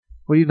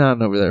What are you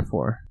nodding over there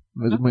for?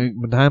 My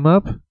time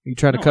up? You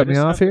trying to cut me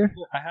off here?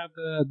 I have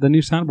the new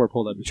soundboard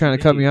pulled up. You trying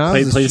to cut me off?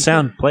 Play the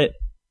sound. Play it.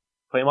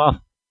 Play them off.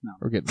 No.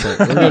 We're getting played.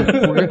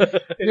 We're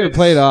gonna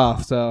play it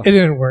off. So it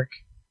didn't work.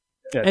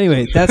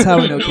 Anyway, that's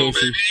how we know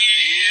Casey.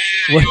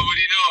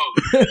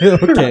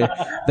 Okay,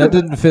 that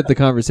didn't fit the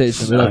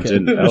conversation. But okay,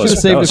 you should have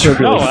saved it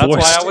for. No, that's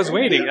why I was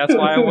waiting. That's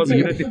why I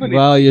wasn't going to do anything.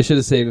 Well, you should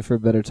have saved it for a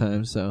better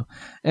time. So,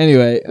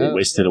 anyway,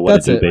 wasted a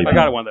what to do, baby. I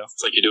got one though.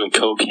 It's like you're doing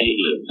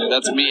cocaine.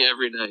 That's me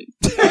every night.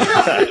 Okay,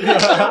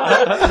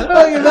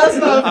 that's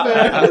not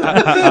fair.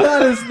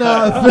 That is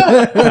not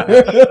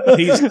fair.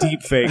 These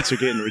deep fakes are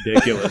getting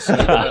ridiculous. No,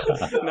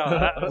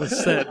 that was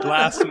said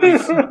last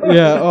week.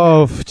 Yeah.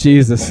 Oh,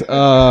 Jesus.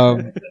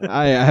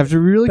 I have to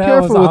be really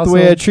careful with the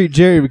way I treat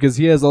Jerry because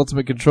he has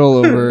ultimate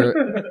control over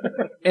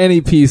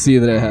any PC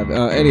that I have.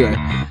 Anyway.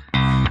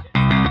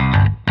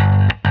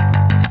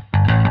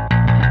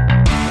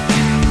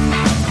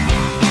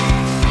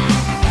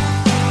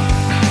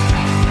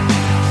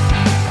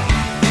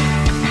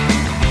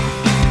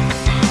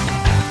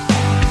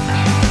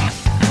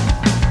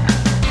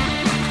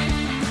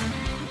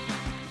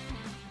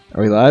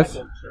 Are we live?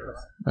 All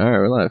right,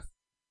 we're live.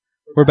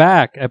 We're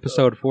back,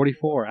 episode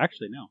 44.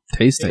 Actually, no.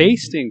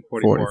 Tasting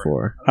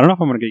 44. I don't know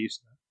if I'm going to get used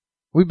to that.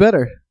 We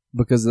better,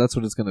 because that's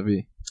what it's going to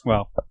be.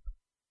 Well,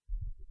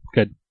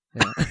 good.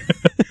 Yeah.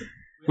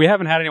 We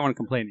haven't had anyone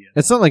complain yet.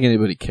 It's not like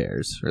anybody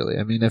cares, really.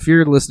 I mean, if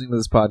you're listening to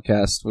this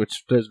podcast,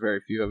 which there's very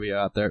few of you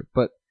out there,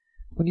 but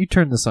when you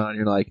turn this on,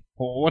 you're like,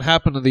 well, what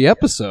happened to the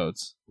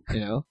episodes? You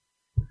know?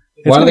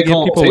 Why do they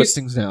call them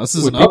tastings now? This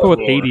is with an people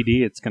uproar. with ADD,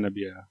 it's going to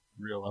be a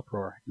real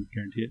uproar. I can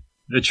guarantee it.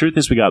 The truth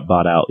is we got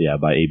bought out,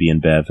 by AB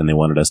and Bev, and they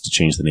wanted us to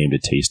change the name to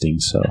Tasting,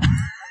 so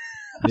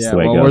that's yeah, the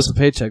way well, it goes. where's the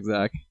paycheck,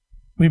 Zach?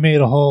 We made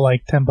a whole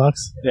 $10.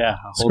 Yeah, a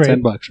whole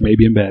 $10.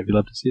 Maybe in bed. You'd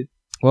love to see it.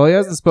 Well, he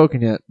hasn't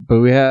spoken yet, but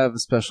we have a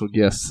special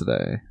guest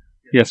today.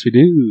 Yes, we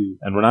do.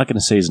 And we're not going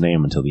to say his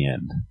name until the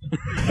end.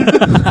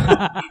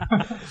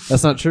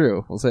 That's not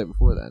true. We'll say it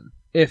before then.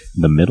 If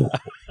the middle.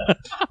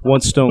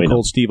 Once Stone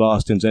Cold Steve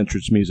Austin's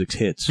entrance music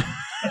hits,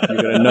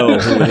 you're going to know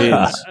who it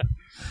is.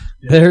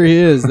 There he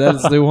is.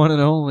 That's the one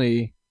and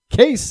only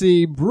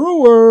Casey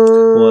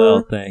Brewer.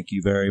 Well, thank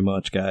you very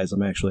much, guys.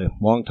 I'm actually a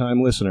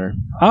long-time listeler.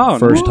 Oh,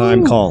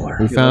 first-time caller.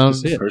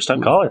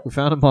 First-time caller. We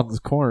found him on this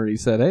corner. He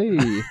said, "Hey,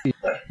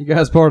 you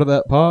guys part of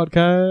that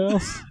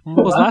podcast?"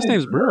 Well, his last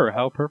name's Brewer.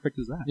 How perfect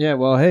is that? Yeah.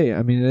 Well, hey,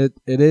 I mean, it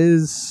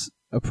is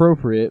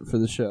appropriate for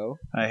the show.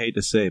 I hate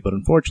to say, but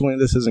unfortunately,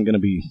 this isn't going to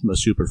be a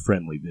super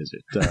friendly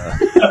visit.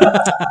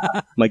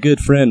 My good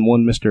friend,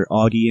 one Mr.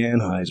 Augie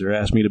Anheuser,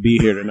 asked me to be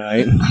here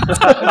tonight.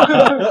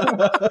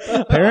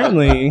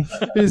 Apparently,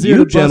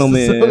 you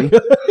gentlemen,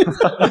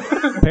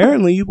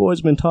 apparently you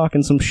boys been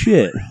talking some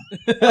shit.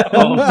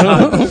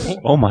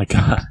 Oh my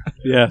God.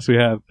 Yes, we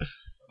have.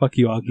 Fuck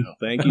you, Augie.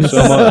 Thank you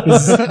so much.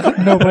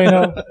 No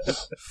bueno.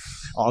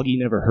 Augie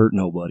never hurt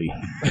nobody.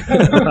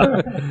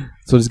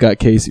 That's what he's got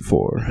Casey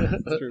for.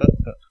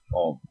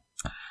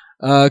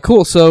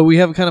 Cool. So we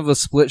have kind of a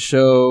split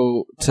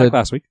show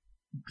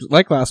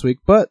like last week,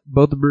 but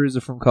both the breweries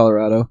are from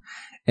Colorado,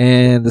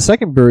 and the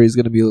second brewery is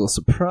going to be a little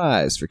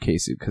surprise for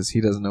Casey because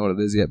he doesn't know what it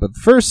is yet. But the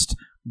first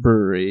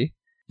brewery,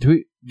 do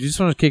you just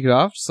want to kick it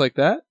off just like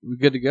that? We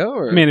good to go?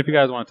 Or? I mean, if you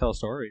guys want to tell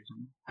stories,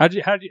 how do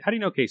you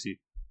know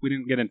Casey? We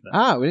didn't get into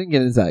that. We didn't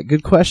get into that.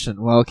 Good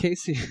question. Well,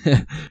 Casey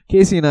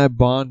and I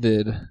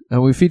bonded,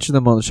 and we featured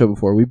them on the show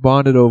before. We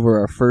bonded over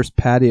our first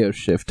patio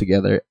shift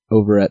together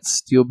over at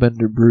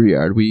Steelbender Brew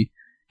Yard.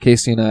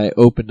 Casey and I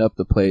opened up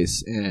the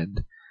place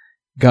and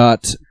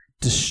got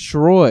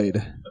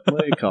destroyed.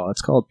 What do you call it?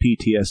 It's called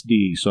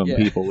PTSD, some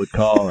people would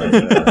call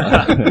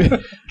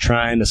it.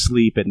 Trying to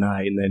sleep at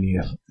night, and then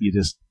you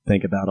just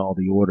think about all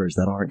the orders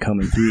that aren't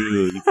coming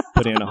through. You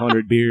put in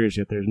 100 beers,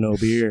 yet there's no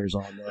beers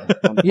on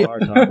the bar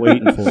top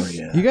waiting for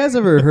you. You guys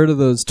ever heard of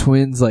those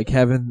twins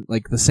having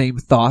the same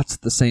thoughts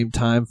at the same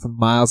time from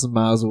miles and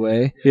miles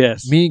away?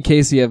 Yes. Me and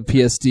Casey have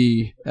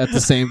PSD at the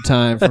same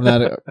time from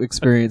that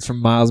experience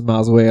from miles and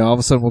miles away. All of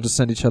a sudden, we'll just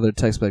send each other a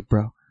text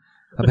bro,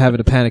 I'm having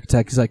a panic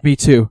attack. He's like, me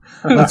too.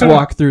 Let's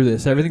walk through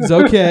this. Everything's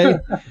okay.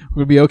 We're going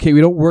to be okay. We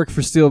don't work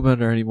for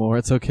Steelbender anymore.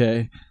 It's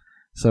okay.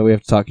 So we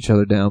have to talk each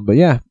other down. But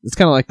yeah, it's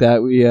kind of like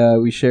that.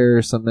 We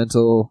share some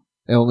mental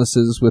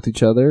illnesses with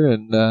each other,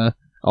 and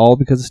all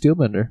because of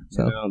Steelbender.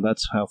 So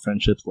that's how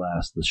friendships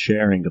last, the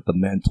sharing of the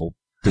mental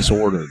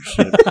disorders.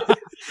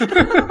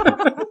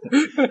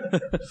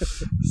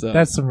 So,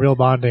 that's some real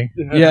bonding.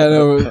 Yeah,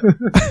 no.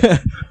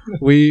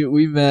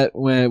 we met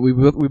when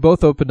we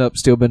both opened up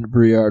Steelbender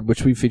Brew Yard,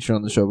 which we featured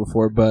on the show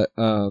before, but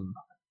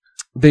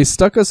they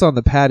stuck us on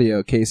the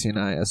patio, Casey and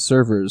I, as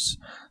servers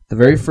the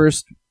very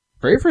first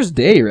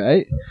day,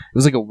 right? It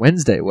was like a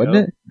Wednesday, wasn't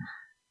it?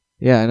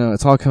 Yeah, I know.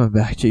 It's all coming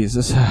back,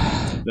 Jesus.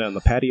 And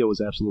the patio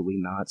was absolutely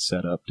not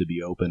set up to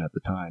be open at the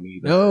time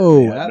either.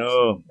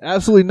 No,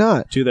 absolutely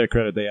not. To their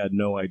credit, they had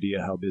no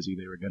idea how busy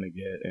they were going to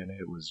get, and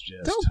it was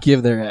just... Don't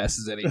give their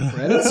asses any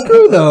credit.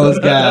 Screw those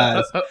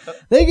guys.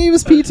 They gave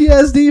us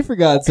PTSD, for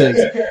God's sakes.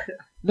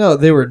 No,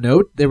 there were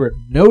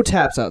no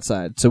taps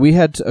outside. So we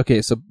had to,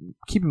 okay, so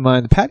keep in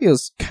mind the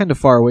patio's kind of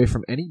far away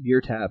from any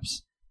beer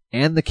taps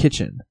and the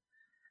kitchen.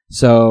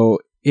 So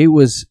it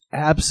was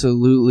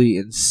absolutely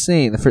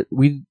insane. There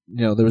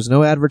was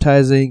no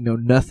advertising, no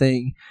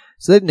nothing.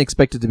 So they didn't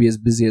expect it to be as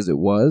busy as it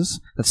was.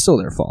 That's still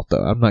their fault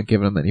though. I'm not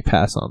giving them any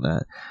pass on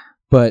that.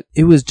 But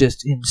it was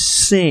just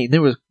insane.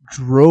 There was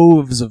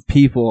droves of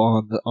people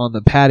on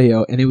the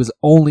patio, and it was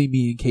only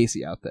me and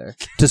Casey out there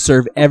to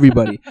serve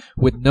everybody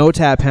with no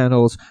tap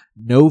handles,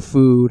 no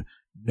food,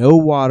 no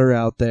water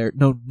out there,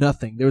 no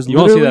nothing. There was you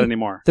won't see that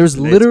anymore. There was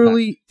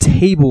literally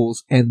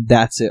tables, and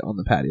that's it on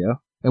the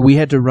patio. And we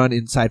had to run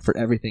inside for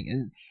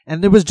everything.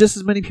 And there was just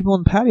as many people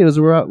on the patio as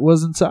there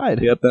was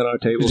inside. Yep, then our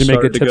table. Did you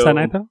make good tips that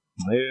night though?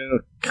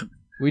 Yeah.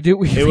 We made a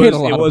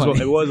lot of money.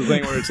 It was a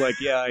thing where it's like,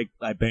 yeah,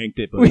 I banked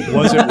it, but it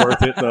wasn't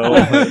worth it though.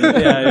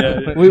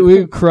 yeah.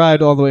 We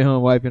cried all the way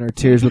home, wiping our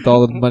tears with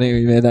all the money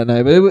we made that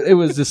night. But it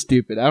was just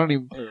stupid. I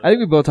think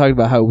we both talked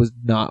about how it was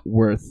not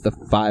worth the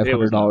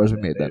 $500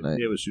 we made that night.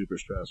 It was super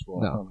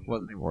stressful. No, it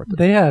wasn't even worth it.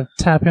 They have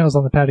tap handles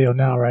on the patio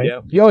now, right?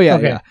 Yeah. Oh yeah,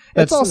 Okay. yeah.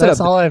 That's all set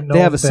up. all I have known. They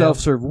have a of them.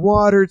 self-serve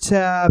water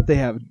tap. They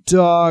have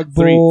dog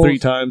bowls. Three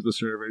times the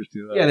servers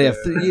do that. Yeah,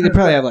 they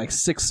probably have like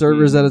 6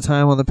 servers at a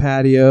time on the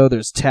patio.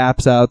 There's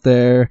taps out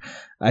there.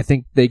 I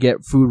think they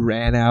get food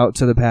ran out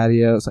to the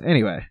patio. So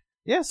anyway,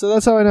 yeah, so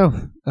that's how I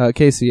know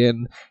Casey.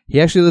 And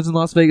he actually lives in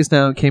Las Vegas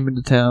now and came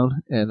into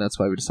town, and that's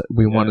why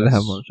we wanted to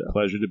have him on the show.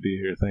 Pleasure to be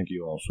here. Thank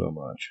you all so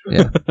much.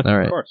 Yeah, all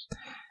right. Of course.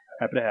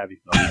 Happy to have you.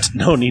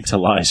 No need to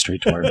lie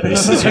straight to our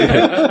faces.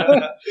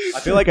 I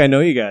feel like I know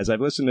you guys. I've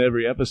listened to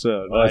every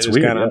episode. Oh, that's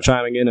weird. I'm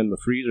chiming in the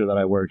freezer that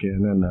I work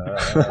in, and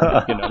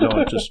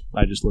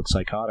I just look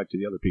psychotic to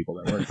the other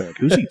people that work there. Like,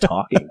 who's he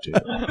talking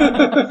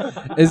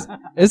to?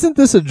 Isn't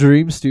this a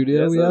dream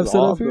studio we have set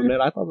up awesome, here?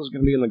 man. I thought this was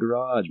going to be in the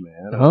garage,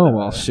 man. Oh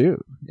well,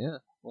 shoot. Yeah.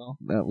 Well,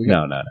 no,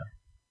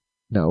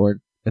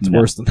 it's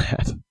worse than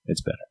that.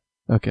 It's better.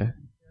 Okay.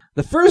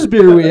 The first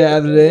beer we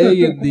have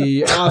today in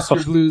the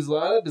Oscar Blues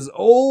lineup is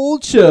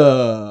Old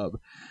Chub.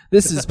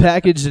 This is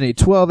packaged in a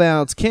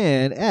 12-ounce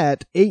can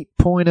at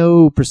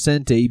 8.0%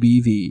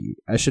 ABV.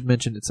 I should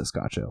mention it's a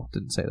Scotch ale.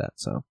 Didn't say that.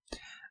 So,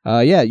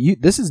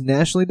 this is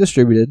nationally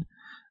distributed.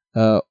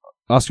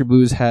 Oscar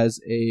Blues has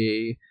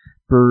a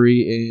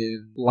brewery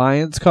in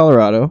Lyons,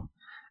 Colorado,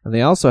 and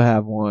they also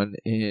have one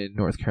in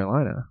North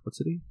Carolina. What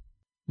city?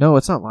 No,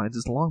 it's not Lyons.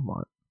 It's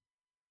Longmont.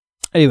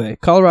 Anyway,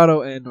 Colorado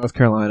and North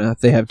Carolina,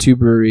 they have 2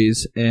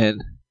 breweries, and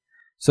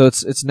so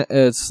it's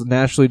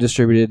nationally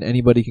distributed.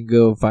 Anybody can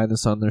go find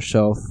this on their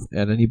shelf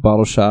at any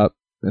bottle shop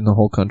in the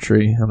whole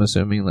country, I'm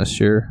assuming, unless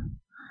you're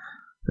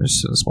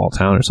just in a small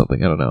town or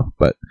something, I don't know.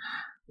 But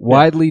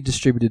widely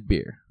distributed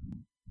beer.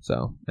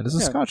 So, and it's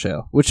a Scotch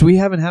ale, which we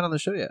haven't had on the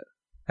show yet.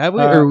 Have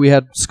we? Or we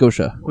had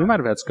Scotia? We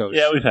might have had Scotia.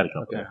 Yeah, we've had a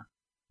couple. Okay.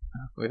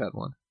 We've had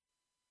one.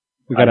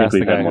 We got to ask the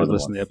we've guy had more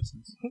who's than listening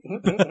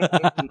to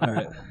the episodes. All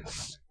right.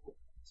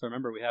 So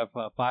remember, we have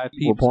 5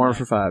 peeps. We're pouring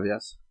for 5,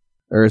 yes.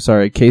 Or,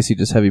 sorry, Casey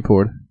just heavy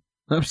poured.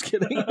 I'm just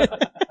kidding.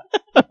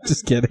 I'm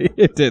just kidding.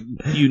 It didn't.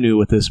 You knew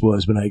what this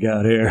was when I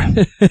got here.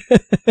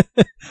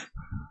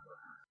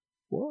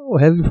 Whoa,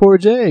 heavy pour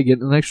Jay.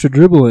 Getting an extra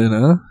dribble in,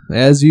 huh?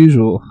 As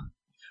usual.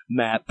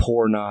 Matt,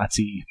 poor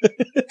Nazi.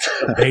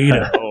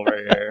 Beta over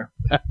here.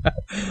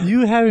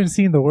 You haven't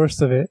seen the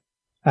worst of it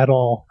at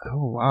all.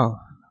 Oh, wow.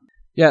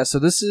 Yeah, so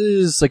this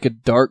is like a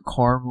dark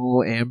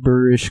caramel,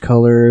 amberish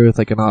color with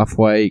like an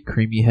off-white,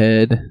 creamy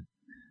head.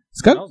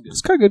 It's got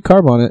a good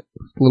carb on it.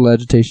 A little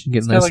agitation,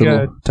 getting a nice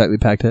little tightly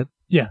packed head.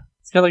 Yeah,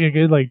 it's got like a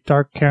good like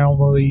dark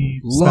caramelly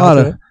a lot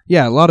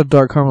of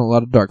dark caramel, a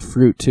lot of dark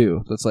fruit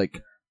too. So it's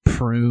like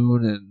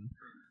prune and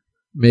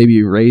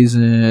maybe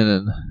raisin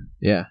and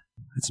yeah.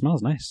 It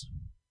smells nice.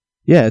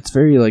 Yeah, it's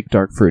very like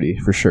dark fruity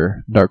for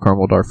sure. Dark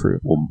caramel, dark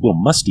fruit. Well,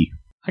 musty.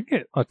 I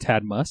get a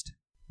tad must.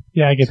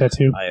 Yeah, I get that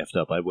too. I effed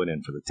up. I went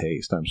in for the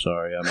taste. I'm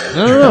sorry.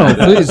 No.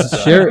 Please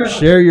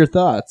share your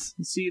thoughts.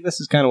 See, this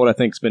is kind of what I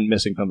think's been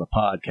missing from the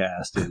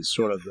podcast is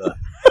sort of the.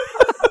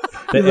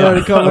 He's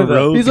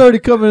already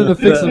coming in to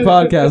fix the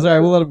podcast. All right,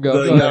 we'll let him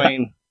go. I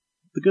mean,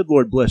 the good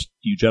Lord blessed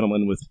you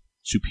gentlemen with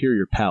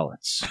superior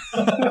palates.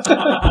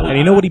 And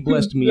you know what he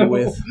blessed me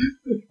with?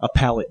 A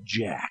palate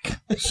jack.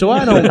 So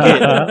I don't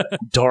get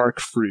dark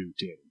fruit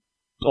and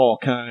all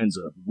kinds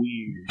of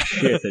weird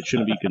shit that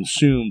shouldn't be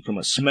consumed from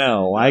a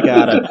smell. I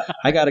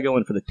gotta go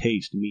in for the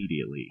taste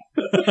immediately.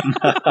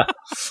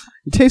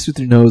 You taste with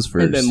your nose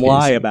first. And then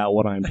lie about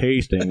what I'm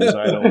tasting because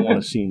I don't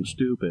want to seem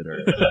stupid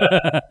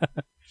or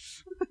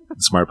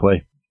smart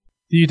play.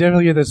 You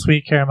definitely get the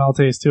sweet caramel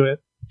taste to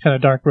it. Kind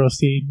of dark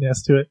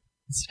roastiness to it.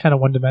 It's kind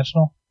of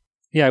one-dimensional.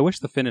 Yeah, I wish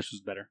the finish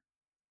was better.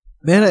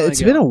 Man,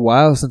 it's been a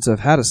while since I've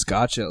had a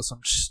Scotch ale, so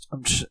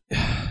I'm just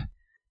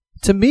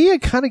to me, I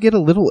kind of get a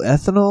little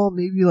ethanol,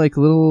 maybe like a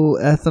little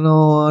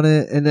ethanol on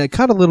it, and I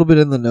caught a little bit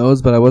in the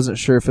nose, but I wasn't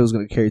sure if it was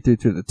going to carry through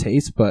the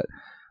taste. But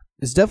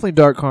it's definitely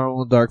dark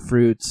caramel, dark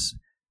fruits,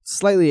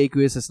 slightly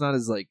aqueous. It's not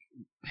as like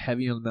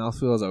heavy on the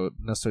mouthfeel as I would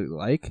necessarily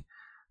like,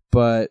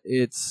 but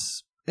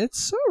it's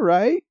all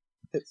right.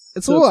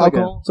 It's a little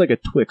alcohol. It's like a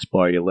Twix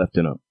bar you left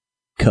in a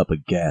cup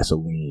of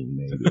gasoline,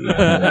 maybe.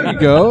 There you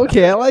go.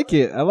 Okay, I like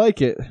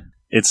it.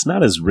 It's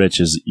not as rich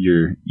as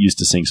you're used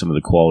to seeing some of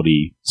the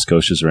quality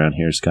Scotias around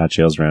here, Scotch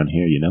ales around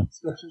here, you know?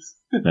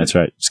 That's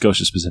right.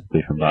 Scotia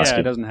specifically from Boston. Yeah,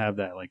 it doesn't have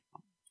that like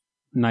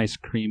nice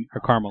cream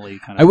or caramely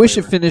kind of I wish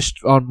it flavor. finished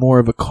on more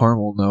of a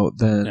caramel note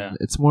than Yeah.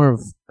 it's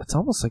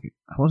almost like,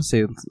 I want to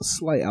say a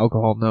slight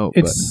alcohol note.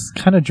 It's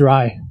kind of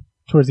dry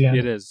towards the end.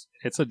 It is.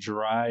 It's a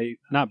dry,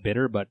 not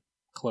bitter, but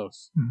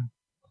close.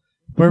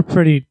 We're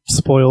pretty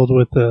spoiled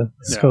with the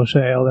Yeah.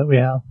 Scotia ale that we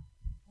have.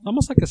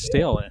 Almost like a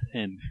stale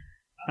end.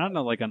 I don't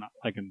know, like in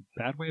a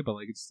bad way, but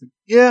like it's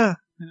yeah.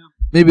 You know?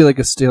 Maybe like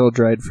a stale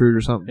dried fruit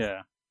or something.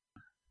 yeah.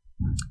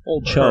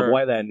 Old Chub,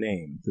 why that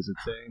name? Does it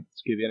say?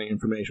 Does it give you any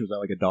information? Was that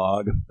like a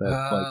dog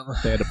that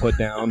like, they had to put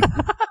down?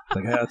 It's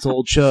like, it's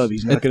Old Chub.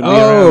 He's not going to be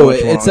around much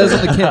it says on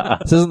longer. the can.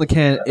 It says on the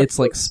can. It's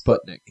like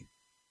Sputnik.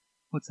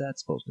 What's that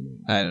supposed to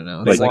mean? I don't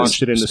know. They It's like,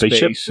 launched it into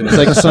spaceship? space. it's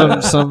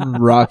like some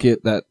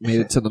rocket that made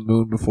it to the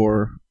moon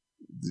before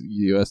the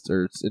U.S.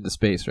 or it's into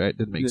space, right?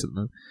 Didn't make it to the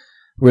moon.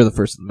 We're the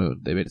first to the moon.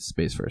 They made it to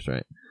space first,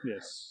 right?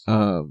 Yes.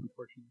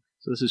 Unfortunately.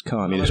 So this is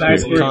communist.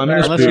 Nice beer. word.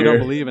 Communist Unless you beer. don't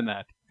believe in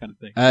that kind of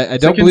thing. I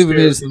don't believe we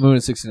made it to the moon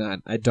in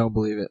 '69. I don't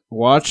believe it.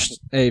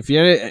 Hey, if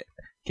you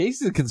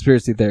Casey's a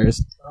conspiracy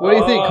theorist. What do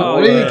you think?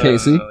 What do you think,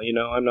 Casey? You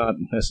know, I'm not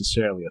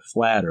necessarily a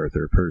flat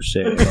earther per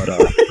se, but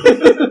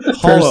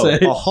se.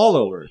 a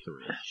hollow earther.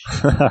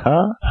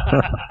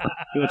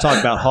 You want to talk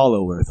about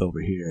hollow earth over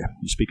here?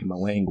 You speaking my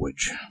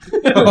language.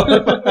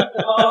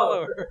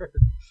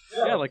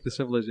 Yeah, like the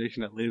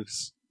civilization that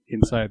lives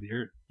inside the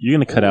Earth. You're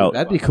going to cut out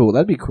That'd be cool.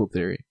 That'd be a cool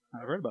theory.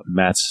 I've heard about that.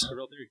 Matt's It's a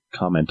real theory.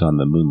 comment on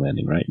the moon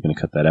landing, right? You're going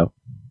to cut that out?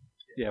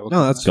 Yeah. Well,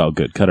 No, that's Oh,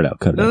 good. Cut it out.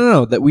 Cut it out.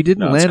 no. That we didn't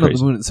No, it's land on the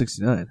crazy. moon in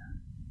 '69.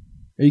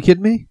 Are you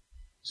kidding me?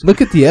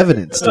 Look at the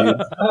evidence, dude.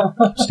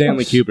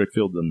 Stanley Kubrick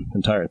filled the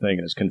entire thing,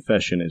 and his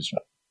confession is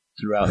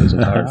throughout his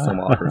entire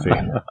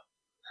filmography.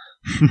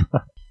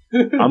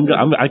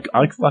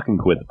 I fucking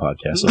quit the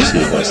podcast. I'll see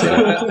you guys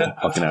later. I'm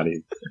fucking out of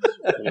here.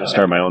 I'm going to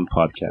start my own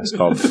podcast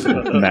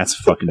called Matt's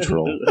Fucking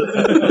Troll.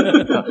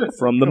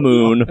 From the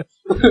moon.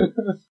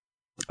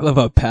 I love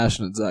how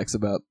passionate Zach's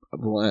about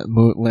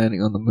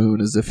landing on the moon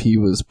as if he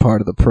was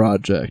part of the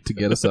project to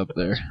get us up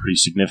there. Pretty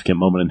significant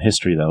moment in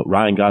history, though.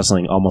 Ryan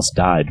Gosling almost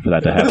died for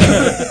that to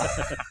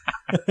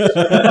happen.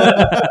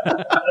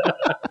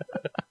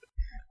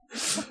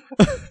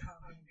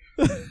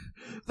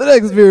 The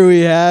next beer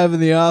we have in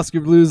the Oscar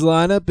Blues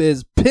lineup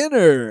is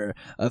Pinner,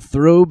 a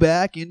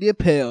throwback India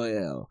Pale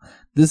Ale.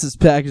 This is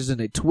packaged in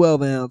a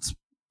 12-ounce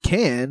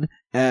can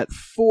at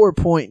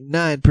 4.9%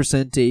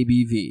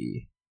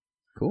 ABV.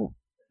 Cool.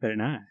 very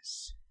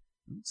nice.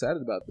 I'm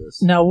excited about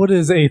this. Now, what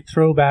is a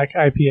throwback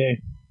IPA?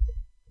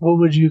 What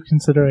would you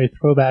consider a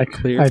throwback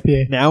Clear.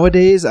 IPA?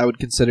 Nowadays, I would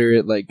consider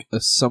it like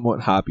a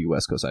somewhat hoppy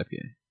West Coast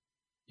IPA.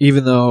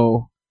 Even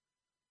though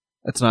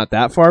it's not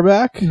that far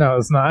back. No,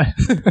 it's not.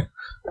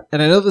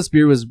 And I know this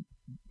beer was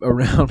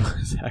around.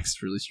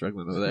 Zach's really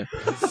struggling over there.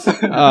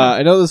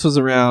 I know this was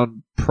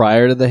around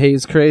prior to the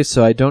haze craze,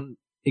 so I don't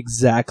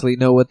exactly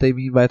know what they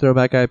mean by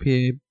throwback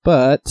IPA,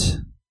 but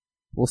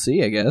we'll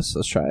see, I guess.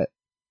 Let's try it.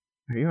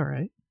 Are you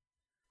alright?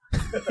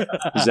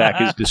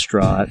 Zach is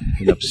distraught and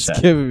He's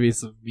upset. giving me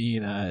some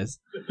mean eyes.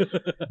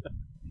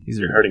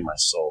 You're hurting my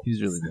soul. He's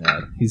really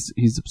mad.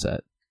 He's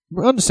upset.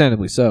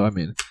 Understandably so. I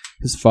mean,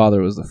 his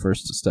father was the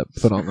first to step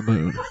foot on the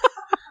moon.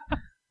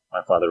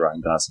 My father,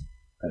 Ryan Gosling.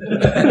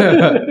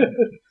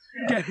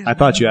 I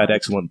thought you had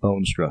excellent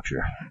bone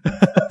structure.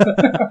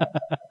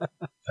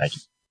 Thank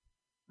you.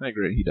 I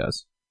agree, he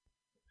does.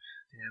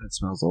 Damn, it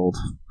smells old.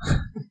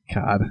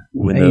 God.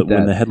 When I hate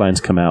when that. the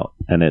headlines come out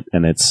and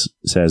it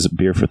says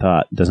Beer for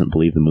Thought doesn't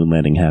believe the moon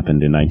landing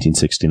happened in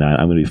 1969,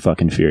 I'm going to be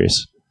fucking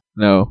furious.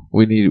 No,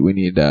 we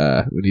need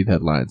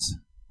headlines.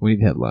 We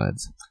need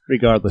headlines.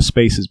 Regardless,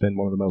 space has been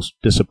one of the most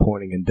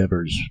disappointing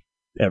endeavors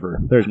ever.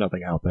 There's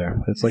nothing out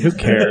there. It's like, who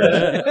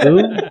cares?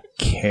 Who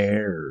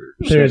cares?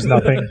 There's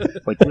nothing.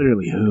 Like,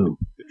 literally, who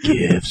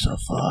gives a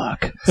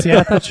fuck? See,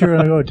 I thought you were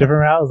going to go a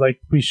different route. I was like,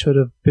 we should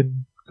have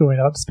been going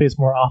out to space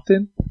more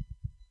often.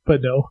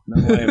 But no.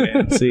 No way,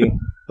 man. See,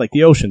 like,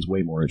 the ocean's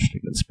way more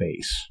interesting than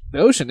space. The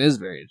ocean is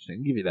very interesting.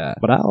 I'll give you that.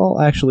 But I'll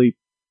actually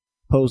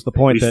pose the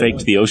point We that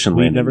faked the ocean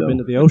we've landing. never though. been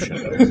to the ocean.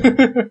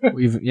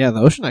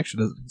 The ocean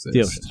actually doesn't exist. The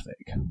ocean's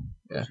fake.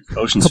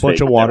 Ocean's A bunch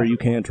fake. of water you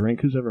can't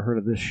drink. Who's ever heard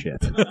of this shit?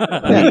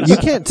 Yeah, you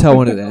can't tell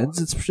when it ends.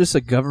 It's just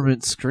a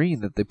government screen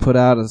that they put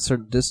out at a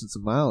certain distance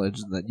of mileage,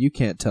 and that you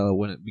can't tell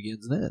when it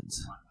begins and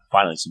ends.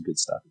 Finally, some good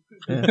stuff.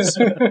 Yes.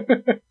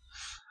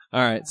 All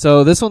right,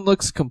 so this one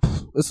looks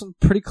this one's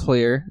pretty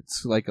clear.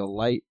 It's like a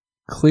light,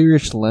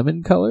 clearish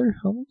lemon color,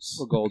 almost.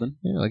 Or golden.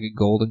 Yeah, like a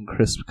golden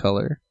crisp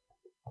color.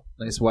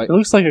 Nice white, It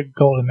looks like a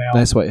golden ale.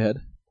 nice white head.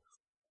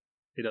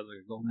 It does look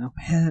like gold now.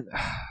 Man,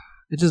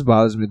 it just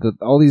bothers me that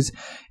all these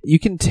you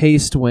can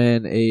taste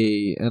when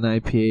an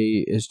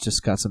IPA is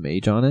just got some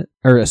age on it.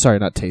 Or sorry,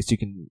 not taste. You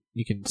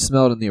can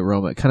smell it in the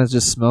aroma. It kind of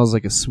just smells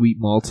like a sweet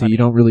malty. You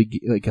don't really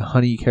get like a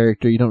honey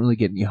character. You don't really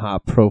get any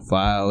hop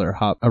profile or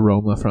hop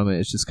aroma from it.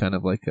 It's just kind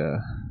of like a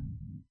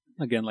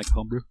Again, like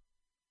homebrew.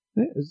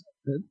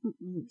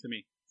 To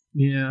me.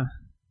 Yeah.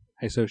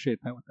 I associate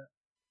that with that.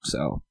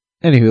 So,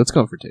 anywho, let's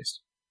go for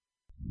taste.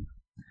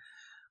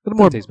 A little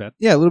more, Tastes bad.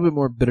 yeah, a little bit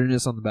more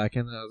bitterness on the back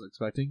end than I was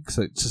expecting because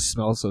it just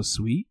smells so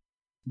sweet.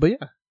 But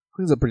yeah,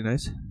 cleans up pretty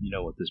nice. You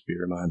know what this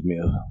beer reminds me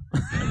of?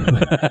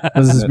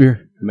 What is this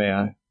beer? May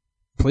I?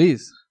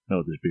 Please. You know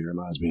what this beer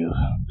reminds me of?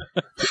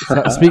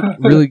 Speak.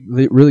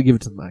 Really give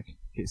it to the mic,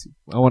 Casey.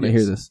 I want to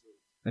hear this.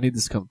 I need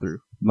this to come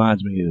through.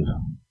 Reminds me of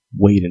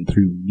wading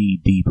through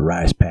knee-deep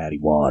rice paddy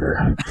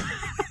water.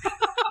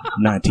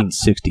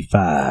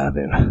 1965,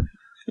 and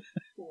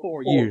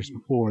 4 years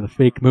before the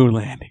fake moon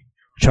landing.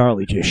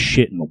 Charlie just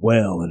shit in the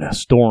well, and a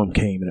storm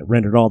came, and it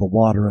rendered all the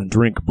water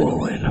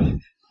undrinkable,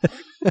 and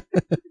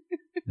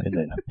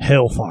then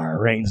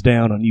hellfire rains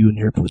down on you and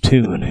your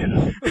platoon,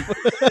 and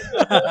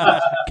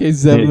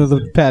Casey's having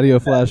another patio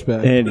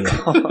flashback.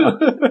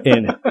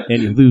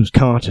 and you lose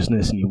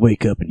consciousness, and you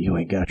wake up, and you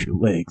ain't got your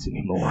legs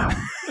anymore.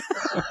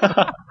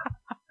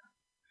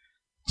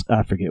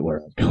 I forget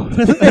where I was going.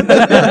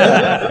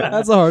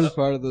 That's the hardest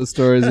part of those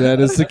stories, man,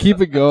 is to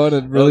keep it going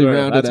and really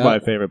round it out. That's my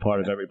favorite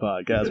part of every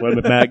podcast. When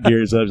Matt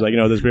gears up, he's like,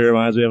 this beer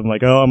reminds me of. I'm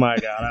like, oh my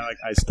god!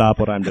 I stop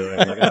what I'm doing.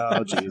 I'm like,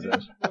 oh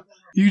Jesus!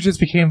 You just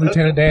became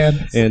Lieutenant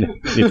Dan. And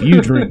if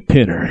you drink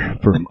Pinner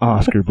from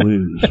Oscar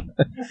Blues,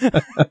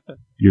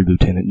 you're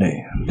Lieutenant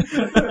Dan.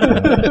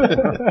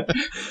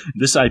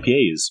 This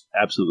IPA is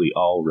absolutely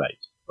all right.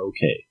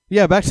 Okay.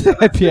 Yeah, back to the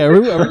IPA. Are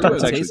we doing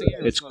tasting?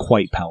 It's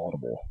quite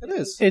palatable. It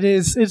is. It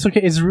is. It's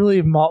okay. It's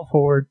really malt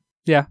forward.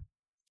 I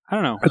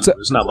don't know.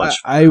 There's not much.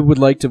 I would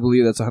like to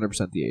believe that's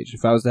 100% the age.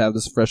 If I was to have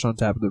this fresh on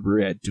tap at the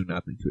brewery, I do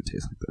not think it would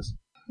taste like this.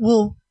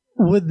 Well,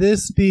 would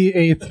this be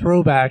a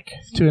throwback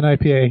to an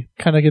IPA?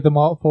 Kind of get the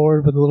malt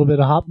forward with a little bit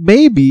of hop?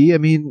 Maybe. I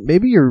mean,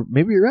 maybe you're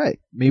right.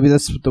 Maybe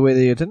that's the way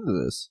they intended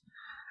this.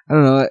 I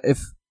don't know.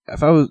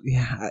 If I was,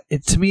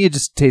 to me, it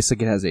just tastes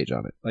like it has age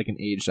on it, like an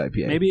aged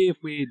IPA. Maybe if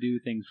we do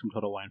things from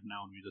Total Wine from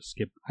now on, we just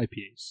skip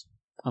IPAs.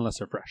 Unless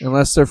they're fresh.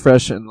 Unless they're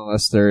fresh and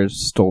unless they're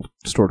stored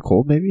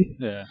cold, maybe?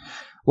 Yeah.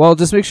 Well,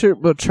 just make sure,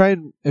 but try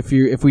and, if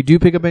we do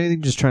pick up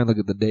anything, just try and look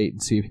at the date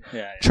and see.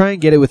 Try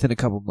and get it within a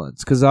couple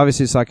months, because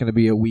obviously it's not going to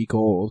be a week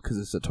old because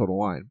it's a Total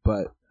Wine,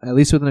 but at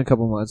least within a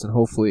couple months, and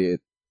hopefully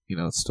it,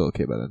 it's still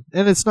okay by then.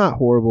 And it's not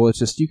horrible, it's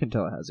just, you can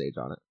tell it has age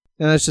on it.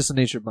 And that's just the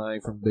nature of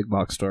buying from a big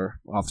box store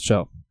off the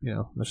shelf.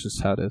 That's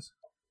just how it is.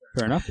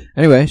 Fair enough.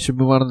 Anyway, should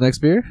we move on to the next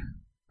beer?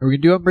 Are we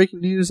going to do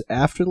Unbreaking News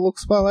after the local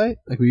spotlight,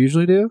 like we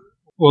usually do?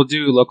 We'll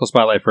do local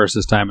spotlight first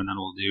this time, and then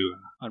we'll do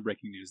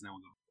Unbreaking News, and then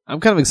we'll go. I'm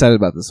kind of excited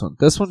about this one.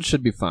 This one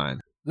should be fine.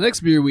 The next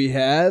beer we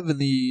have in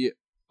the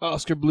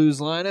Oscar Blues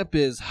lineup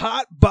is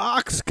Hot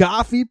Box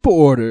Coffee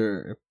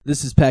Porter.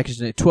 This is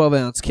packaged in a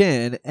 12-ounce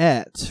can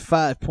at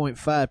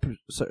 5.5.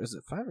 Sorry, is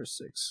it 5 or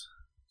 6?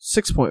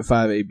 6.5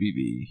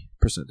 ABV,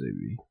 percent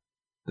ABV.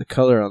 The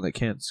color on the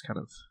can is kind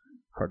of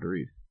hard to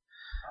read.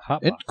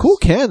 Cool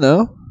can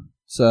though.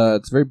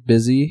 It's very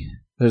busy.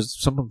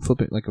 There's someone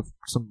flipping like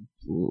some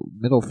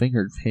middle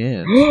fingered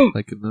hand,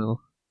 like in the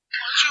middle.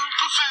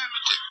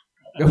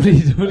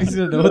 Nobody's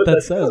gonna know what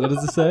that says. What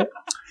does it say?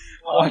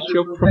 Watch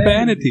your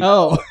profanity.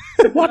 Oh,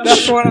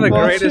 that's one of the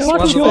greatest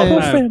ones of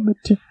all time.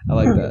 I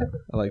like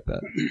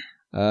that.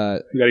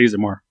 You gotta use it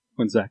more.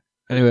 One sec.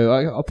 Anyway,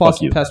 I'll pass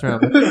it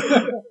around.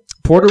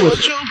 Porter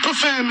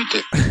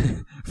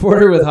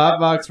with Hot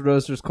Box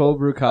Roasters cold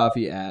brew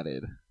coffee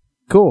added.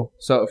 Cool.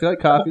 So if you like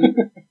coffee,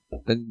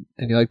 and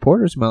you like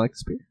porters, you might like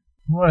this beer.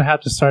 I'm gonna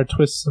have to start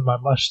twisting my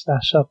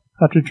mustache up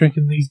after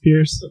drinking these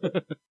beers.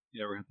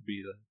 Yeah, we're gonna have to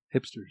be the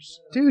hipsters.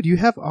 Dude, you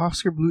have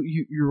Oscar Blue.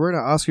 You're wearing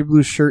an Oscar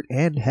Blue shirt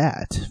and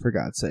hat, for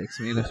God's sakes.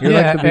 I mean, if you're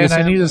and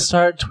I need to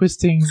start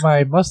twisting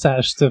my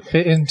mustache to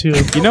fit into.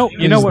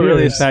 You know what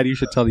really is sad? You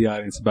should tell the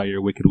audience about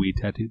your Wicked Weed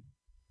tattoo.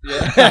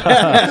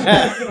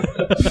 Yeah.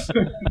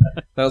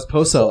 That was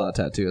post-sellout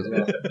tattoo as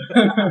well.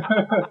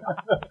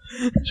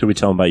 Should we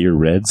tell them about your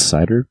red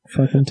cider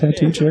fucking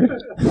tattoo, Jared?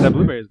 That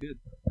blueberry is good.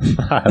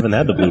 I haven't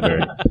had the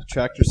blueberry.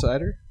 Tractor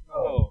cider?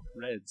 Oh,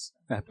 Reds.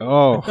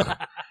 Oh,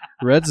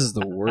 Reds is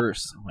the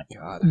worst. Oh my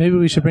god. Maybe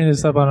we should bring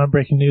this up on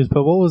Unbreaking News,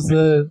 but what was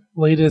the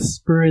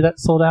latest brewery that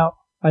sold out?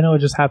 I know it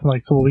just happened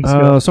like a couple weeks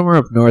ago. Oh, somewhere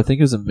up north. I think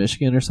it was in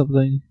Michigan or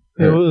something.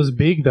 It was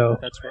big, though.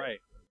 That's right.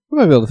 We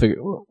might be able to figure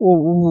it.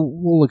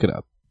 We'll look it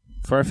up.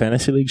 For our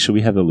fantasy league, should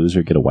we have the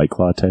loser get a White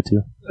Claw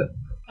tattoo?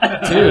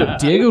 Dude,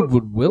 Diego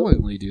would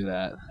willingly do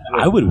that.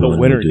 I would. The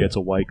winner gets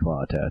a White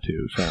Claw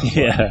tattoo.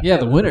 Yeah,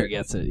 the winner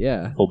gets it.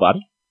 Yeah, full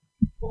body.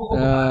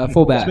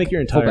 Full back. Let's make your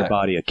entire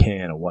body a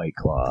can of White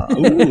Claw.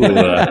 Ooh,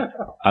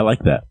 I like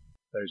that.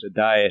 There's a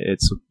diet.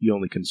 You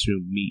only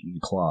consume meat and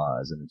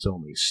claws, and it's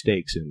only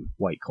steaks and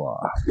White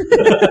Claw.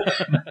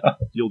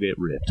 You'll get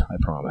ripped, I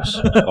promise.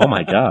 Oh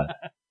my god,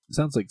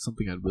 sounds like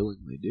something I'd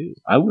willingly do.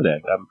 I would.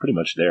 I'm pretty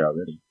much there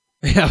already.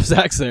 Yeah,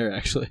 Zach's there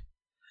actually.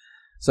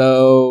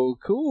 So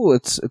cool.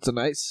 It's a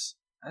nice.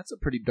 That's a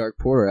pretty dark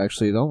porter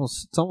actually.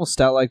 It's almost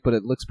stout like, but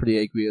it looks pretty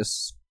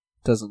aqueous.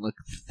 Doesn't look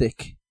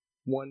thick.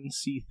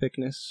 1C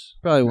thickness.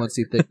 Probably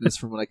 1C thickness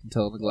from what I can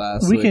tell in the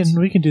glass. We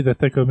can do the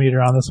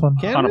thickometer on this one.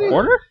 Can on we? A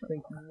porter?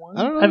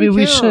 I don't know. I mean,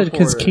 we should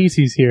because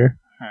Casey's here.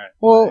 All right.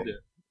 Well,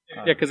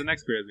 Yeah, because the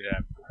next beers we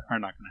have are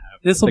not going to have.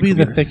 This will be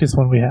the thickest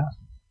one we have.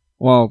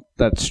 well,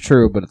 that's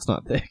true, but it's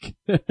not thick.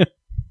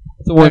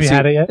 It's a Have you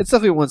had it yet? It's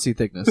definitely 1C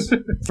thickness.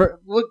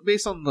 Look,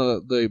 based on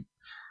the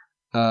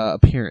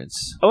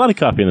appearance. A lot of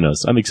coffee in the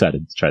nose. I'm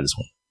excited to try this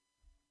one.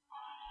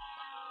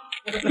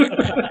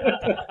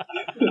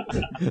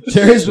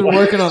 Jerry's been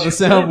working on the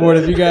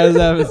soundboard. If you guys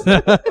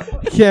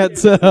can't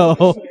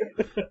tell.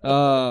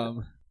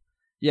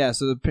 Yeah.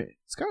 So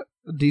it's got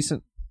a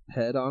decent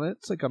head on it.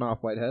 It's like an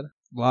off-white head.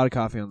 A lot of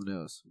coffee on the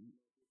nose. I'm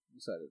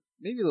excited.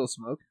 Maybe a little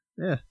smoke.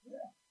 Yeah.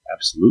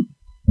 Absolutely.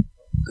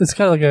 It's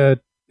got like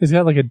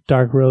a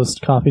dark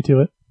roast coffee to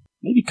it.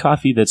 Maybe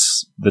coffee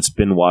that's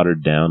been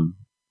watered down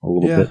a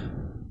little bit.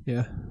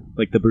 Yeah.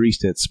 Like the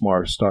barista at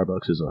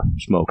Starbucks is a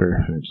smoker.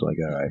 And it's like,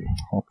 all right,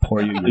 I'll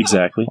pour you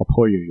Exactly. I'll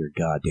pour you your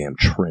goddamn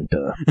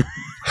Trenta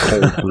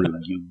cold brew,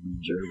 you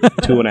loser. With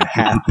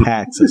 2.5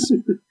 packs of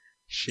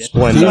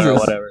Splenda or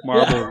whatever.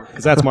 Marble.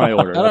 Because that's my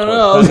order. I don't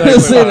know. I was going to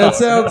say, that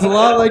sounds a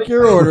lot like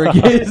your order,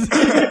 Gaze.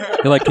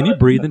 You're like, can you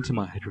breathe into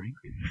my drink?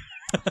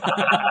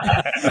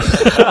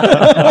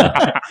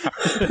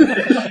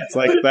 It's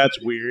like, that's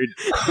weird.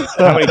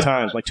 How many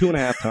times? Like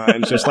 2.5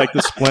 times. Just like the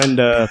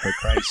Splenda, for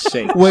Christ's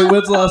sake. Wait,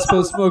 when's the last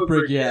post smoke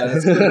break you had?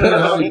 That's depending on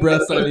how many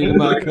breaths I need in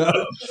my cup.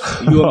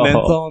 You a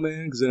menthol,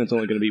 man? Because then it's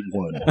only going to be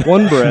one.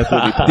 One breath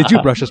will be fine. Did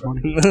you brush this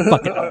morning?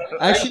 Fuck it.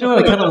 Actually, you know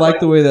what? I kind of like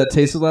the way that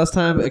tasted last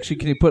time. Actually,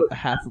 can you put a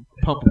half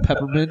a pump of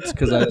peppermint?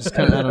 Because I just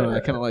kind of, I don't know,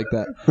 I kind of like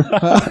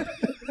that.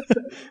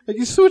 Like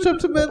you switch up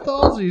to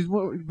menthols, or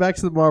he's back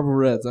to the Marble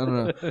Reds. I don't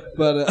know,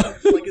 but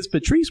Like, is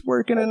Patrice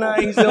working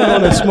tonight? He's the only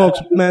one that smokes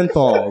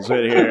menthols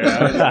right here.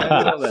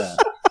 I know that.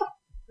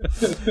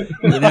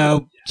 you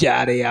know,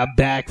 Johnny, I'm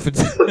back for.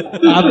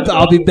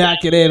 I'll be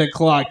back at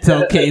 8:00.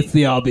 Tell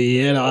Casey I'll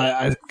be in.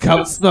 I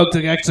smoked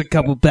an extra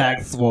couple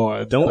packs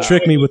for. Don't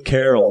trick me with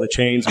Carol, the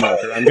chain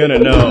smoker. I'm gonna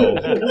know.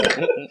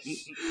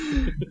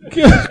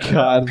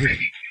 God.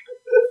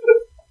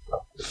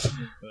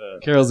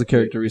 Carol's a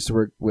character we used to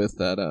work with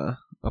at a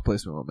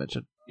place we won't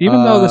mention.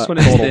 Even though this one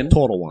is thin,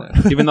 Total Wine.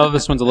 even though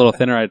this one's a little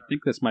thinner, I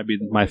think this might be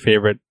my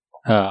favorite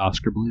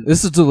Oscar blend.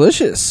 This is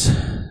delicious.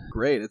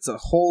 Great. It's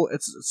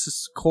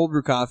just cold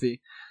brew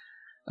coffee.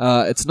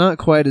 It's not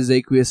quite as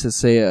aqueous as,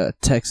 say, a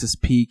Texas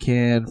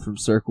pecan from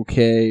Circle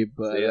K,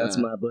 but See, that's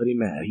my buddy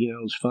Matt. He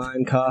knows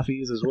fine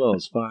coffees as well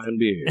as fine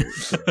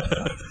beers. So,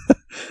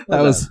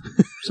 that was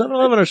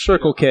 7-Eleven or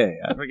Circle K.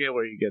 I forget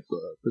where you get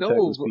the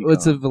Texas pecan.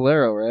 it's a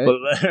Valero, right?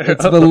 Valero.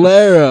 It's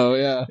Valero,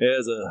 yeah. It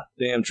was a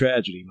damn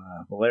tragedy.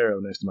 My Valero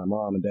next to my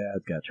mom and dad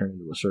got turned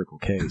into a Circle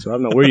K. So I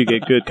don't know where you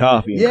get good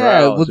coffee. In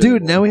Yeah, Corrales well, dude,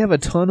 anymore. now we have a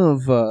ton of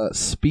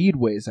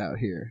Speedways out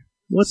here.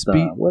 What is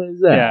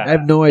that? Yeah. I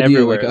have no idea.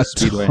 Everywhere Like a is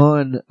Speedway.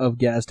 ton of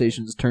gas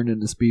stations turned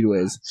into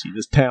Speedways. See,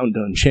 this town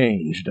done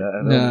changed.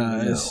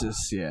 No, it's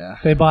just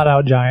They bought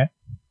out Giant.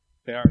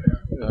 They are.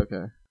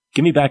 okay.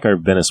 Give me back our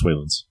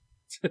Venezuelans.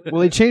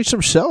 Well, they changed some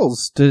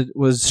shells.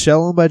 Was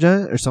Shell owned by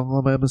Giant or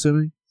something? I'm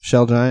assuming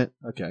Shell Giant.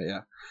 Okay,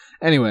 yeah.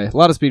 Anyway, a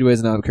lot of Speedways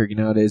in Albuquerque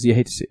nowadays. You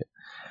hate to see it.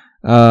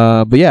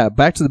 But yeah,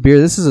 back to the beer.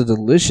 This is a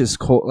delicious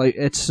cold. Like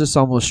it's just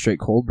almost straight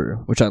cold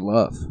brew, which I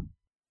love.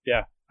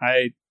 Yeah,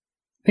 I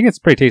think it's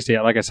pretty tasty.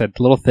 Like I said,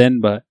 a little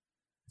thin, but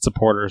it's a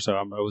porter, so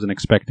I wasn't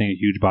expecting a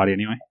huge body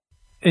anyway.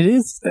 It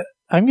is.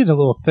 I'm getting a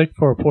little thick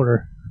for a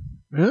porter.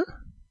 Yeah?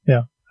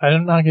 Yeah.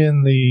 I'm not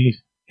getting the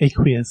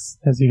aqueous,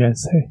 as you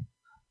guys say.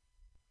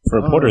 For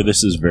a porter,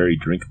 this is very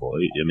drinkable.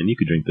 I mean, you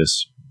could drink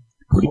this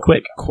pretty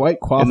quick. Quite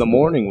quaffable. In the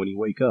morning when you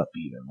wake up,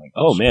 even. Like,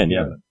 Oh, man,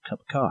 yeah. A cup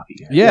of coffee.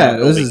 Yeah,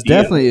 no this big is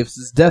deal.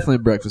 definitely a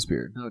breakfast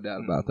beer. No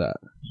doubt about that.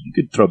 You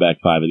could throw back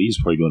 5 of these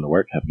before you go into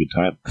work. Have a good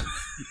time.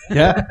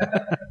 Yeah.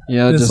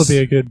 Yeah. This will be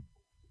a good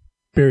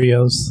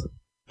Barrios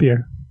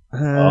beer.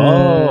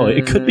 Oh,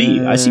 it could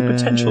be. I see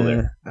potential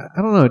there.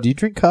 I don't know. Do you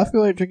drink coffee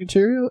while you're drinking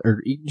Cheerios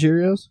or eating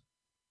Cheerios?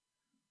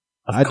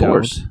 Of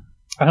course. Don't.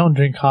 I don't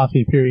drink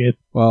coffee, period.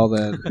 Well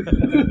then.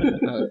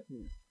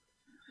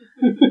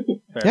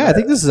 Yeah, I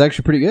think this is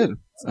actually pretty good.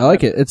 I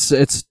like it.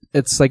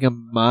 It's like a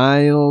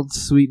mild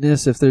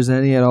sweetness, if there's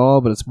any at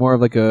all, but it's more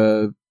of like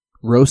a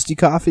roasty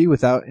coffee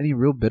without any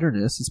real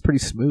bitterness. It's pretty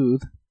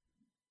smooth.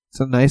 It's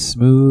a nice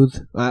smooth.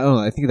 I don't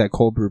know. I think that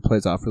cold brew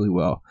plays off really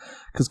well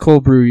because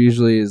cold brew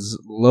usually is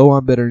low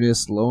on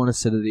bitterness, low on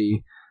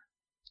acidity,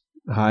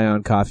 high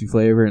on coffee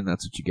flavor, and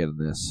that's what you get in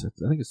this.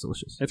 I think it's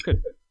delicious. It's good.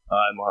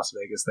 In Las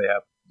Vegas, they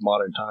have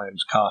Modern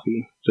Times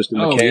coffee just in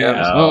the Oh, can.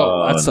 yeah.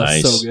 Oh, that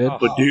stuff's nice. so good.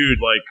 But dude,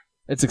 like,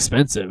 It's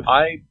expensive.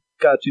 I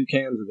got 2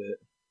 cans of it,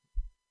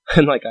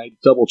 and like I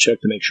double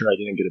checked to make sure I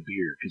didn't get a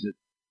beer because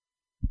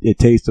it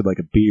tasted like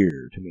a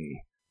beer to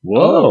me.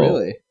 Whoa. Oh,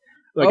 really?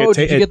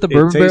 Did you get the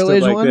bourbon barrel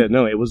aged one? That.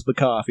 No, it was the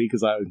coffee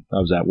because I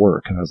was at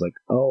work and I was like,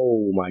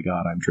 oh my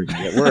god, I'm drinking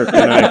at work.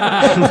 And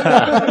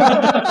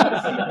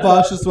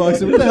Boss just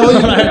walks in. What the hell are you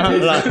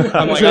drinking?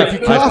 I'm like,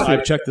 Drinking coffee.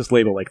 I've checked this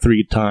label like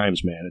 3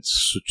 times, man.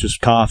 It's just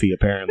coffee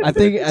apparently. I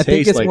think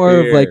it's like more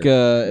beer. of like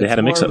a They had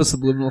a more mix-up. of a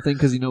subliminal thing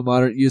because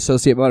you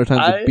associate modern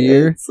times with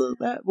beer. So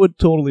that would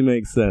totally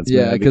make sense.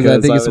 Yeah, man, because I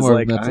think it's was more of a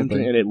like, mental I'm thing.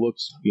 drinking, and it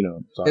looks,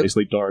 it's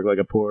obviously dark like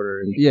a porter.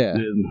 And Yeah.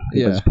 I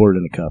just poured it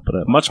in a cup.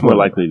 But Much more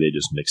likely they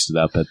just mixed it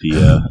up at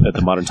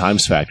the Modern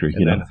Times factory.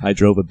 You know, And I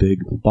drove a big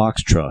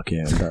box truck,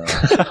 and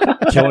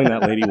killing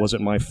that lady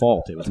wasn't my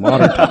fault. It was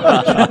modern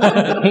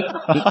times.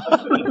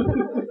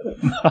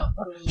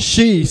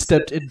 She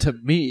stepped into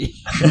me.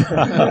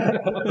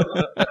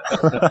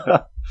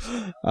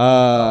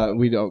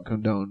 We don't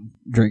condone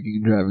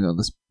drinking and driving on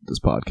this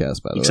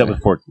podcast, by the except way.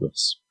 with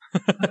forklifts.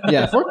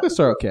 Yeah, forklifts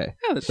are okay.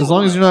 As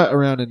long as you're not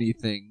around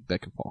anything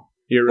that can fall.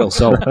 You're real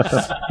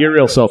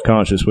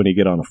self-conscious when you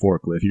get on a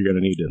forklift. You're going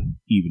to need to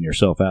even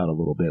yourself out a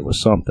little bit with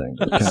something.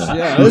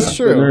 Yeah, that's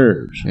true.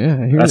 Nerves. Yeah,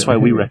 I hear That's it. why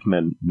we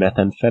recommend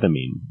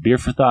methamphetamine. Beer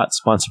for Thought,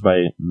 sponsored by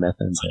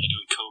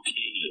methamphetamine. Cocaine.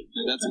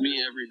 That's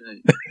me every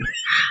night.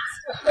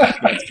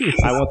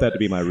 I want that to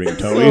be my ringtone.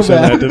 So Will you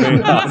send that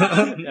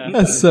bad. to me?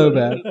 That's so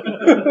bad.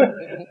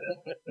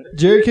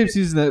 Jerry keeps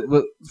using that.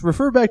 But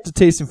refer back to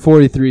Tasting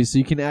 43 so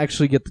you can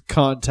actually get the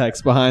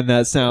context behind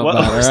that sound. What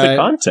bite, was all the right?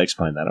 context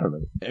behind that? I don't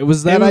know. It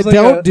was that It was I like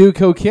don't do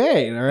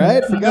cocaine, all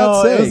right? For No,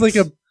 God's sake. it was like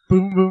a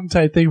boom boom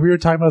type thing. We were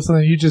talking about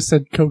something. You just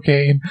said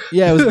cocaine.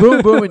 Yeah, it was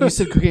boom boom, and you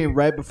said cocaine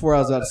right before I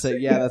was about to say,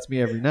 yeah, that's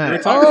me every night. We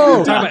were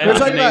talking about Evan's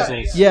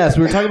nasals. Yes,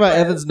 we were talking about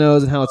Evan's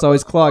nose and how it's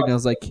always clogged, and I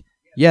was like,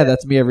 yeah,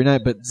 that's me every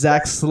night. But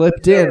Zach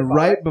slipped in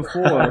right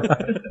before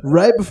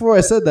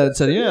I said that and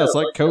said, yeah, it's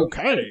like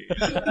cocaine.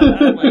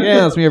 I'm like,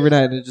 yeah, that's me every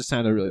night, and it just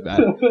sounded really bad.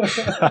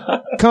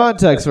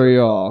 Context for you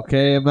all,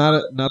 okay? I'm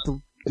not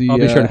the I'll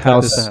be sure to cut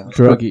house this out.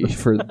 druggie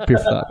for Beer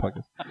for Thought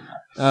podcast.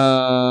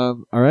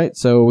 All right,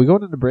 so we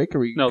going into break, or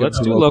we No, gonna let's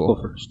do local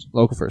first.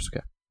 Local first,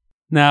 okay.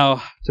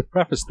 Now, to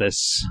preface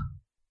this,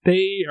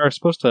 they are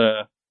supposed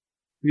to,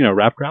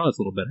 wrap growlers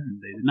a little better,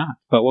 and they did not.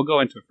 But we'll go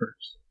into it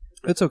first.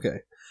 It's okay.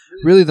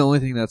 Really, the only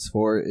thing that's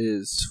for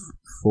is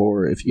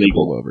for if you get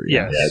pulled over.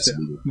 Yes. Yeah, it's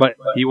But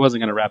he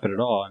wasn't going to wrap it at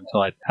all until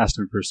I asked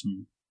him for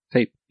some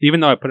tape. Even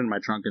though I put it in my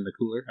trunk in the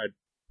cooler,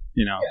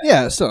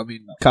 Yeah, so, I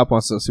mean, cop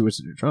wants to see what's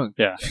in your trunk.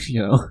 Yeah.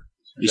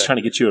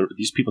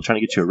 These people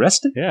trying to get you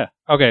arrested? Yeah.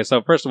 Okay,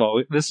 so first of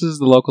all, this is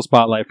the local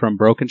spotlight from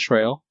Broken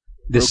Trail.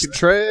 Broken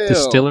Trail.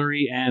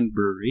 Distillery and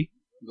Brewery.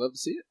 Love to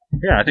see it.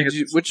 Yeah, I think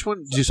Which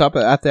one? Did you stop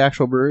at the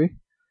actual brewery?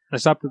 I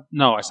stopped at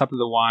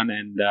the one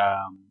and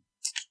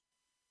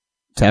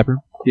Taproom?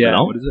 yeah,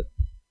 Manal? what is it?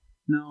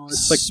 No,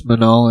 it's like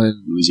Manal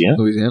in Louisiana?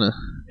 Louisiana.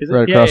 is it?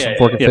 Right Yeah, across yeah, from yeah,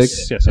 Fork and yes,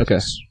 Fig? Yes, Okay.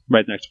 yes.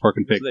 Right next to Fork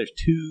and Pig. So there's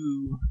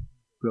 2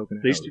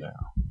 broken These arrows two. now.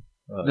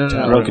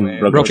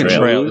 No. Broken Trail.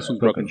 Trail. This one's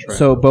Broken Trail.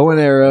 So Bow and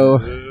Arrow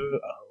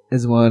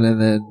is one, and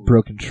then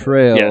Broken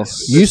Trail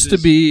Yes. used to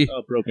be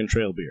a broken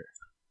trail beer.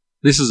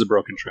 This is a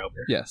Broken Trail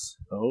beer. yes,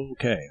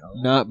 Okay.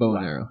 not Bow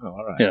and Arrow. Oh,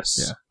 all right. Yes.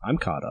 Yeah. I'm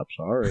caught up.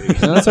 Sorry. No,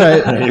 that's all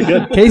right. You're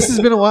good. Case has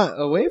been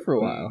away for a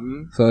while,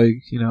 so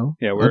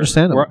Yeah, we're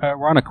understandable.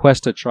 We're on a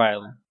quest to try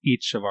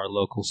each of our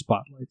local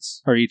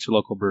spotlights or each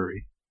local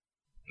brewery.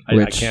 I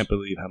Which- can't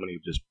believe how many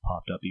have just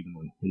popped up even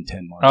in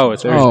 10 months. Oh,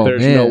 it's-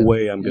 there's no man.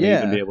 way I'm going to Yeah.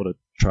 even be able to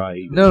try.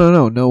 Even.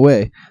 No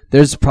way.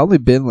 There's probably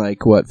been like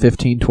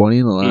 15, 20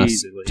 in the last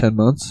Easily. 10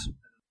 months.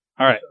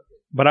 All right,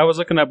 but I was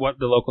looking up what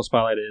the local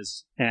spotlight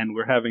is, and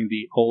we're having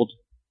the Old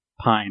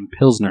Pine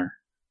Pilsner.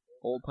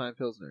 Old Pine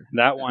Pilsner.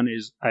 That one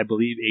is, I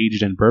believe,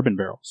 aged in bourbon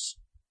barrels.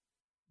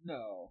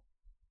 No.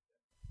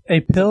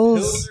 A Pils.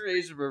 Pilsner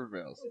aged in bourbon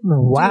barrels.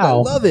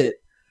 Wow. Dude, I love it.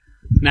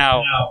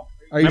 Now,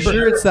 Are you Remember-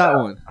 sure it's that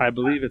one? I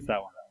believe it's that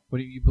one What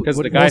do you? because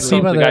what the do you- guy see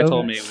by the-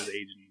 told me it was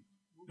aged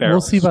in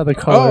barrels. We'll see by the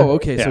color. Oh,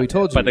 okay. So Yeah. he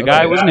told you. But the Okay.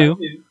 guy was new.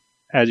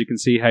 As you can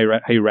see, how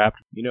he wrapped.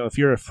 If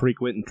you're a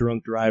frequent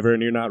drunk driver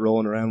and you're not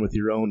rolling around with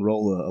your own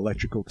roll of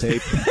electrical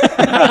tape,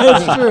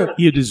 That's true.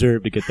 you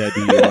deserve to get that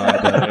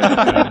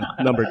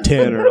DUI number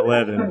 10 or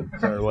 11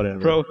 or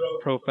whatever.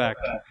 Pro fact.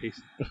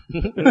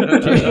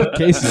 Casey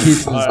keeps in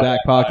his back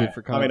pocket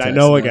for I mean, context. I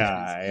know a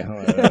guy.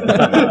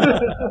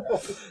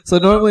 So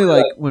normally,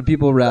 like when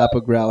people wrap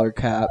a growler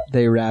cap,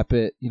 they wrap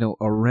it,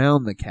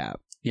 around the cap.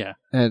 Yeah.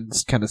 And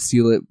kind of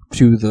seal it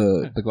to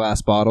the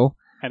glass bottle.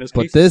 And as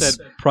But Casey this-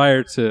 said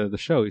prior to the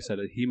show, he said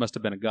he must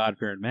have been a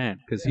God-fearing man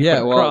because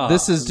Yeah. Well,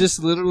 this is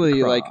just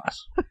literally like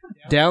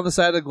down the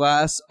side of the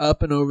glass,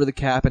 up and over the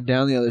cap, and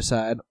down the other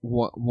side,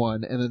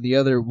 one, and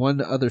then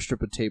one other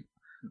strip of tape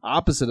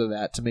opposite of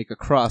that to make a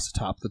cross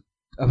atop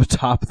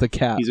the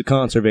cap. He's a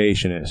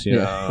conservationist, you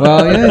know.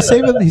 Well, yeah, he's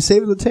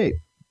saving the tape.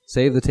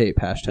 Save the tape.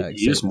 Hashtag.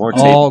 He used save more it.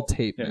 tape. All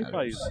tape. Yeah, he matters.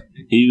 probably used-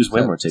 He used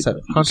way Is more that- tape. is that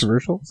than he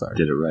controversial? Sorry.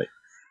 did it right.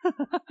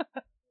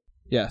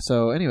 Yeah.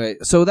 So anyway,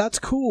 so that's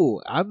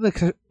cool. I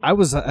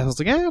was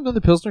like,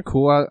 another Pilsner,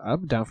 cool.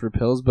 I'm down for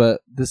pills,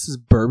 but this is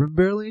bourbon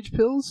barrel aged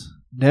pills.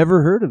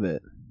 Never heard of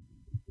it.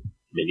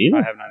 Me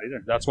neither. I have not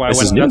either. That's why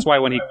This is new. that's why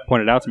when he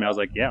pointed it out to me, I was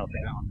like, yeah, I'll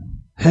take that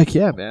one. Heck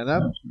yeah,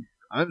 man.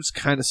 I'm just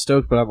kind of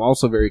stoked, but I'm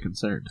also very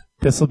concerned.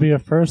 This will be a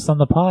first on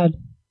the pod.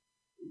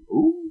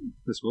 Ooh,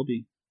 this will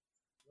be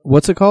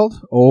What's it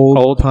called?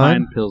 Old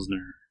Pine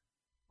Pilsner.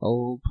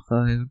 Old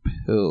Pine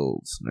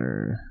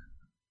Pilsner.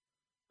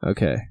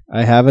 Okay,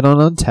 I have it on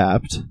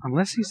Untapped.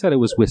 Unless he said it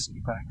was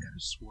whiskey, but I could have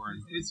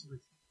sworn.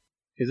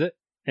 Is it?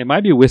 It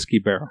might be a whiskey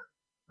barrel.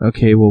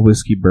 Okay, well,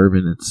 whiskey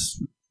bourbon,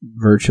 it's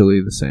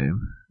virtually the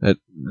same. And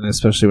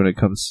especially when it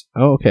comes...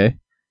 Oh, okay.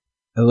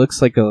 It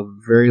looks like a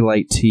very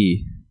light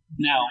tea.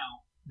 Now,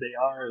 they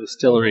are a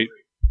distillery.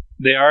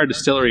 They are a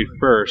distillery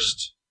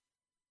first.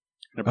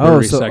 And a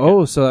brewery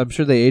second. So I'm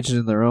sure they aged it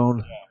in their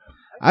own...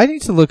 I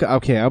need to look...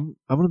 Okay, I'm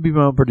going to be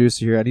my own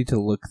producer here. I need to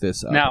look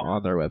this up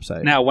on their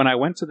website. Now, when I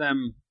went to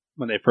them,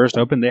 when they first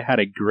opened, they had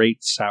a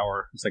great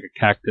sour. It's like a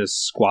cactus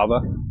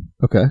squava.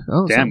 Okay.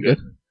 Oh, damn good.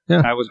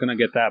 Yeah. I was going to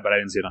get that, but I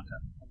didn't see it on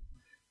tap.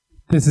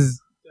 This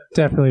is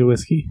definitely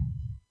whiskey.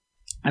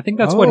 I think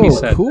that's what he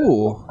said.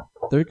 Cool.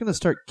 They're going to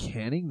start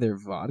canning their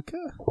vodka?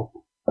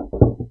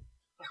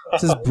 It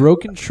says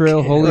Broken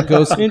Trail Holy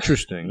Ghost.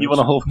 Interesting. You want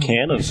a whole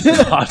can of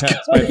vodka?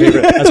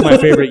 That's my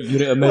favorite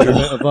unit of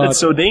measurement of vodka. That's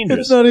so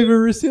dangerous. It's not even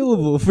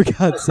resealable, for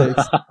God's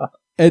sakes.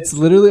 It's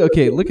literally...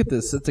 Okay, look at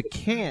this. It's a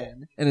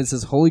can, and it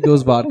says Holy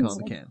Ghost vodka on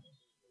the can.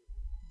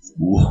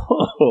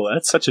 Whoa,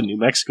 that's such a New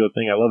Mexico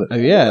thing. I love it. Oh,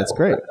 yeah, it's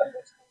great.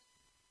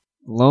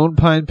 Lone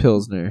Pine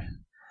Pilsner.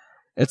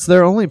 It's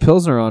their only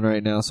Pilsner on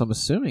right now, so I'm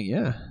assuming,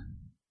 yeah.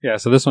 Yeah,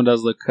 so this one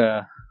does look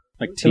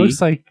like tea. It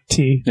looks like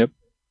tea. Yep.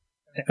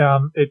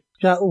 It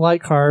got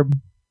light carb.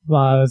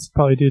 It's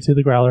probably due to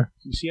the growler.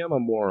 You see, I'm a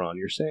moron.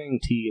 You're saying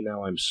tea,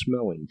 now I'm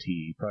smelling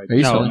tea. Are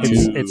you No, smelling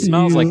tea? it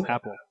smells like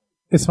apple.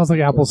 It smells like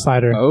apple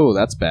cider. Oh,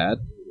 that's bad.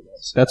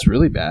 That's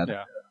really bad.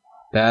 Yeah.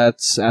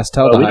 That's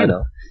acetaldehyde.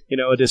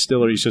 A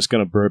distillery's just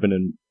going to bourbon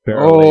and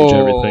barrel age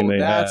everything they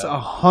that's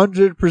have.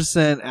 100%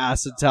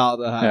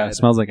 acetaldehyde. Yeah, it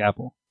smells like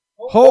apple.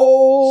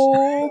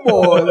 Oh,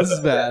 boy, this is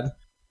bad.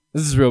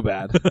 This is real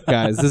bad.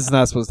 Guys, this is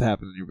not supposed to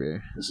happen in your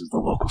beer. This is the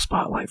local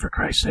spotlight, for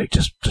Christ's sake.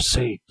 Just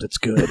say that's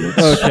good.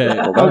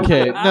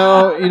 Okay.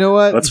 No, you know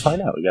what? Let's find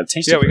out. We got to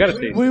taste it. Yeah, we got to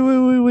first. taste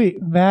it. Wait.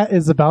 Matt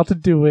is about to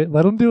do it.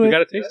 Let him do it. We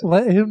got to taste it.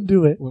 Let him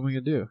do it. What am I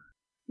going to do?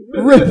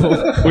 Ripple.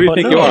 What do you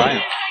think you are? I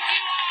am.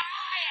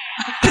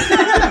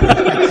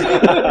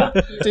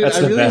 Dude, That's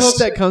I the really best. hope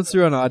that comes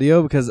through on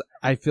audio because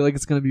I feel like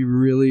it's going to be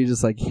really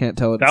just like can't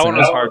tell what That it one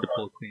sounds. was hard to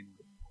pull clean.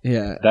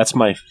 Yeah, That's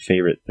my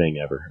favorite thing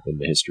ever in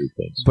the history of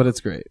things. but it's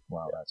great.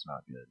 Wow, that's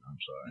not good.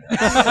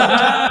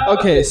 I'm sorry.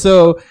 Okay,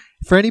 so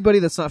for anybody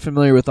that's not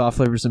familiar with off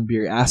flavors in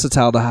beer,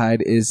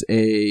 acetaldehyde is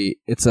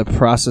it's a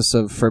process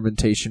of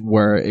fermentation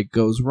where it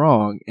goes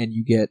wrong and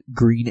you get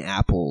green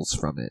apples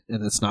from it,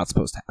 and it's not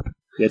supposed to happen.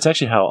 Yeah, it's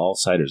actually how all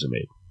ciders are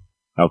made.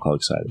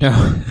 Alcoholic cider.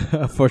 No,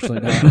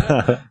 unfortunately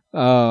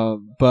not.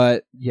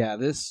 But yeah,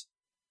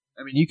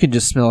 you can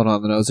just smell it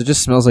on the nose. It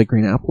just smells like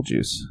green apple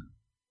juice.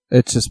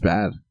 It's just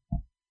bad.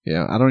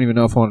 Yeah, I don't even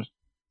know if I want to...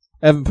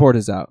 Evan poured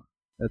his out.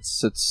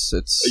 It's. Oh,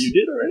 you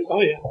did already?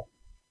 Oh, yeah.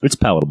 It's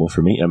palatable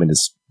for me. I mean,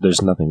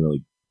 there's nothing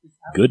really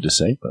good to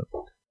say, but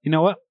You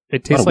know what?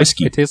 It tastes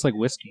whiskey. like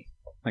whiskey,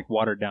 like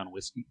watered down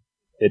whiskey.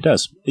 it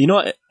does. You know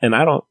what? And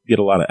I don't get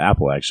a lot of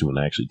apple, actually,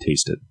 when I actually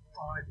taste it.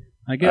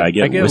 I get I a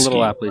get whiskey.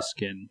 little apple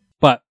skin,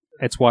 but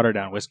it's watered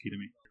down whiskey to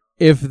me.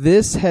 If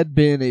this had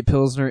been a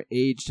Pilsner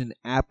aged in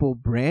apple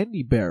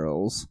brandy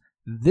barrels,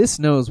 this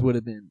nose would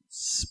have been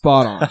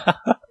spot on.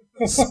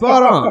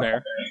 Spot on.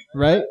 Fair.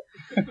 Right?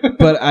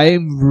 But I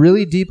am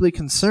really deeply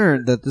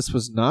concerned that this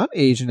was not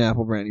aged in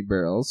apple brandy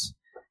barrels,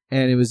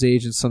 and it was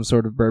aged in some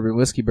sort of bourbon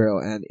whiskey barrel,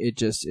 and it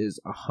just is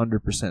 100%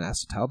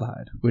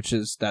 acetaldehyde,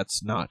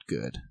 that's not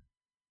good.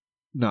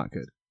 Not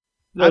good.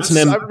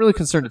 I'm really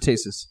concerned to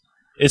taste this.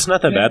 It's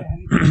not that bad.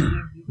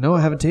 No,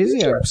 I haven't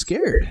tasted it. I'm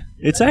scared.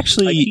 It's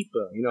actually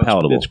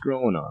palatable. It's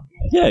growing on.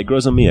 Yeah, it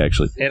grows on me,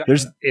 actually.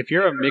 If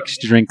you're a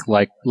mixed drink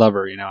like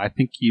lover, I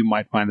think you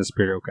might find this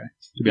beer okay.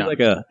 To be It's honest,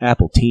 like a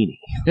apple teeny.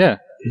 yeah.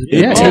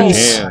 It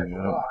tastes... Yeah.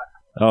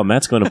 Oh,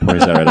 Matt's going to pour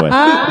his out right away.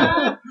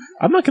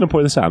 I'm not going to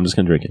pour this out. I'm just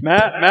going to drink it.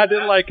 Matt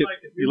didn't like it.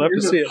 You love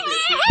to see it.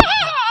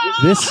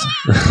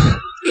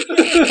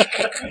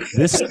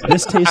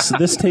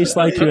 This tastes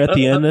like you're at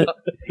the end.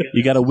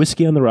 You got a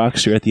whiskey on the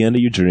rocks. You're at the end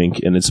of your drink,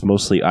 and it's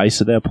mostly ice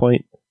at that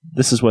point.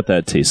 This is what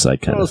that tastes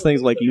like, One of kind of. those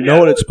things like you know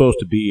what it's supposed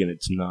to be, and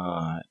it's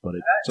not, but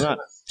it's not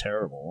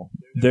terrible.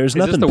 There's Is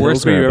nothing this the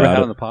worst beer Pilsner you ever about had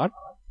it. on the pod?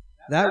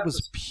 That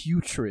was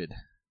putrid.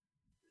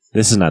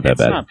 This is not that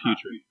It's bad. not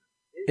putrid.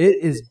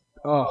 It is.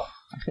 Oh.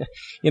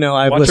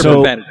 I've Watch listened.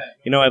 your profanity.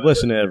 I've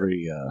listened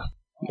to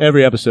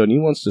every episode, and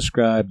you once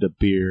described a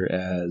beer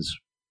as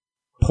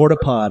porta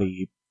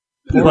potty,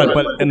 but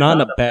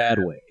not in a bad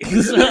way.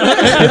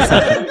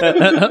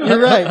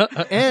 You're right.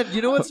 And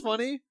you know what's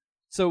funny?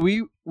 So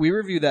we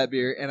reviewed that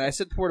beer, and I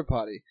said porta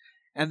potty,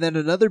 and then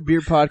another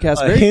beer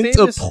podcast, A very hint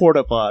famous, of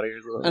porta potty.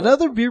 Or something.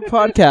 another beer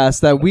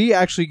podcast that we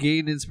actually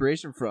gained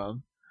inspiration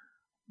from,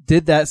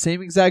 did that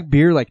same exact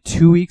beer like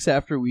 2 weeks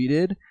after we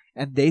did,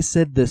 and they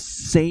said the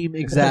same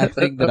exact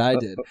thing that I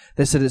did.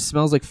 They said it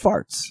smells like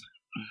farts.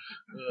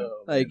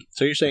 Like,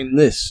 So you're saying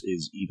this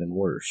is even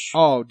worse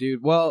oh,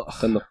 dude. Well,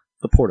 than the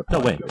The porta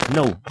No potty. way.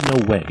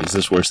 No way. Is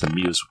this worse than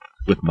Muse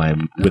with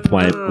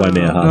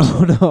Waimea House?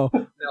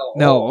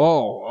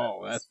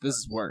 No. This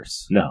is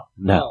worse. No.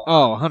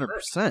 Oh,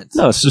 100%.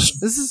 No, it's just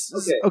This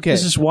is okay.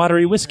 this is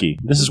watery whiskey.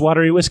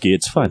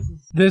 It's fun.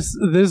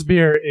 This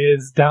beer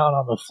is down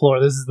on the floor.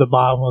 This is the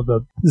bottom of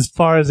the as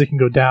far as it can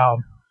go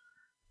down.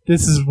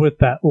 This is with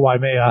that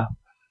Waimea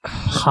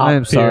hop I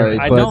am beer. sorry.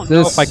 I but don't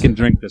know this- if I can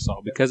drink this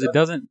all because it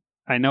doesn't.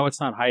 I know it's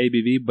not high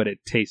ABV, but it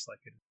tastes like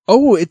it.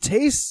 Oh, it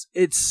tastes.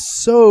 It's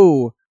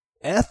so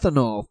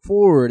ethanol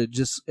forward.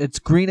 It's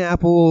green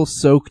apple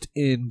soaked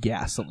in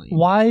gasoline.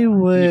 Why Can you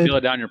would feel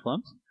it down your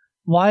plums?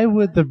 why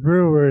would the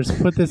brewers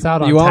put this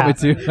out on You want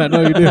tap? me to? I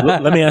know you do.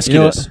 Let me ask You you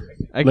know this.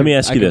 I Let me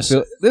ask I you can this.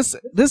 feel-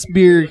 This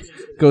beer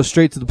goes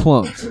straight to the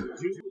plums. Feel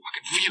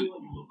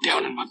it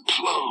down in my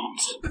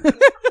plums.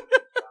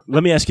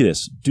 Let me ask you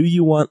this. Do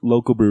you want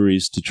local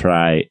breweries to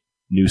try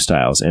new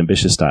styles,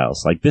 ambitious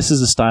styles? Like, this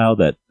is a style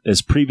that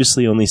is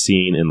previously only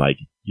seen in, like,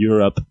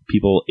 Europe,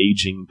 people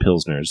aging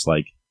Pilsners.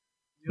 Like,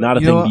 not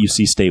a You know thing what? that you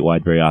see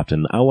statewide very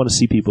often. I want to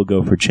see people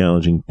go for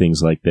challenging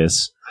things like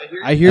this.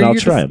 I hear And I'll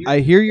your try 'em. I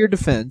hear your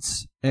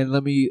defense, and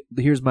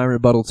here's my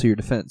rebuttal to your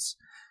defense.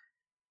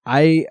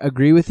 I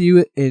agree with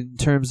you in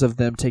terms of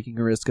them taking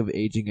a risk of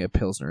aging a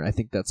Pilsner. I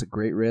think that's a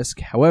great risk.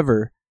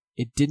 However,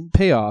 it didn't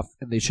pay off,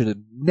 and they should have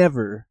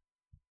never,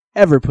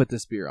 ever put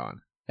this beer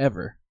on.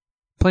 Ever.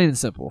 Plain and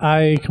simple.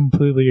 I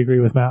completely agree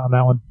with Matt on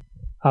that one.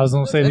 I was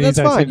going to say and the that's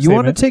exact fine. same You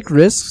want to statement. take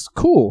risks?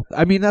 Cool.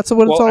 I mean, that's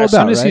what it's all as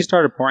about, soon as right? he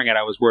started pouring it,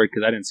 I was worried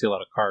because I didn't see a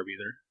lot of carb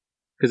either.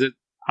 Because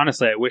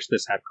honestly, I wish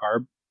this had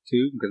carb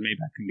too, because maybe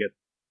I can get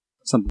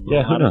something.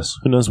 Yeah, who knows?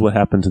 Who knows what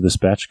happened to this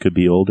batch? Could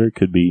be older,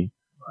 could be...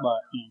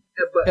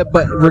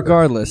 But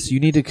regardless, you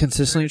need to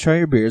consistently try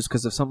your beers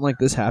because if something like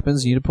this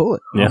happens, you need to pull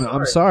it. Yeah.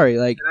 I'm sorry,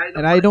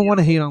 and I don't want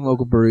to hate on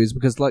local breweries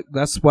because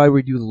that's why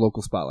we do the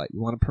local spotlight. We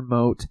want to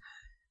promote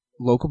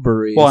local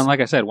breweries. Well, and like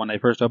I said, when they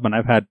first opened,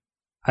 I've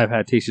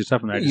had tasty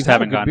stuff from there. I You've just had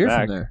haven't a good gone beer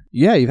back. from there.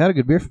 Yeah, you've had a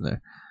good beer from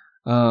there.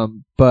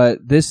 But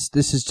this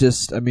is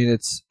just. I mean,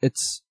 it's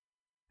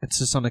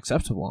just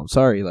unacceptable. I'm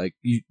sorry.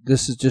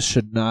 This just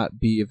should not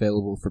be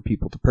available for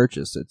people to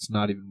purchase. It's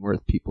not even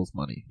worth people's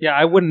money. Yeah,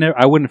 I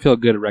wouldn't feel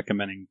good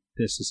recommending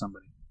this to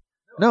somebody,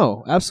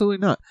 No, absolutely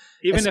not.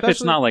 even if it's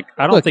Especially- not like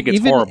I don't Look, think it's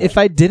even horrible. if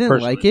I didn't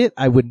personally. like it,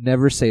 I would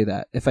never say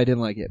that if I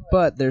didn't like it.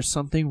 But there's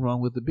something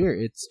wrong with the beer.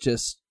 It's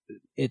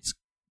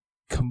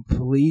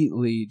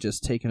completely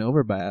just taken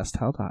over by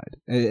acetaldehyde,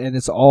 and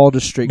it's all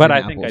just straight. But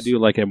green I think I apples. do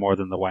like it more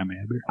than the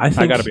Waimea beer. I I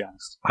think- got to be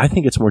honest. I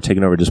think it's more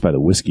taken over just by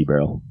the whiskey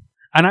barrel.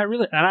 And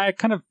I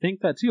kind of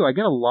think that too. I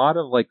get a lot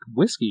of like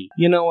whiskey.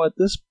 You know what?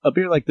 A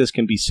beer like this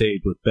can be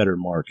saved with better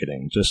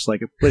marketing. Just like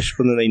wish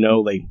when they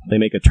know they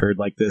make a turd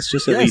like this,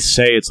 just at Yes. least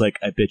say it's like,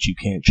 I bet you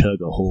can't chug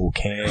a whole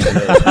can of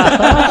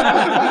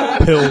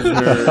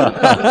Pilsner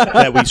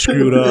that we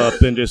screwed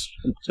up, and just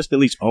at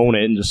least own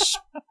it and just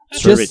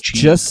serve it cheap.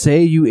 Just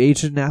say you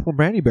aged an apple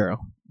brandy barrel.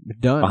 You're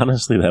done.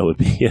 Honestly, that would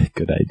be a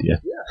good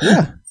idea.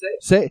 Yeah.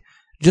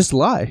 Just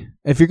lie.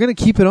 If you're gonna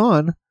keep it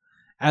on,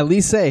 at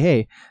least say,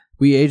 hey,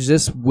 we aged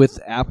this with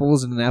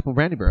apples and an apple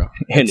brandy barrel.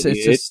 And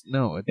It's just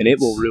no. and it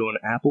will ruin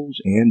apples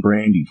and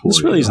brandy for This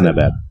you. really isn't that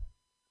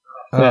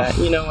bad.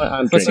 You know what?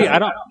 I'm But see,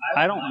 drinking.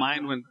 I don't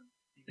mind when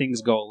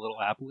things go a little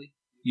appley.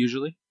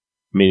 Usually,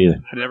 Me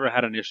neither. I never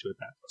had an issue with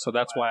that. So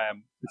that's why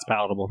it's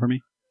palatable for me.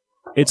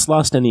 It's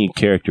lost any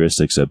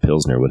characteristics a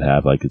Pilsner would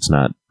have. Like, there's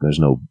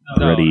no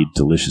bready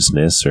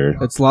deliciousness or...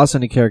 It's lost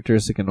any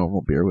characteristic a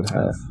normal beer would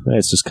have.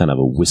 It's just kind of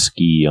a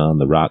whiskey on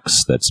the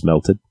rocks that's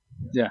melted.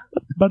 Yeah.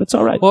 But it's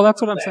all right. Well,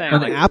 that's what I'm saying.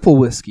 An Like, apple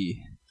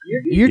whiskey.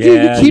 Yeah,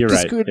 you're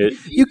right.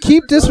 You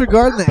keep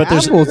disregarding the But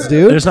there's- apples,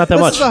 dude. there's not that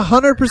this much. Is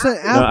 100% No,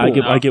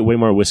 apple. I get way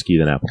more whiskey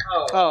than apple.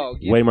 Oh,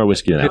 Way more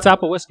whiskey than it's apple.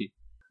 apple whiskey.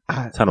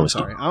 Ton of whiskey.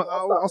 Sorry,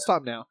 I'll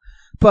stop now.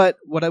 But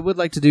what I would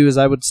like to do is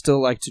I would still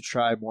like to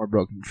try more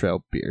Broken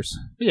Trail beers.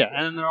 Yeah,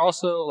 and they're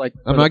also like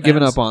I'm for not the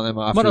giving fans- up on them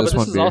after But no, this but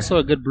one this is beer. also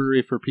a good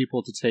brewery for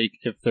people to take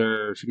if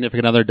their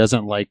significant other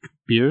doesn't like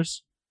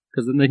beers,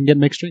 because then they can get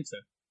mixed drinks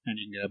there, and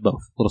you can get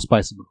both, a little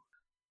spice of both.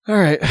 All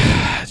right,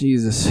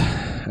 Jesus,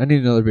 I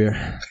need another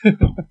beer.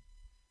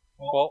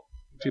 Well,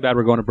 too bad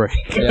we're going to break.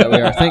 Yeah, we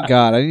are. Thank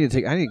God. I need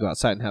to go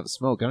outside and have a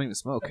smoke. I don't even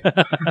smoke.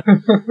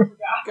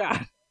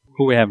 God,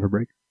 who we having for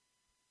break?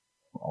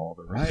 All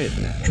right,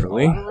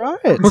 naturally. All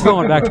right. We're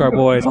going back to our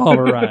boys. All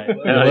right.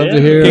 I'd love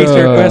to hear. Case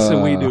to request,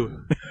 and we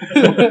do.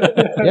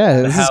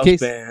 Yeah, this is House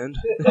Casey. band.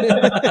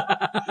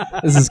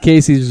 This is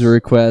Casey's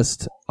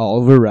request.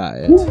 Oliver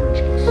Riot.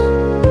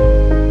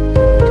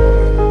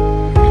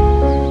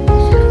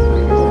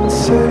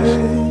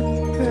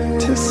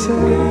 To say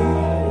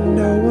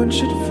no one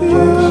should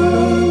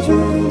feel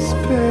this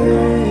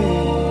pain.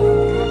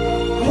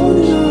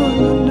 Holding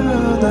on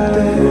another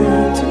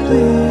day to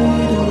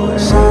bleed away.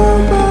 So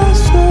by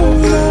so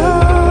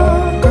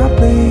long, I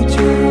bleed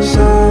you.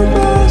 So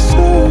by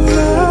so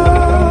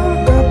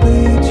long, I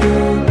bleed you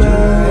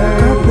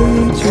back. I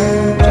bleed you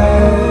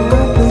back. I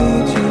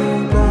bleed you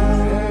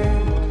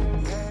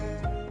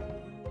back.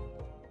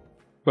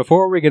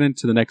 Before we get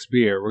into the next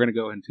beer, we're going to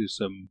go into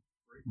some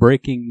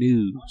breaking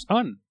news.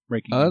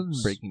 Breaking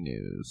news. Unbreaking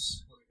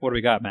news. What do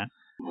we got, man?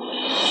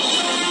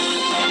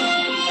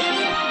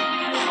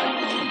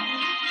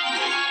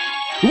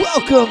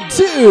 Welcome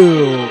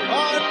to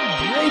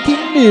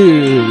Unbreaking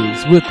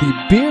News with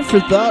the Beer for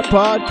Thought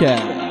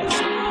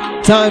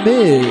podcast. Time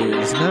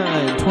is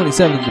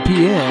 9:27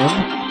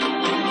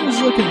 p.m. It's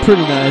looking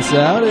pretty nice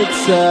out.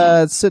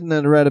 It's sitting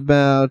at right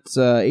about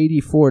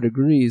 84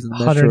 degrees in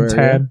the metro 110.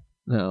 area.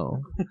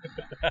 No.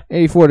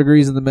 84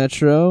 degrees in the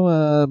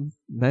metro.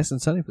 Nice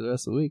and sunny for the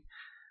rest of the week.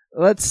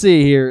 Let's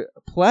see here.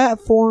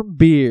 Platform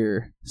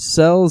Beer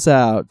sells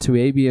out to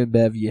AB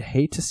InBev. You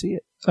hate to see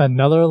it.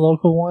 Another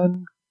local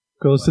one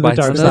goes to the Bites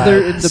dark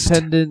Another side.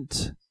 independent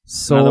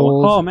Another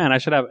one. sold. Oh man, I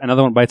should have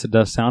another one bites a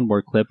dust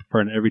soundboard clip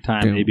for every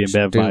time AB and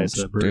Bev buys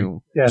a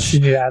brew. Yes, you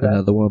need to add that.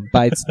 Another one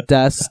bites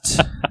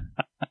dust.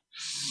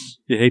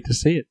 You hate to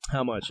see it.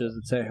 How much does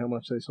it say? How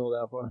much they sold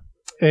out for?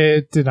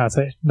 It did not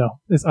say. No,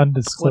 it's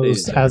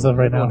undisclosed as of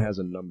right now. Everyone has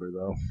a number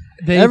though.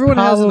 They Everyone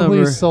has a probably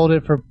number. sold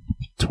it for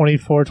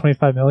 24,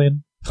 25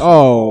 million.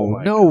 Oh,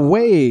 my no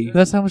way.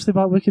 That's how much they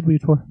bought Wicked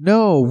Weed for.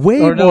 No,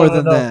 way Or no, more no,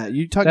 than no. that.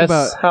 You talking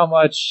That's how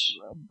much.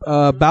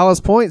 about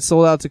Ballast Point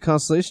sold out to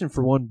Constellation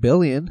for $1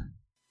 billion.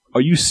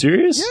 Are you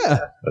serious? Yeah.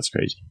 That's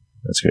crazy.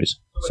 That's crazy.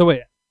 So wait,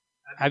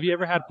 have you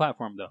ever had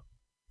Platform though?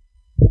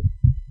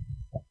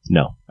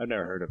 No, I've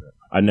never heard of it.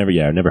 I've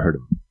never heard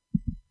of it.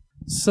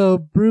 So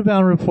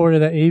Brewbound reported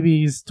that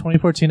AB's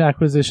 2014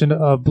 acquisition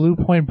of Blue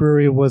Point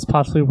Brewery was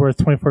possibly worth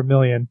 24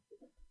 million.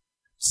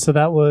 So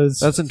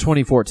That's in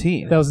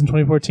 2014. that was in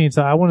 2014.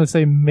 So I want to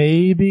say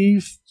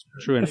maybe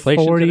True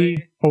inflation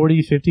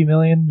 40, 50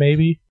 million,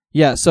 maybe.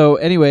 Yeah, so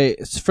anyway,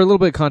 for a little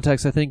bit of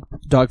context, I think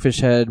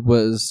Dogfish Head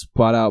was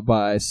bought out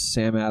by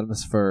Sam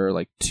Adams for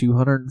like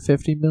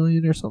 $250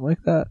 million or something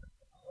like that.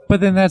 But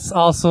then that's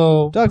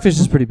also Dogfish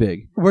is pretty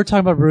big. we're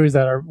talking about breweries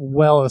that are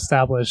well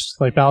established,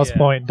 like Ballast Yeah.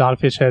 Point,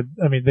 Dogfish Head.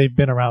 I mean, they've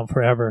been around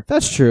forever.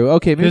 That's true.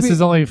 Okay, maybe This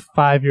is only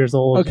 5 years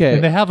old. Okay.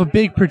 And they have a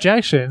big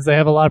projections. They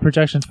have a lot of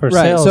projections for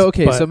right. sales. So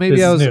okay, but so maybe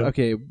this I is was new.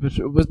 okay.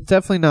 It was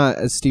definitely not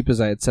as steep as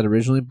I had said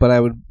originally, but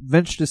I would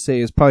venture to say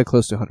it's probably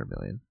close to 100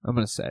 million. I'm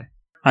going to say.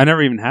 I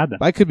never even had them.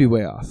 But I could be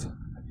way off.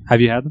 Have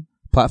you had them?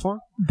 Platform?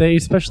 They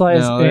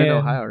specialize No, they're in in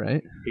Ohio,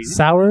 right?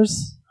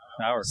 sours,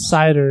 Sours.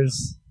 ciders,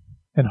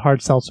 and hard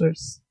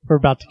seltzers. We're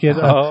about to get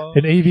Oh.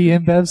 an AV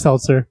InBev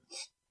seltzer.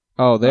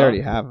 Oh, they already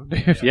have them,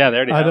 dude. Yeah, they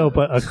already I have know, them.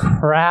 but a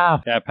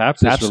craft. Yeah,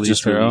 Pabst Pabst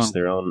just released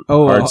their own.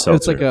 Oh, hard it's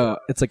seltzer.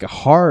 like a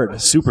hard.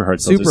 super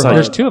hard Super seltzer. It's hard.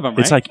 There's like, two of them, right?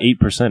 it's like 8%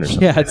 or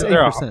something. Yeah, it's Isn't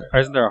there, 8%.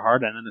 isn't there a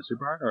hard and then a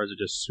super hard, or is it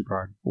just super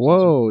hard?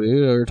 Whoa,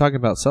 dude, we're talking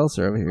about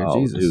seltzer over here. Oh,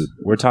 Jesus. dude,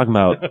 we're talking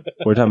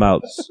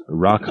about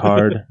rock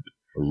hard,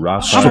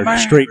 rock Straight, hard.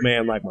 straight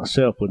man like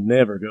myself would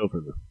never go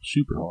for the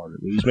super hard.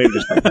 At least maybe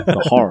just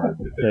the hard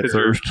at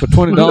first. But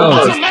 $20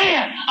 I'm a is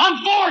man.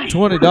 I'm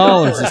 40.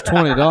 $20 is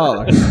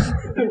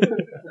 $20.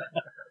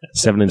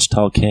 7-inch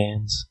tall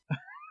cans.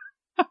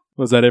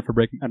 Was that it for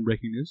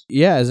unbreaking news?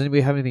 Yeah, does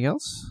anybody have anything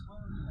else?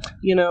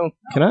 You know,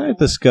 can I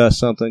discuss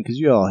something? Because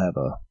you all have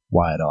a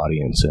wide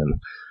audience, and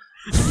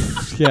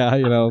Yeah,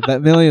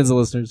 that millions of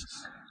listeners.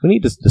 we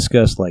need to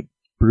discuss like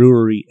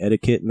brewery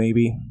etiquette,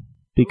 maybe.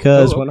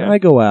 Because when I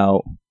go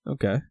out,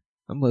 Okay,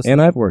 I'm listening.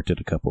 and I've worked at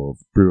a couple of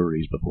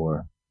breweries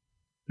before,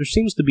 there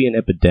seems to be an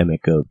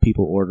epidemic of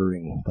people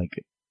ordering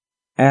like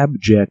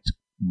abject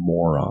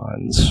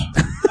morons.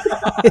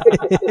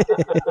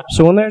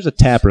 So when there's a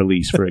tap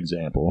release, for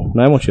example,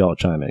 and I want you all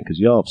to chime in because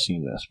you all have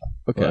seen this.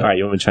 Okay. All right,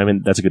 you want me to chime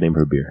in? That's a good name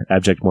for a beer.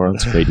 Abject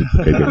Morons. Great name.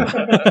 That's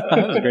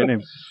a great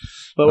name.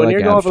 But I when like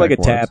you're going for like a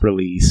abstract morons. tap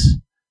release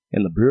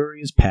and the brewery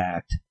is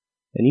packed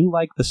and you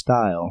like the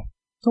style,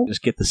 don't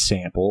just get the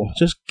sample.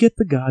 Just get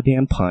the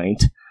goddamn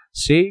pint.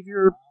 Save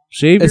your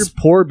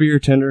poor beer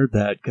tender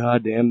that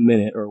goddamn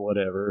minute or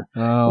whatever.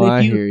 Oh, And if I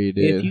you- hear you,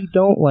 dude. If you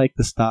don't like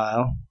the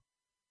style,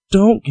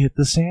 don't get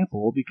the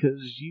sample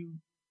because you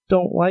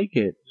don't like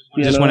it.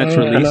 You Just know? when it's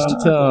And released? I'm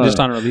telling Just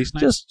you. on release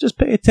night? Just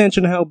pay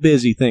attention to how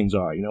busy things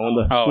are. You know,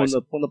 when Oh, I the see.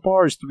 when the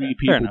bar is 3 Fair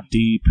people enough.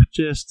 deep,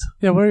 just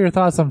Yeah, what are your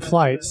thoughts on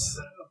flights?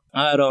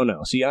 I don't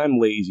know. See, I'm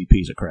lazy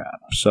piece of crap.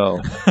 So,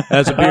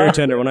 as a beer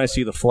tender, when I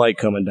see the flight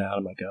coming down,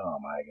 I'm like, oh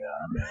my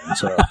god, man.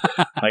 So,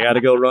 I got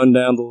to go run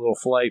down the little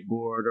flight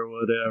board or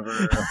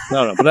whatever.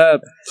 No,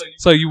 but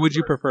So would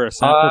you prefer a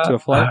sample to a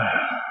flight?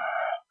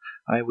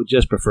 I would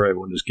just prefer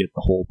everyone just get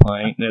the whole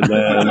pint, and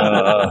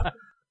then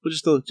but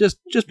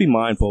just be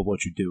mindful of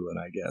what you're doing.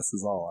 I guess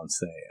is all I'm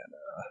saying.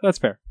 That's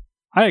fair.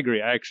 I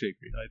agree. I actually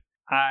agree.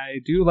 I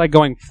do like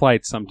going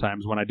flights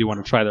sometimes when I do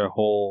want to try their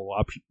whole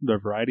their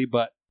variety,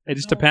 but it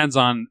just depends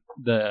on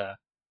the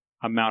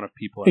amount of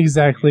people.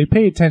 Exactly.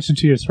 Pay attention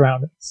to your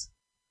surroundings.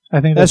 I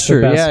think That's that's,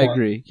 true. The best Yeah, I one.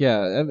 agree.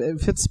 Yeah,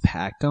 if it's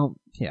packed, don't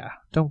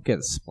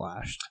get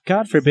splashed.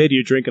 God forbid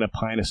you're drinking a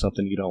pint of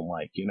something you don't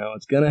like. You know,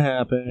 it's gonna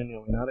happen.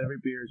 You know, not every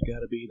beer's got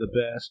to be the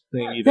best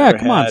thing you've Yeah, ever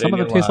come on. had Some in of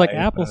them your taste like life.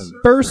 apples.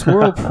 First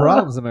world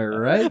problems, am I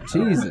right?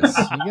 Jesus,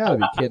 you gotta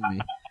be kidding me.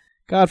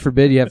 God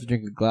forbid you have to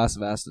drink a glass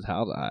of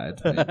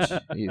acetaldehyde.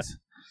 I mean, jeez.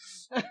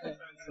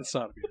 That's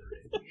not a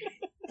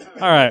beer.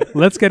 All right,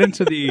 let's get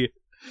into the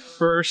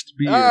first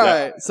beer. All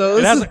right, so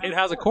It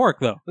has a cork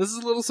though. this is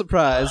a little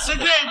surprise. The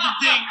great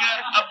thing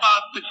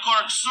about the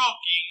cork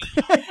soaking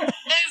is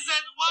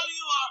that while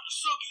you are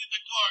soaking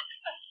the cork,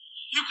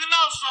 you can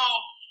also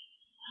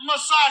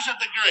massage at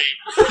the grape.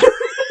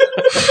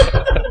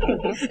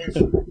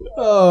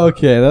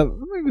 Okay, that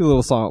might be a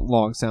little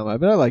long soundbite,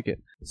 but I like it.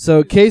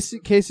 So Casey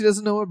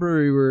doesn't know what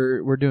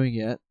brewery we're doing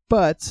yet,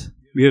 but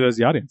Neither does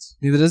the audience.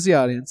 neither does the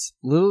audience.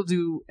 Little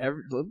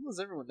does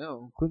everyone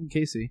know, including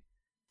Casey,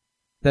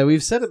 that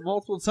we've said it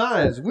multiple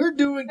times. We're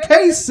doing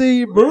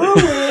Casey Brewing.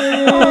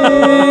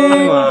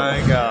 Oh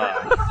my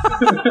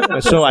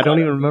god! So I don't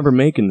even remember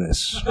making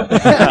this.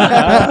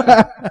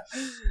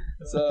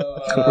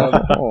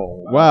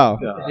 Wow.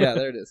 Yeah,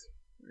 there it is.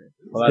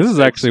 Well, This is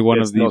actually one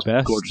it's of the the most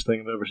best. gorgeous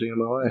thing I've ever seen in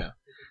my life.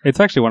 It's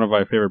actually one of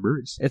my favorite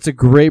breweries. It's a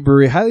great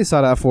brewery, highly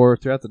sought out for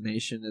throughout the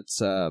nation. It's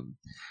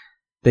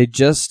they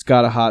just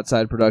got a hot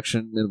side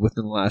production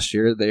within the last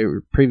year. They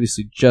were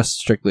previously just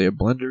strictly a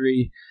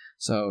blendery,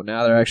 so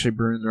now they're actually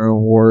brewing their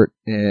own wort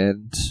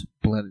and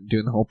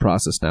doing the whole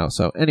process now.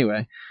 So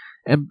anyway,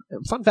 and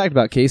fun fact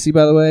about Casey,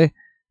 by the way,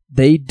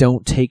 they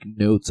don't take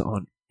notes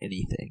on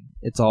anything.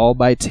 It's all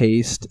by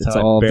taste. It's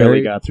I all barely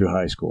very. got through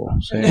high school.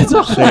 Same way.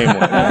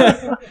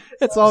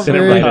 It's all Didn't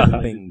very. Write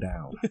a thing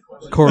down.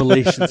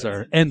 Correlations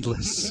are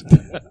endless.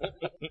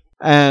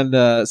 And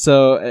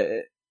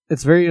so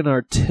it's very an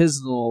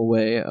artisanal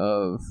way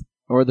of,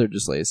 or they're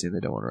just lazy and they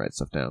don't want to write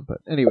stuff down. But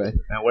anyway,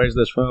 Now, where's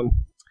this from?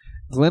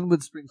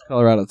 Glenwood Springs,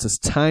 Colorado. It's this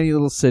tiny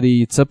little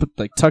city. It's up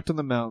tucked in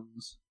the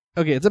mountains.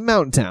 Okay, it's a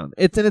mountain town.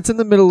 It's in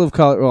the middle of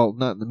Colorado. Well,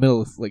 not in the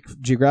middle of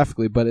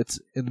geographically, but it's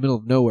in the middle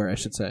of nowhere, I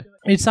should say.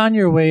 It's on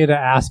your way to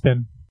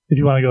Aspen if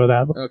you want to go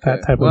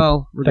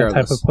that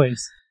type of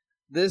place.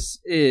 This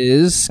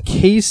is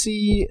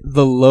Casey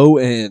the Low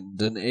End,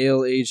 an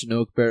ale aged in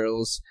oak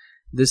barrels.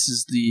 This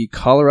is the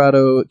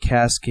Colorado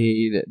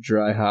Cascade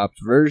dry hopped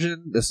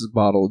version. This is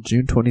bottled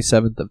June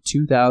 27th of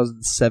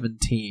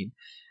 2017,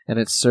 and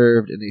it's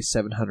served in a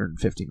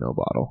 750 ml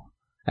bottle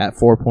at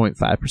 4.5%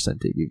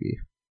 ABV.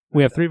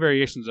 We have 3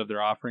 variations of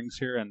their offerings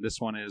here, and this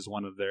one is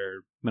one of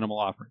their minimal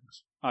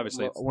offerings.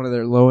 Obviously, it's One of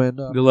their low end.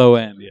 the low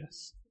end,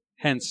 yes.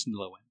 Hence the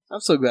low end. I'm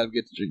so glad we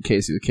get to drink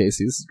Casey with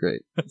Casey. This is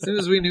great. As soon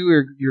as we knew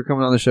you were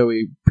coming on the show,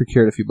 we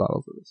procured a few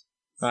bottles of this.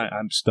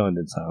 I'm stunned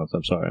in silence.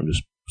 I'm sorry. I'm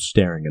just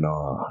staring in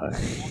awe.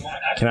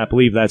 I cannot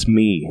believe that's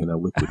me in a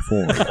liquid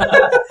form.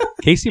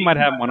 Casey might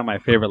have one of my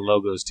favorite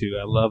logos too.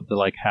 I love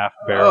the half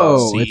barrel.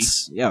 Oh,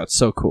 C. it's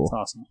so cool. It's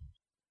awesome.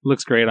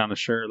 Looks great on a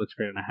shirt. Looks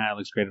great on a hat.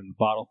 Looks great in the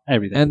bottle.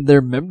 Everything. And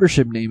their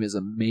membership name is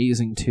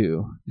amazing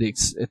too.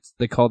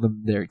 They call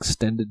them their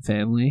extended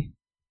family.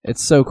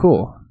 It's so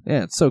cool.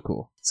 Yeah, it's so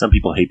cool. Some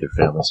people hate their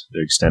families,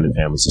 their extended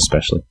families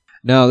especially.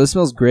 No, this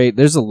smells great.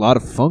 There's a lot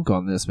of funk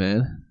on this,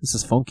 man. This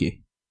is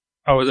funky.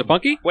 Oh, is it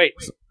funky? Wait.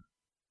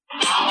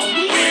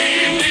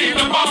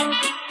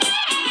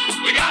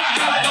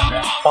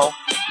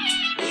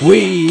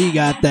 We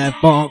got that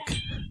funk.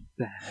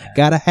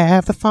 Gotta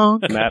have the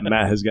funk. Matt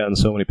has gotten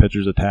so many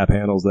pictures of tap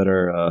handles that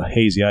are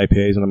hazy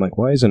IPAs, and I'm like,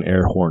 why is an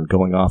air horn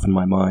going off in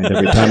my mind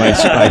every time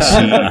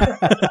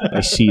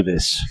I see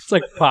this? It's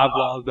like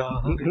Pablo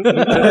Dog.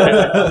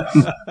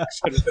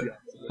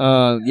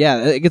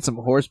 Yeah, it gets some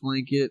horse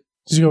blanket.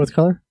 Did you go with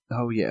color?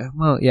 Oh yeah,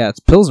 well yeah,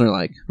 it's Pilsner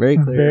like, very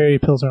clear, Very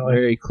Pilsner like.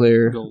 very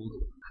clear. Gold.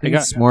 I think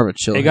it's more of a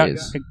chill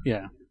haze.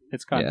 Yeah.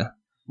 It's kind of Yeah.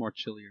 more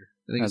chillier.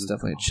 I think it's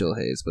definitely a chill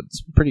haze, but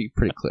it's pretty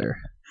clear.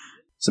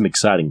 Some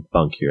exciting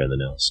funk here in the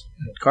nose.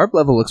 Carb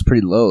level looks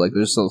pretty low. Like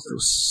there's a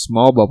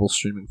small bubble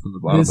streaming from the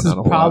bottom. This but is not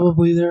a whole lot.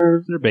 probably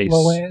their base.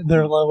 low end.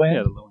 Their low end.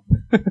 Yeah, the low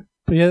end.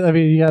 But yeah, I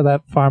mean, you got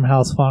that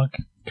farmhouse funk,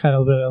 kind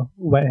of the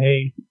wet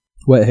hay.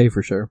 Wet hay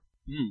for sure.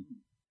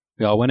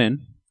 We all went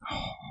in.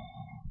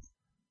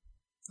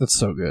 That's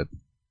so good.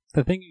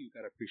 The thing you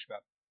got to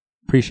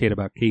appreciate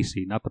about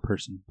Casey, not the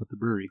person, but the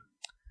brewery.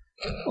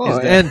 Oh,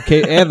 and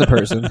the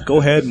person. Go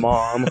ahead,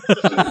 Mom.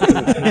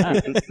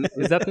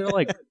 Is that they're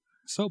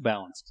so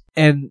balanced.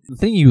 And the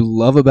thing you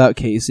love about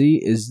Casey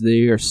is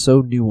they are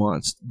so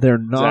nuanced. They're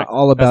not Exactly.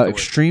 all That's about the word.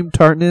 extreme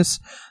tartness.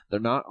 They're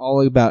not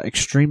all about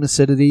extreme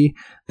acidity.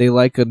 They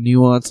like a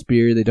nuanced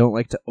beer. They don't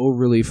like to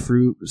overly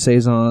fruit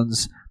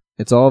saisons.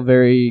 It's all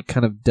very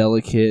kind of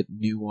delicate,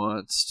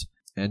 nuanced,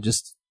 and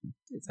just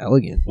it's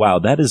elegant. Wow,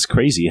 that is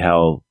crazy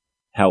how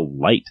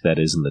light that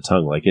is in the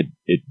tongue. Like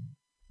it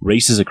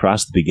races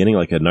across the beginning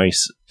like a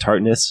nice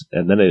tartness,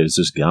 and then it is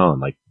just gone.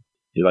 Like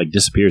it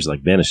disappears,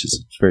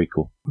 vanishes. It's very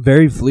cool.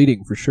 Very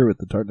fleeting for sure with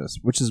the tartness,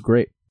 which is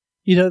great.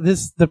 You know,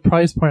 the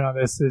price point on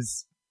this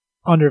is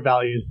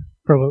undervalued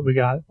for what we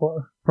got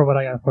for what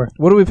I got for.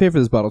 What do we pay for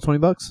this bottle? $20?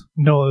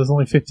 No, it was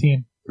only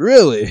 15.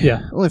 Really?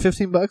 Yeah. Only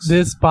 $15?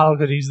 This bottle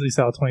could easily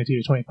sell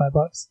 22 to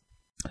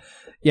 $25.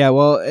 Yeah,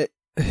 well,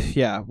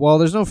 well,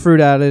 there's no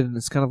fruit added, and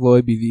it's kind of low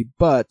ABV,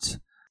 but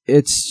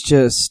it's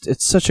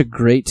such a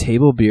great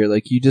table beer.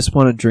 Like, you just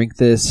want to drink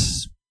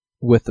this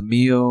with a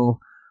meal,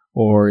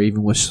 or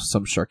even with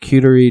some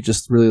charcuterie.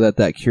 Just really let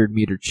that cured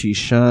meat or cheese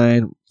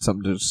shine.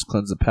 Something to just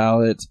cleanse the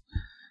palate.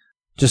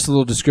 Just a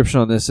little description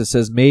on this. It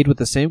says, made with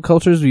the same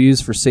cultures we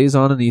use for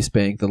Saison and East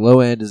Bank, the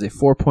low end is a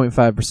 4.5%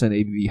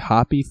 ABV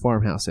hoppy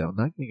farmhouse ale.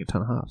 Not getting a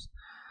ton of hops.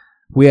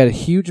 We had a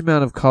huge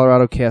amount of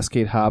Colorado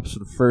Cascade hops for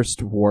the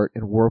first Wart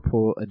and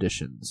Whirlpool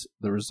editions.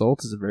 The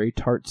result is a very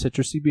tart,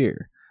 citrusy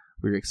beer.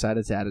 We were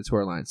excited to add it to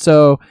our line.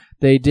 So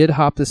they did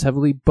hop this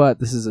heavily, but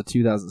this is a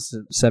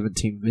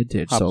 2017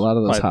 vintage, so a lot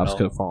of those hops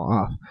could have fallen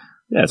off.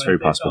 Yeah, it's very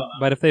possible.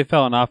 But if they've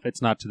fallen off,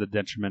 it's not to the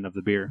detriment of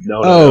the beer.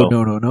 No.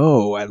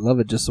 I love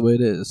it just the way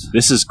it is.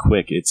 This is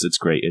quick. It's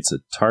great. It's a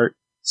tart,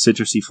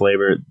 citrusy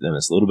flavor, then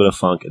it's a little bit of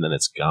funk, and then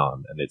it's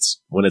gone. And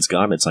when it's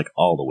gone, it's like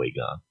all the way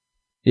gone.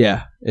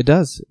 Yeah, it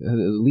does. It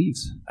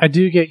leaves. I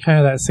do get kind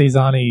of that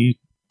Saison-y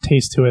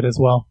taste to it as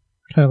well.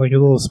 Kind of like a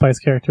little spice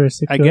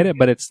characteristic. I get it,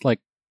 but it's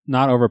like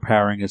not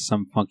overpowering as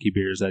some funky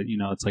beers that,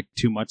 it's like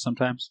too much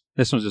sometimes.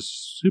 This one's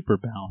just super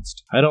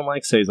balanced. I don't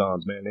like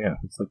Saisons, man. Yeah,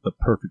 it's like the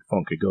perfect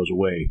funk. It goes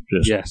away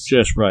Yes.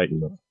 just right.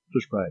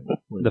 Just right.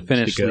 The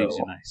finish leaves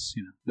you nice.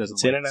 Doesn't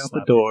it's in and out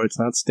the door. It's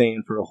not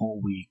staying for a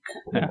whole week.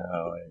 Yeah.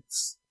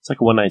 It's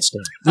like a one night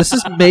stand. This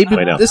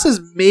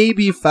is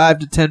maybe 5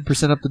 to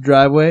 10% up the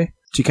driveway.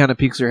 She kind of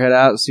peeks her head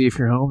out, see if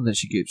you're home, and then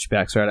she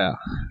backs right out.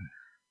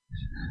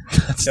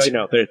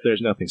 No,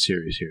 there's nothing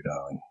serious here,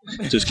 darling.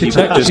 Just She keep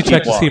checks to see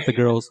walking. if the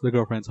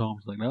girlfriend's home.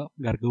 She's like, no,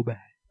 gotta go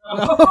back.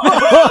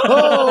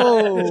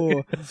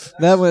 Oh,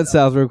 that went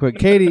south real quick.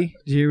 Katie,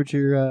 did you hear what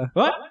your...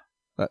 What?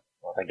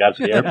 Thank God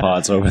for the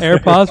AirPods over there.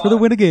 AirPods for the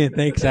win again.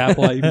 Thanks,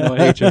 Apple, even though I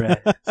hate your ass.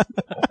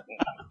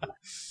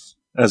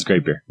 That's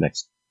great beer.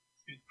 Next.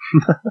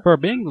 For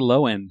being the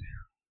low end,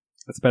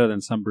 that's better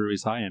than some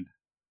breweries' high end.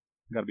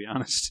 Gotta be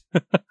honest.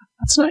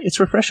 It's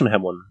refreshing to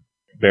have one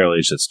barrel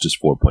aged that's just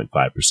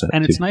 4.5%.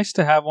 And it's nice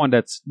to have one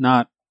that's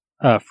not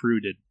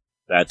fruited.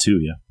 That too,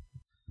 yeah.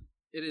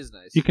 It is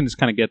nice. You can just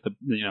kind of get the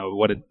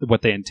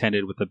what they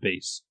intended with the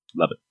base.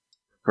 Love it.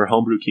 For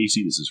homebrew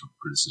Casey, this is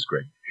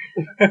great.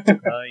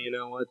 You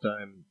know what?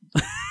 I'm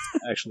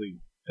actually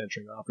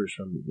venturing offers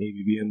from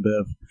ABV and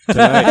Bev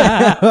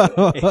tonight.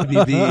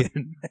 ABV.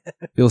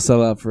 You'll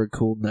sell out for a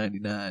cool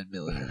 $99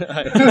 million.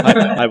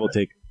 I will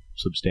take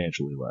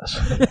substantially less.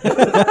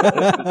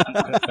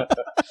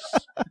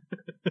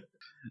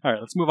 All right,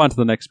 let's move on to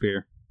the next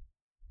beer.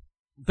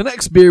 The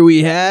next beer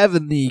we have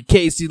in the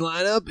Casey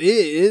lineup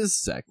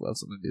is... Zach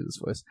loves when I do this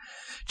voice.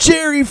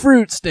 Cherry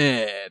Fruit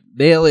Stand.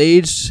 Ale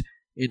aged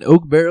in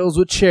oak barrels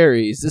with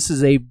cherries. This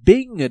is a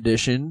Bing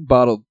edition,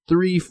 bottled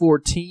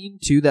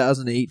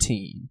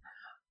 3/14/2018.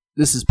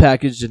 This is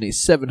packaged in a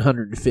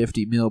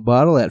 750 ml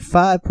bottle at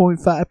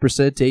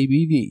 5.5%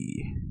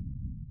 ABV.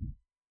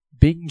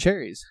 Bing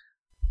cherries.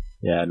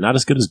 Yeah, not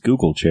as good as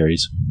Google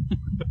cherries.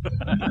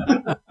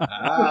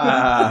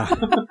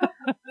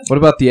 What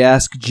about the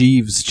Ask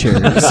Jeeves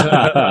cherries?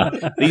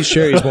 These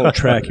cherries won't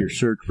track your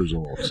search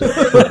results.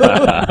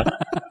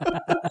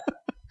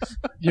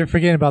 You're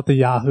forgetting about the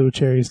Yahoo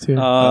cherries, too.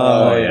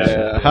 Oh,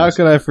 yeah. How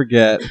could I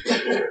forget?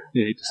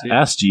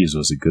 Ask Jeeves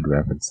was a good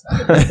reference.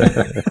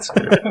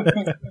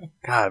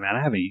 God, man,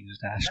 I haven't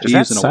used Ash Is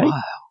Jeeves that in a site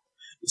while.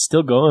 It's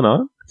still going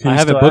on? I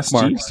have it Still Ask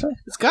bookmarked. Jeeves?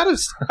 It's got to...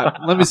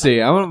 let me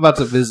see. I'm about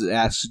to visit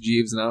Ask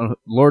Jeeves, and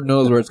Lord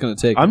knows where it's going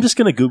to take me. I'm just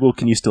going to Google,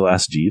 can you still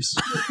ask Jeeves?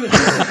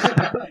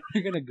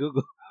 You're going to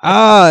Google.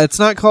 It's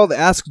not called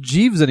Ask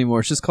Jeeves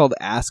anymore. It's just called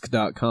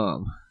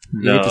Ask.com.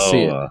 You get to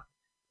see it.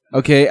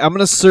 Okay, I'm going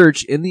to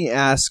search in the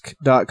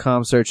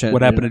Ask.com search engine.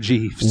 What happened to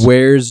Jeeves?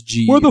 Where's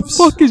Jeeves? Where the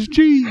fuck is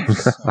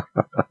Jeeves?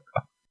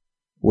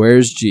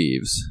 Where's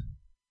Jeeves?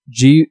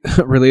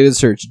 Related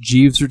search.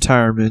 Jeeves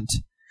retirement.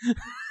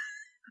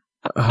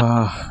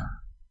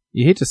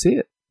 You hate to see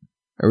it.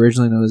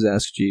 Originally known as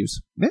Ask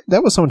Jeeves. Man,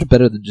 that was so much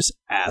better than just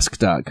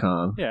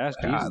Ask.com. Yeah, Ash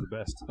Jeeves is the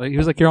best. Like, he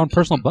was like your own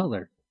personal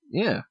butler.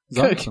 Yeah. He's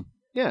awesome.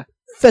 Yeah.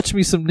 Fetch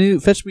me a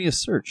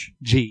search.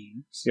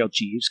 Jeeves.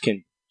 Jeeves,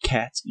 can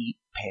cats eat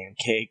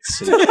pancakes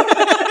and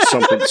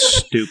something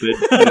stupid?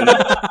 And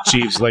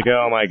Jeeves like,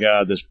 oh my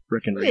god, this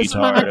frickin'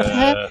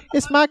 retard.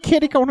 Is my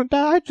kitty gonna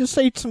die? Just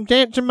ate some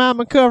Aunt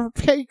Jemima covered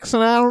cakes,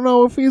 and I don't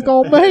know if he's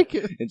gonna make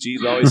it. And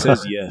Jeeves always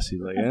says yes.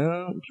 He's like,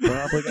 oh, it's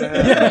probably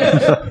gonna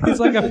happen.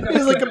 He's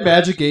like a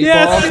magic 8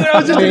 yeah, ball. I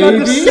was just about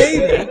to say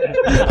that.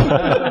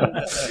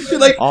 You're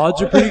like,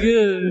 Odds are pretty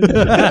good.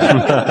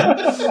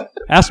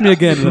 Ask me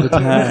again another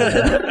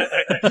time.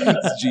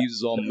 Jeeves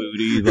is all moody.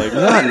 He's like,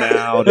 not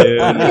now, dude.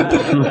 I don't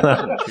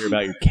care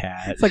about your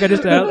cat. It's like I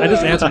just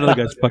answered another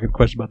guy's fucking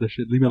question about this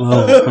shit. Leave me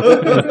alone.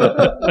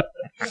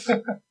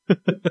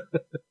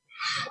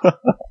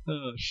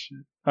 Oh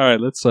shit! All right,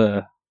 let's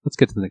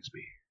get to the next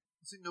beer.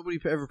 see, nobody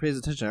ever pays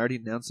attention. I already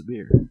announced the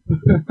beer.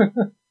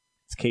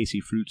 It's Casey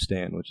Fruit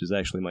Stand, which is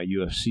actually my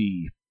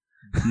UFC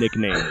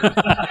nickname.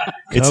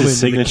 It's his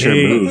signature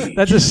move.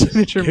 That's a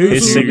signature move.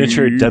 His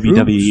signature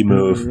WWE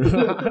move.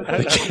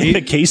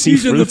 The Casey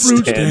Fruit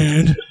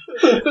Stand.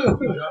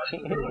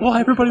 Well,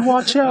 everybody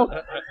watch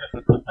out.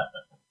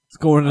 It's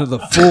going into the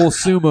full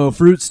sumo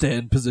fruit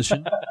stand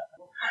position.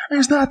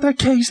 Is that the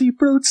Casey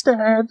Fruit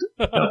Stand?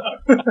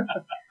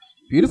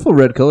 Beautiful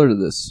red color to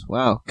this.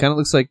 Wow. Kind of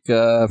looks like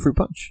fruit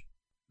punch.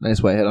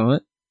 Nice white head on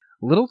it.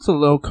 Little to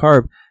low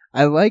carb.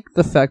 I like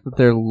the fact that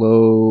they're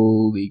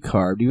lowly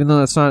carved, even though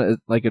that's not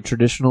like a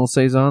traditional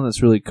saison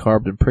that's really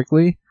carved and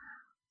prickly.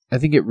 I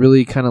think it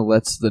really kind of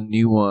lets the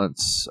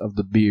nuance of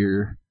the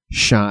beer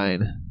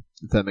shine,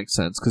 if that makes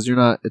sense, because you're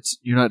not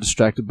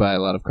distracted by a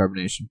lot of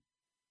carbonation.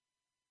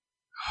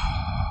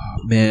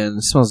 Man,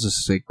 it smells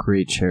just like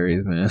great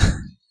cherries, man.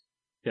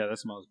 Yeah, that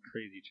smells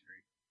crazy cherry.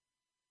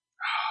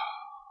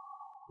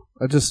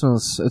 It just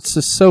smells. It's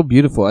just so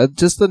beautiful.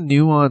 Just the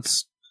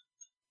nuance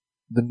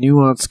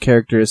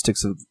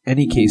characteristics of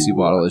any Casey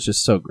bottle is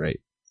just so great.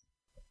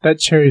 That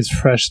cherry is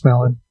fresh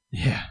smelling.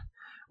 Yeah.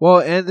 Well,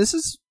 and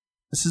this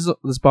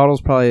bottle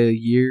is probably a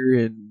year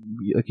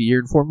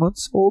and 4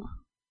 months old,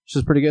 which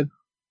is pretty good.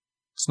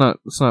 It's not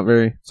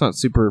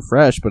super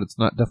fresh, but it's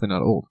definitely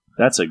not old.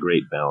 That's a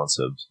great balance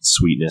of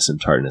sweetness and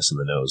tartness in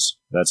the nose.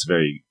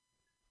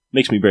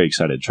 Makes me very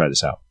excited to try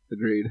this out.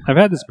 Agreed. I've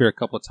had this beer a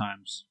couple of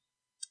times.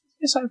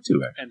 Yes, I have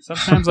too, actually. And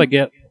sometimes I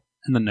get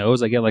in the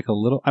nose, I get like a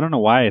little. I don't know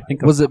why. I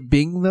think was it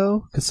Bing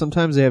though? Because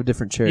sometimes they have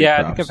different cherry. Yeah,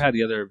 crops. I think I've had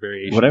the other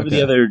variation. Whatever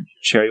the other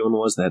cherry one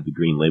was that had the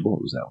green label,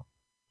 it was that one.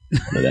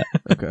 I know that.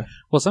 Okay.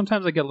 Well,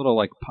 sometimes I get a little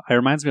like. It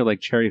reminds me of like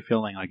cherry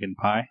filling, like in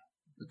pie.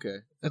 Okay.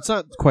 It's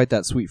not quite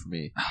that sweet for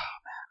me.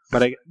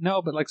 But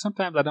like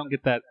sometimes I don't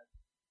get that.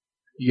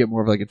 You get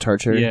more of like a tart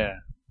cherry. Yeah,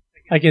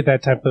 I get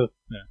that type of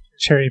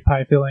cherry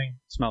pie filling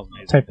smells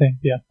amazing. type thing.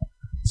 Yeah,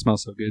 It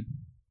smells so good.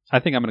 I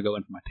think I'm gonna go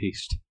in for my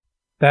taste.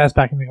 that's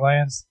back in the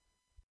glands.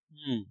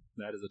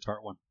 That is a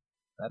tart one.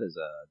 That is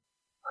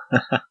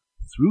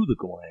through the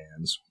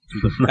glands,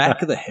 through the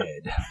back of the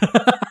head.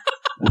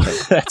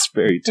 That's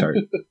very tart.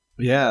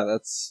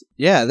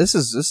 Yeah, this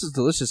is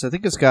delicious. I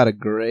think it's got a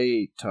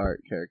great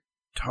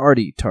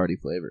tarty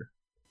flavor.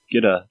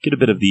 Get a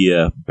bit of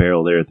the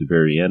barrel there at the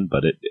very end,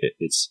 but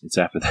it's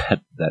after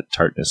that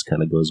tartness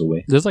kind of goes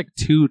away. There's like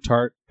two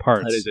tart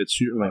parts.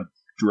 It's like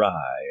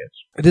dry.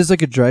 It is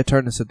like a dry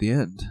tartness at the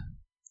end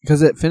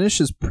because it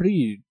finishes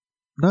pretty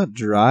not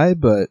dry,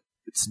 but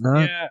it's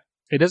not. Yeah,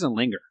 it doesn't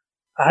linger.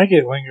 I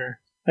get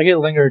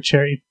linger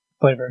cherry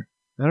flavor.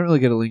 I don't really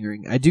get a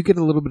lingering. I do get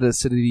a little bit of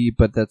acidity,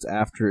 but that's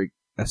after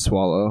I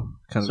swallow,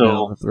 kind of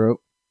down the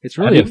throat. It's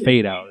really a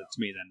fade out to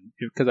me then,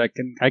 because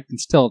I can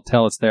still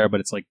tell it's there, but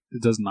it's like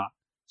it does not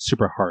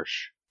super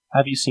harsh.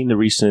 Have you seen the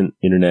recent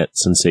internet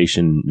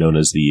sensation known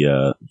as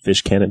the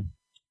fish cannon?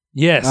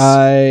 Yes,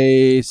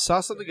 I saw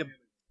something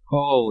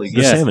holy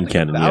The yes. salmon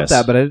cannon, about yes.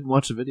 that, but I didn't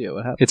watch the video.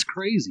 What happened? It's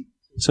crazy.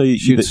 So they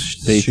Shoot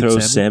throw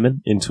salmon?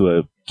 salmon into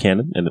a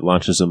cannon, and it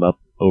launches them up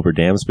over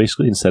dams,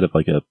 basically, instead of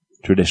like a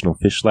traditional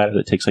fish ladder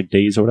that takes like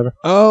days or whatever.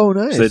 Oh,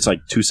 nice. So it's like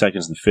 2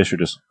 seconds, and the fish are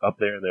just up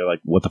there, and they're like,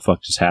 what the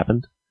fuck just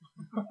happened?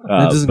 It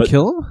doesn't but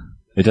kill him?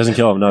 It doesn't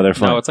kill them. No, they're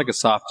fine. No, it's like a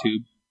soft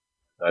tube.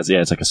 It's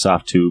like a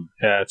soft tube.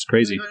 Yeah, it's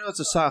crazy. I know it's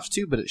a soft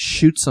tube, but it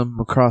shoots them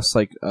across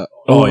like Oh,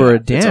 over yeah. a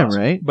dam, It's awesome.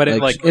 right? But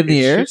it like in the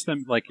it air. shoots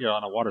them like you're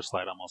on a water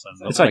slide almost.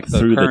 And It's like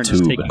through the current is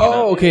tube. taking it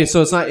Oh, up. okay.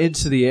 So it's not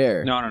into the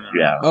air. No.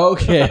 Yeah.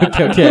 Okay.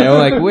 I'm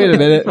like, wait a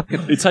minute.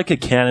 It's like a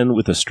cannon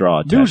with a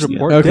straw News attached to it.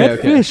 report: Okay, dead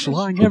okay. fish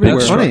lying everywhere.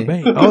 That's in funny.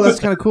 the bay. Oh, that's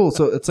kind of cool.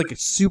 So it's like a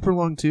super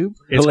long tube.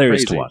 It's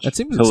Hilarious crazy. to watch. That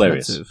seems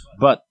hilarious. expensive.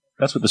 But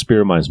that's what the spear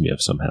reminds me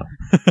of somehow.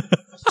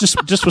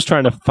 just was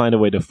trying to find a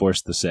way to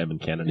force the salmon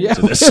cannon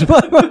into this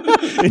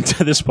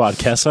into this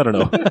podcast. I don't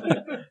know.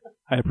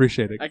 I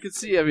appreciate it. I can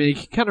see. I mean, you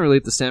can kind of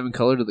relate the salmon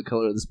color to the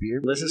color of the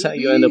spear. This is how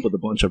you end up with a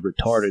bunch of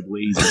retarded,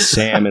 lazy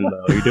salmon,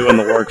 though. You're doing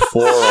the work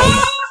for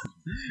them.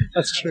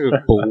 That's true.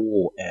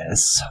 Bull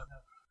S.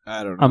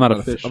 I don't know. I'm not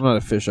a fish. I'm not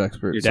a fish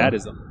expert. Your so- dad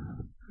is a.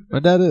 My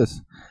dad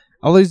is.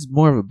 Although he's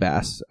more of a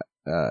bass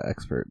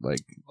expert. Like,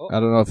 I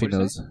don't know if he what'd you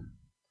knows.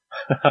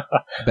 I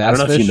Bass don't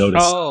know if fish? you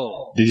noticed.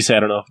 Oh Did you say I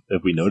don't know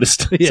if we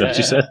noticed? Is that what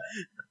you said?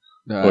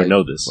 No, Or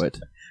know this? What?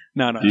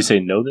 no. Did you say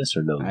know this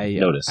or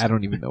notice? I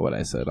don't even know what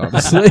I said,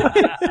 honestly. I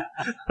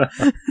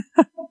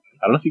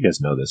don't know if you guys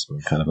know this, but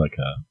I'm kind of like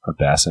a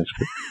bass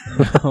expert.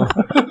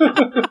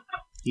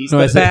 He's No,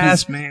 I the said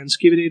bass man.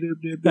 Skibidi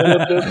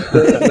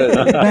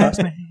Bass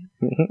man.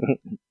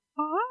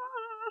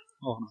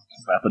 Oh no.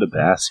 Slap of the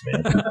bass,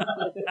 man.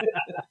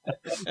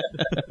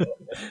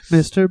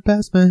 Mr.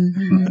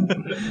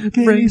 Bassman,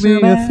 bring some me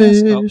a bass.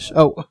 fish.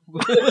 Oh.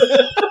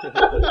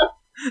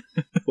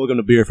 Welcome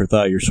to Beer for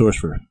Thought, your source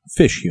for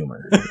fish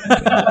humor.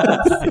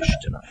 Fish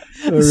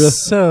tonight.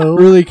 So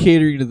Really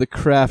catering to the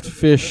craft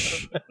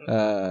fish,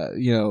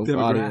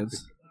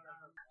 audience.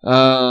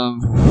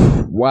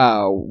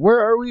 Wow. Where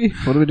are we?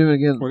 What are we doing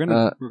again? We're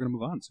gonna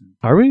move on soon.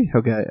 Are we?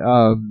 Okay.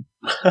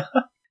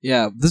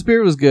 Yeah, this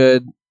beer was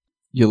good.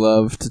 You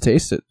love to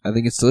taste it. I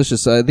think it's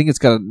delicious. I think it's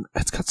got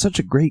such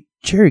a great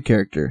cherry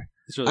character.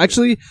 It's really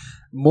Actually,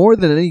 more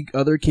than any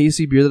other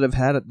Casey beer that I've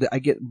had, I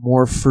get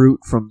more fruit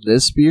from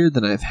this beer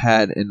than I've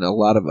had in a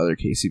lot of other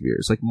Casey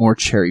beers. Like more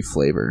cherry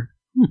flavor,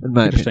 in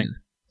my interesting.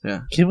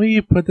 opinion. can we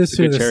put this It's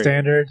a to good the cherry.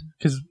 standard?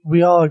 Because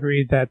we all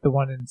agreed that the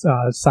one in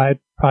Side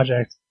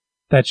Project,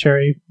 that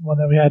cherry one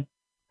that we had,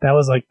 that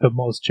was like the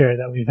most cherry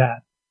that we've had.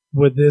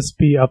 Would this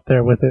be up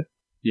there with it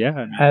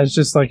Yeah. as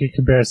just like a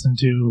comparison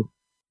to?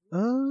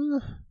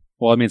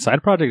 Well, I mean,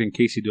 Side Project and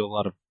Casey do a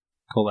lot of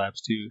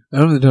collabs too.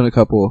 I've only done a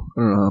couple.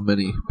 I don't know how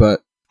many,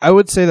 but I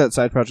would say that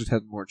side project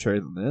has more cherry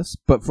than this.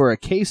 But for a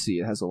Casey,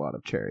 it has a lot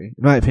of cherry,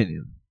 in my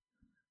opinion.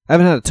 I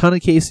haven't had a ton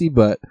of Casey,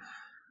 but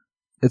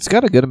it's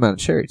got a good amount of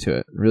cherry to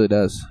it. It really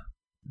does.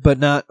 But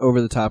not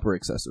over the top or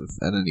excessive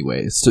in any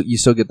way. So you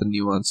still get the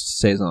nuanced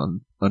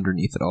saison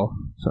underneath it all.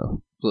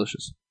 So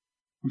delicious.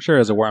 I'm sure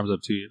as it warms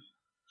up too,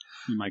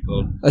 you might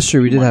go. That's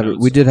true. We did more have it.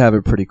 notes. We did have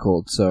it pretty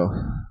cold, so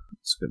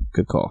it's good.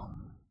 Good call.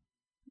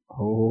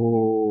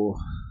 Oh,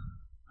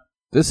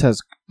 this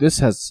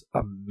has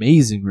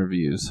amazing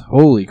reviews.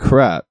 Holy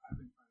crap!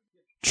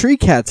 Tree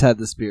Cat's had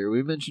this beer.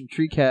 We mentioned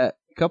Tree Cat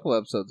a couple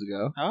episodes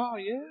ago Oh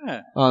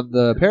yeah. on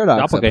the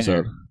Paradox Doppelganger.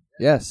 episode.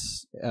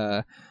 Yes.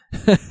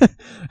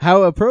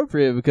 How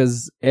appropriate,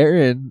 because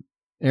Aaron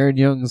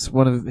Young's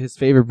one of his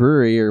favorite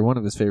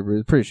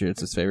breweries. Pretty sure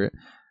it's his favorite.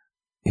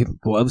 He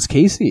loves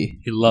Casey.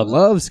 He loves.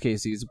 Loves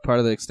Casey. He's a part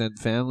of the extended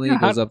family. Yeah, He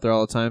goes up there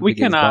all the time. We to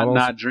get his cannot bottles.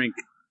 not drink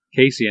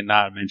Casey and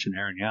not mention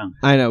Aaron Young.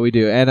 I know we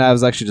do, and I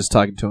was actually just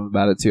talking to him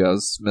about it too. I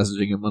was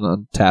messaging him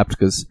on Untappd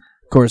because,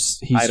 of course,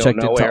 he's I don't checked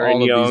know into Aaron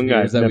all of Young. these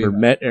beers I've that never we.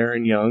 met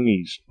Aaron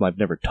Young. I've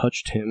never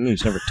touched him.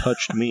 He's never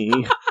touched me.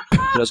 He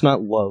does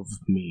not love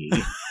me.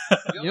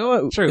 You know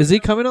what? True. Is he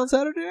coming on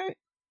Saturday night?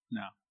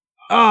 No.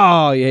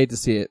 Oh, you hate to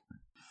see it.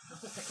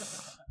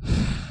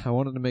 I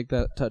wanted to make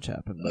that touch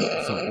happen, but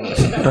it's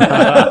not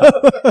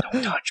going.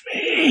 Don't touch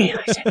me.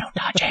 I said no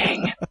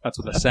touching. That's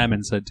what the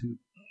salmon said too.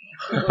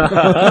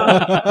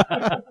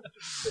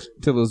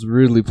 Till was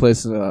rudely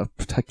placed in a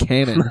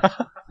cannon.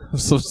 I'm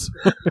so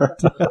sorry.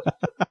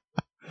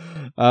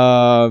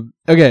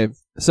 Okay,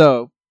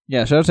 so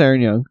yeah, shout out to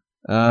Aaron Young.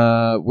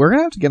 We're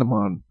gonna have to get him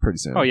on pretty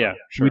soon. Oh yeah,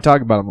 sure. We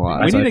talk about him a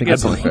lot. We so need I to think get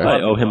that's some only fair.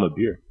 I owe him a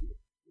beer.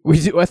 We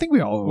do. I think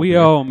we all owe him. We beer.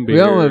 owe him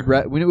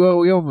beer.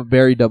 We owe him a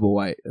berry double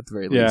white at the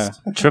very Yeah.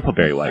 least. Triple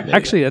berry white. maybe.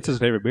 Actually, that's his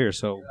favorite beer.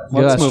 So Yeah,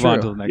 let's that's move on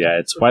true. to the next. yeah,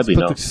 it's widely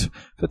known.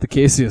 Put the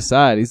Casey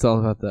aside. He's all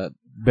about that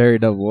berry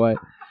double white.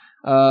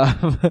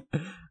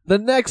 The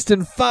next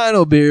and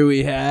final beer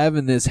we have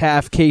in this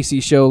half Casey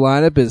show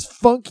lineup is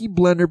Funky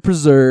Blender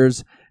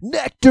Preserves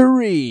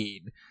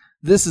Nectarine.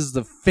 This is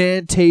the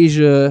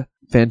Fantasia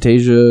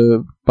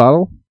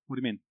bottle. What do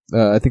you mean?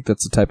 I think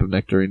that's the type of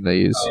nectarine they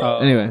use. Oh.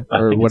 Anyway, I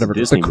or think it's whatever. a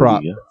Disney The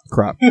crop. movie,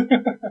 Crop.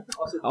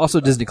 Also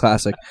Disney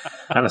classic.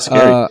 Kind of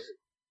scary.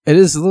 It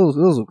is a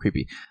little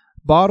creepy.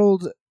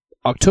 Bottled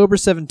October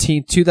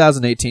 17th,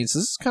 2018. So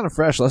this is kind of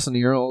fresh, less than a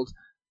year old.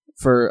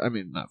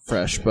 Not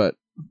fresh, but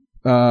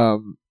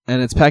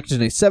and it's packaged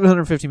in a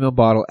 750 ml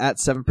bottle at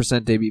 7%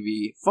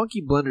 ABV.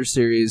 Funky Blender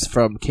series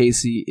from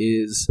Casey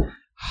is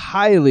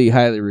highly,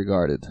 highly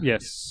regarded,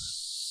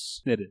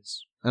 Yes, it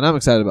is. and I'm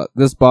excited about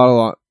this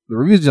bottle. The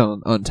reviews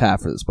on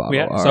Untappd for this bottle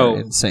Yeah, are so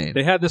insane.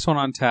 They had this one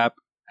on tap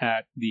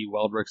at the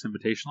Weldworks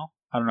Invitational.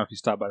 I don't know if you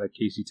stopped by the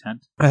Casey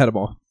tent. I had them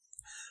all,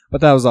 but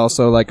that was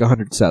also like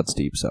 100 south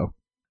deep. So,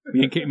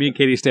 Me and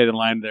Katie stayed in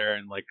line there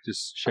and like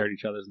just shared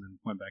each other's and then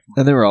went back.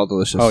 and they were all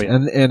delicious. Oh, yeah.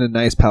 and a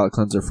nice palate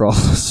cleanser for all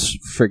those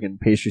friggin'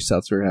 pastry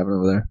stouts we were having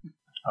over there.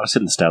 I was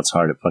hitting the stouts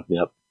hard. It fucked me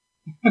up.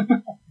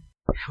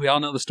 We all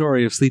know the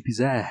story of Sleepy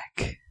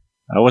Zach.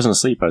 I wasn't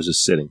asleep. I was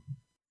just sitting.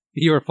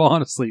 You were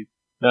falling asleep.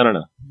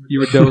 No. You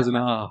were dozing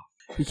off.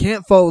 You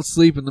can't fall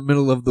asleep in the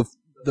middle of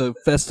the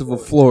festival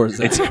floors.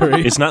 That's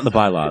great. It's not in the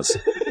bylaws.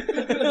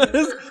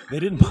 They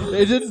didn't.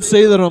 They didn't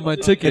say that on my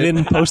They ticket.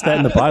 didn't post that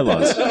in the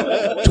bylaws.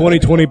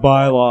 2020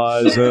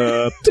 bylaws.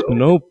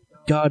 Nope.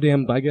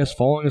 Goddamn, I guess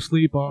falling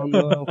asleep on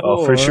the floor.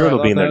 Oh, for sure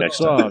it'll be in there That next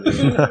time.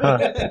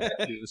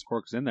 sucks. Dude, this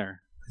cork's in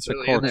there. It's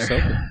Really a cork in there.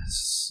 soaking.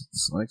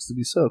 It likes to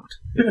be soaked.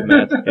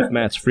 If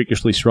Matt's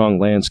freakishly strong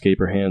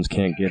landscaper hands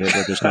can't get it,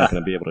 we're just not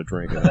going to be able to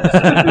drink it.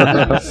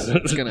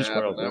 It's gonna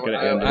happen. We're gonna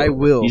end I it.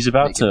 will. He's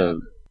about make it to.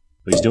 happen.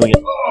 He's doing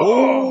it.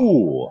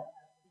 Oh!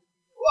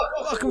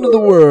 Welcome to the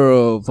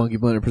world, Funky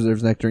Blender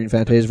Preserves Nectarine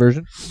Fantasia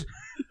version.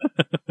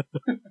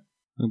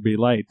 It'll be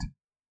light.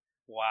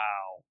 Wow.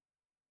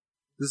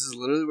 This is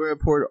literally where I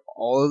poured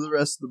all of the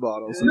rest of the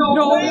bottles.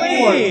 No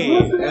way!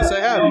 Yes, I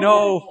have.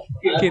 No.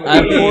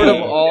 I poured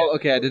them all.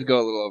 Okay, I did go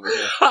a little over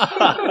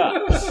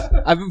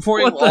here. I've been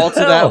pouring them all to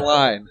that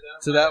line.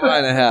 To that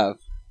line, I have.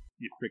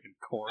 You freaking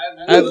cork.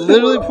 I've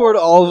literally poured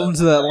all of them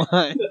to that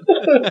line.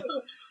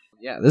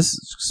 Yeah, this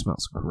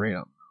smells great.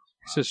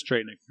 It's just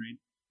straight nectarine.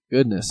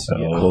 Goodness.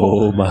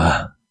 Oh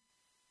my!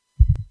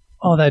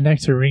 Oh, that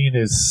nectarine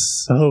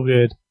is so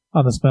good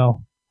on the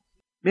smell.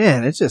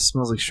 Man, it just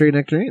smells like straight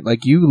nectarine.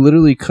 Like you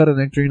literally cut a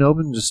nectarine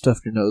open and just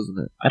stuffed your nose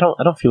in it. I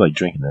don't feel like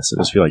drinking this.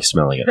 I just feel like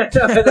smelling it.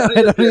 I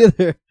don't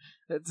either.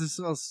 It just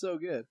smells so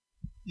good.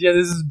 Yeah,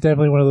 this is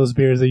definitely one of those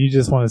beers that you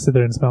just want to sit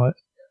there and smell it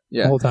the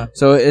Yeah. whole time.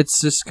 So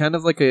it's just kind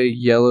of like a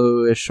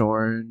yellowish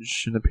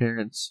orange in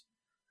appearance.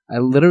 I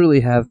literally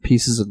have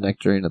pieces of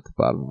nectarine at the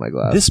bottom of my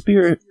glass. This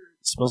beer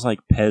smells like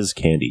Pez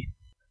candy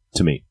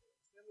to me.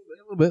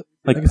 a little bit,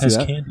 Like I can see Pez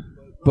that. candy.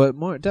 but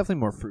definitely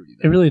more fruity.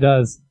 It really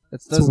does.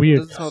 It's It's weird.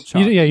 Doesn't smell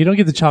chalk. You don't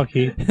get the chalk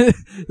heat.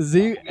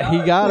 See, he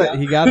got it.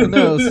 He got the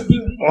nose.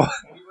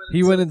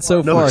 He went in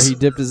so far. Nose- He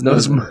dipped his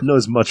nose.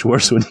 Nose much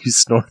worse when you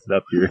snort it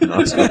up your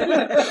nostril.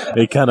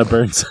 It kind of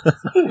burns.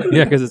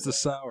 Yeah, because it's a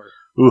sour.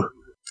 Ooh.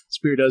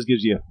 beer does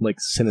gives you like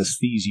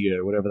synesthesia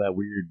or whatever that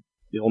weird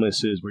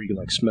illness is, where you can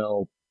like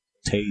smell,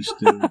 taste,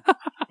 and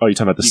Oh, you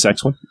talking about the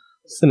sex one?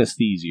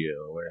 synesthesia,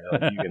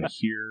 where you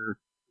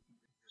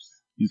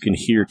can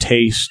hear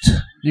taste.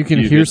 You can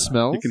hear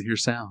smells. You can hear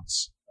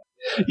sounds.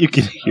 You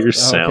can hear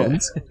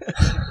sounds.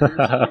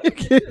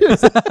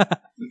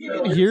 You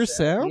can hear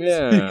sounds.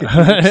 Yeah,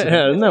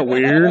 isn't that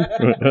weird?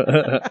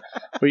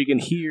 Where you can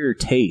hear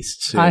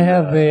tastes. I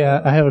have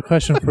a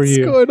question for What's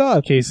you, going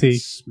on? Casey.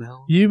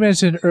 Smell. You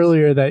mentioned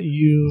earlier that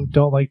you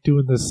don't like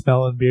doing the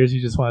smell in beers.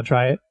 You just want to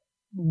try it.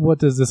 What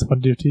does this one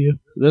do to you?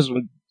 This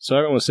one. So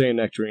everyone was saying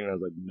nectarine, and I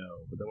was like, no.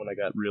 But then when I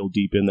got real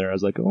deep in there, I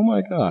was like, oh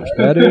my gosh,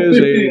 that is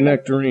a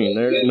nectarine.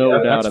 There's no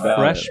doubt That's about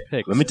fresh it.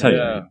 pick. Let me tell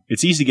Yeah. you,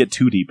 it's easy to get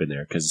too deep in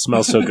there because it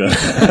smells so good.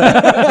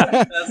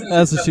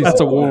 That's what she That's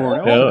said. a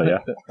warning. Oh, yeah.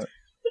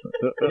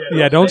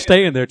 Yeah, don't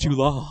stay in there too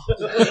long.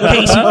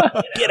 Casey,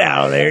 get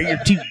out of there.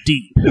 You're too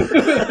deep.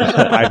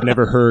 I've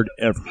never heard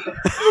ever.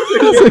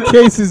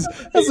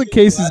 That's what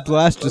Casey's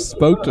glass just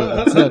spoke to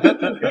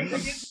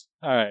him.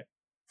 All right.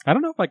 I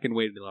don't know if I can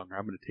wait any longer.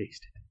 I'm going to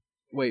taste it.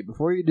 Wait,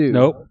 before you do.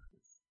 Nope.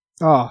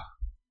 Oh,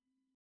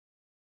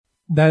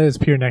 That is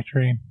pure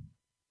nectarine.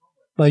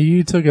 Like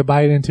you took a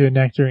bite into a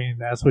nectarine.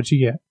 That's what you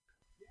get.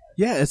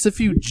 yeah. It's if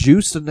you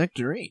juiced a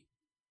nectarine.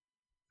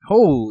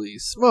 Holy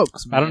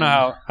smokes, man!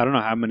 I don't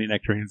know how many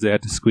nectarines they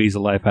had to squeeze the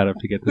life out of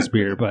to get this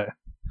beer, but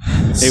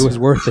it was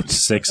worth it.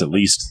 6 at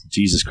least.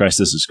 Jesus Christ,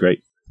 this is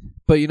great.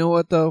 But you know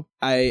what though?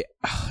 It's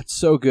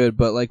so good.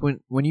 But like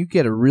when you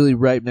get a really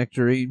ripe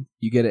nectarine,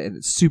 you get it and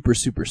it's super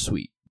super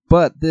sweet.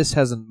 But this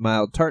has a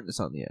mild tartness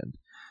on the end,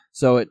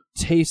 so it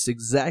tastes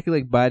exactly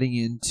like biting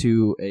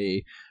into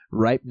a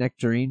ripe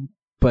nectarine.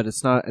 But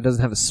it's not. It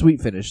doesn't have a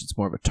sweet finish. It's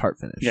more of a tart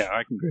finish. Yeah,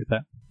 I can agree with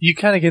that. You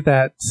kind of get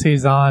that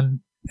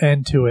saison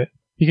end to it.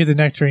 You get the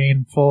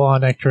nectarine, full on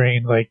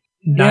nectarine, like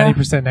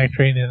 90%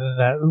 nectarine, and then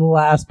that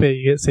last bit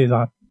you get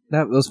saison.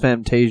 Those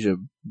Fantasia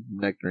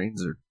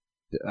nectarines are.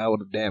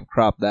 What a damn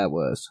crop that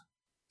was.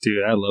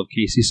 Dude, I love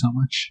Casey so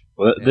much.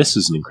 Well, this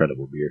is an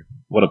incredible beer.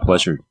 What a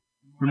pleasure.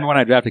 Remember when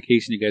I drafted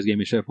Casey and you guys gave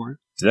me shit for it?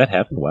 Did that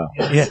happen? Wow.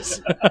 Yes.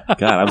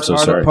 God, I'm so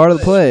sorry. Part of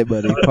the play,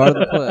 buddy. Part of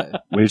the play.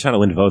 We were trying to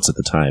win votes at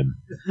the time.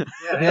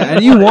 Yeah,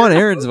 and you want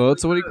Aaron's vote,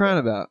 so what are you crying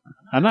about?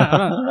 I'm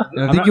not.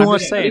 And I think you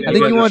want. saying, I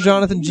think you want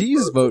Jonathan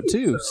G's vote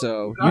too.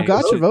 So you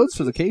got your votes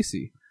for the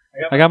Casey.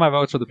 I got my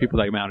votes for the people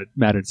that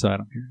mattered, so I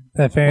don't care.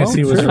 That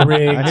fantasy was sure.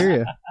 rigged. I hear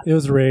you. It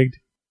was rigged.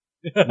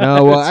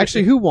 No, well,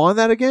 actually, who won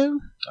that again?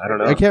 I don't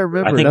know. I can't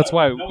remember. I think- That's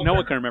why no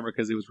one can remember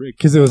because it was rigged.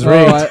 Because it was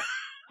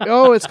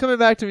Oh, rigged. it's coming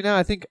back to me now.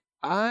 I think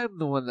I'm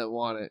the one that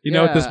won it. You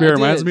know what this beer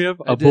reminds me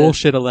of? A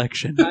bullshit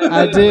election.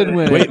 I did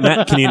win. Wait,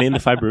 Matt, can you name the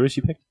 5 breweries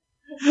you picked?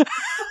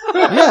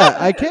 Yeah,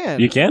 I can.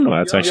 You can?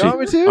 Well, that's You want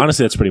me actually... to?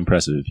 Honestly, that's pretty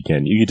impressive if you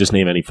can. You could just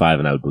name any 5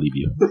 and I would believe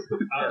you.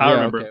 I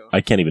remember. okay.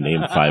 I can't even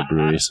name 5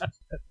 breweries.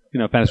 You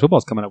know, fantasy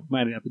football's coming up. We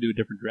might have to do a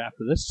different draft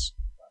for this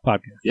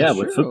podcast. Yeah,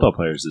 with football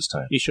players this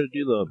time. You should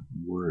do the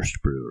worst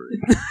brewery.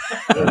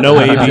 No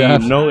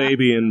AB, no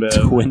AB in bed.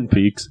 Twin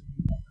Peaks.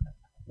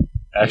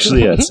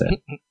 Actually, that's it.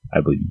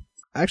 I believe you.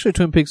 Actually,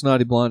 Twin Peaks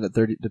Naughty Blonde at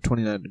 30 to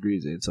 29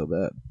 degrees ain't so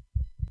bad.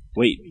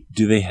 Wait,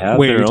 do they have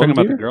Wait, their are you own talking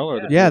about beer? the girl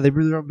or the Yeah, they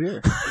brew their own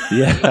beer.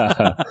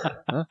 Yeah.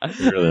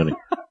 Really only.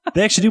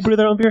 They actually do brew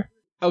their own beer?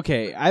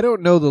 Okay, I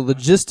don't know the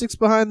logistics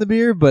behind the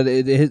beer, but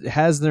it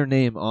has their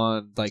name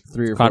on like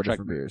 3 or 4 Contract.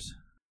 different beers.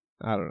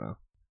 I don't know.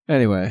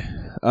 Anyway,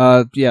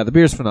 yeah, the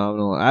beer's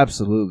phenomenal.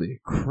 Absolutely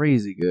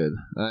crazy good.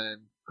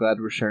 I'm glad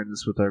we're sharing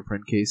this with our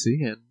friend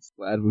Casey, and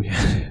glad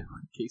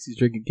Casey's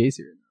drinking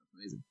Casey right now.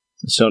 Amazing.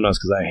 It's so nuts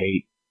because I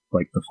hate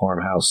like the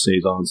farmhouse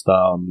saison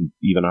style, and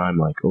even I'm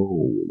like,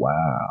 oh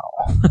wow,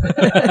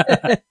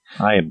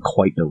 I am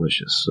quite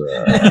delicious.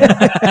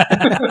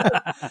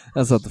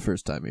 That's not the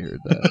first time you heard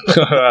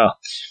that.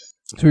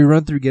 So we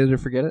run through Get It or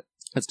Forget It?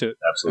 Let's do it.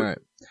 Absolutely. All right.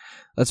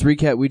 Let's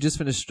recap. We just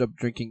finished up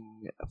drinking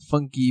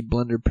Funky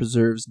Blender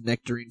Preserves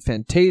Nectarine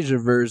Fantasia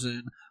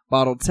version,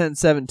 bottle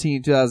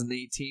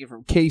 10/17/2018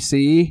 from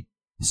KC.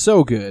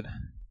 So good.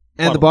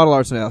 And the bottle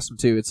art's awesome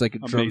too. It's like a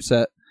drum Amazing.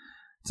 set.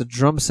 It's a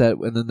drum set,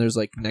 and then there's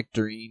like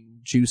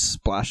nectarine juice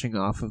splashing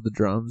off of the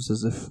drums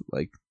as if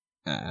like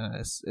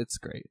it's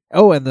great.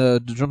 Oh, and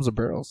the drums are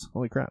barrels.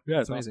 Holy crap! Yeah,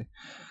 it's it's amazing.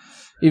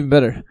 Even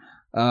better.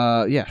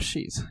 Yeah,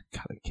 she's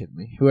gotta kid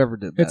me. Whoever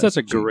did that, It's such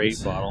a is great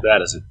genius. bottle.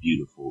 That is a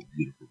beautiful,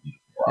 beautiful,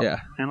 beautiful bottle. Yeah.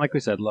 And like we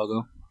said,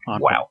 logo. On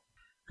Wow.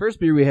 First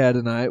beer we had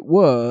tonight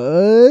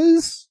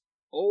was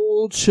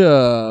Old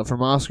Chubb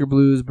from Oscar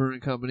Blues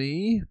Brewing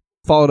Company,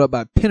 followed up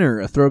by Pinner,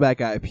 a throwback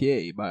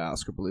IPA by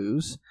Oscar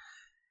Blues.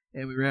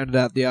 And we rounded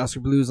out the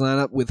Oscar Blues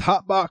lineup with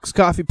Hot Box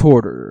Coffee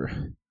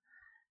Porter.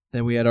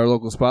 Then we had our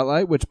local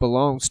spotlight, which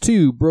belongs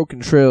to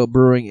Broken Trail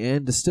Brewing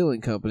and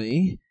Distilling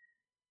Company.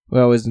 We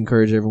always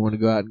encourage everyone to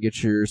go out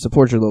and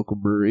support your local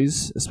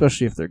breweries,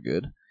 especially if they're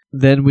good.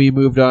 Then we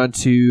moved on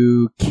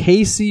to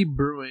Casey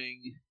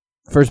Brewing.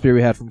 First beer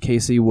we had from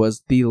Casey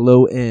was The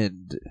Low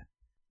End.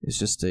 It's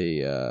just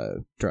a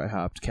dry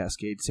hopped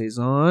Cascade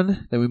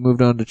Saison. Then we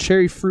moved on to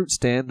Cherry Fruit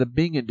Stand, the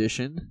Bing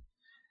edition.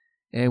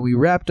 And we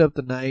wrapped up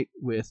the night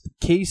with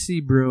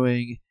Casey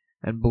Brewing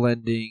and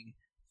blending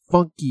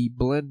Funky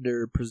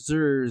Blender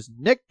Preserves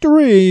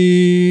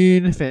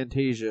Nectarine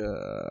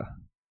Fantasia.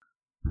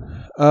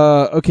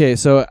 Okay,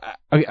 so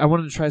I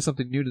wanted to try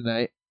something new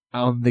tonight.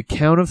 On the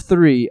count of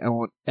 3, I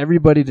want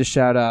everybody to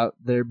shout out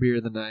their beer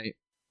of the night.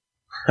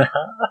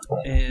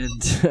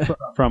 And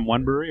From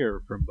one brewery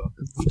or from both?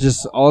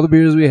 just all the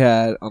beers we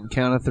had on the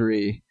count of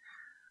 3.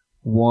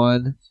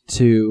 1,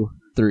 2,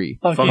 3.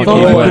 Funky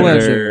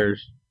Blender.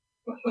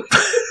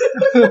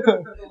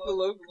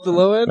 The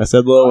low end? I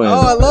said low end. Oh,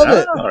 I love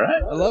it. All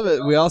right. I love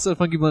it. We all said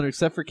Funky Blender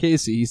except for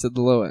Casey. He said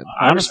the low end.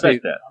 I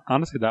respect that.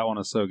 Honestly, that one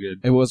is so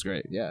good. It was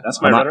great. Yeah.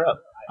 That's my I'm not-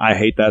 runner-up. I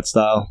hate that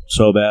style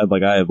so bad.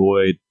 Like, I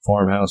avoid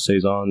Farmhouse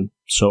Saison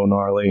so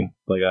gnarly.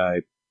 Like,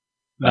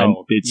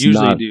 No, it's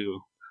usually not, do.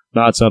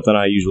 not something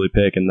I usually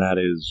pick, and that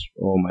is,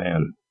 oh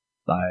man,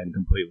 I'm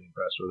completely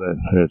impressed with it.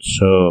 It's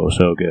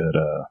so good.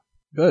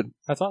 Good.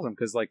 That's awesome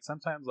because like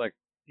sometimes like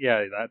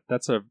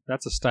that's a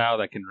style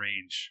that can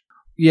range.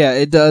 Yeah,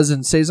 it does.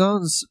 And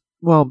Saisons,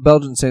 well,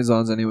 Belgian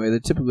Saisons anyway, they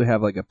typically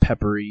have like a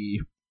peppery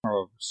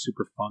Or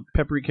super funk.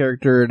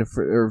 character, and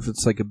or if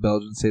it's like a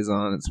Belgian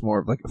Saison, it's more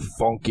of like a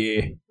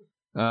funky.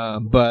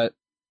 But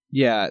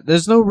yeah,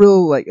 there's no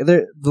real like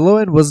the low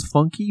end was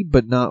funky,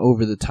 but not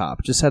over the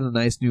top. Just had a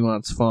nice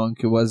nuanced funk.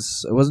 It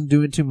wasn't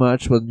doing too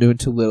much, wasn't doing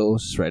too little.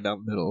 Just right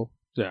down the middle.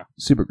 Yeah,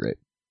 super great.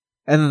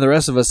 And then the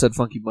rest of us said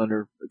Funky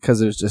Blender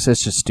because it's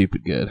just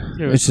stupid good.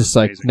 It was It's just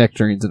like amazing.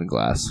 nectarines in a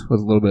glass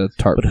with a little bit of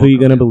tart. But who you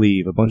gonna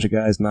believe? A bunch of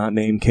guys not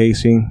named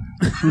Casey?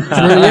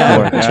 Yeah.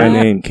 Or a guy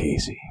named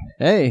Casey?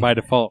 Hey, by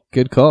default,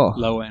 good call.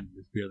 low end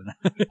is beer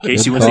than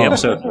Casey Good wins the call.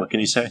 episode. What can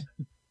you say?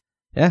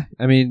 Yeah,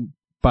 I mean,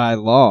 by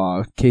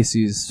law,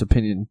 Casey's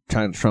opinion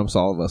kind of trumps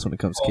all of us when it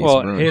comes to Casey.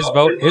 Well, Brewing. his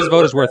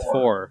vote is worth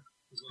 4.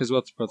 His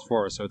vote's worth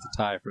 4, so it's a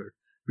tie for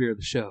beer of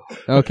the show.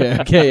 Okay,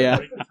 yeah.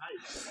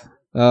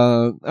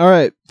 All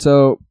right,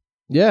 so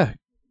yeah,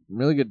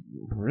 really good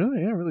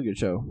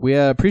show. We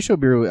pre-show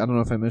beer. I don't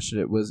know if I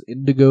mentioned it was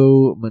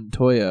Indigo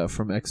Montoya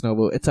from Ex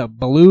Novo. It's a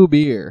blue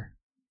beer.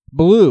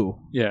 Blue.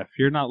 Yeah, if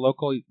you're not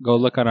local, go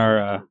look on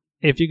our.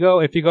 If you go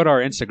to our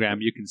Instagram,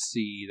 you can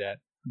see that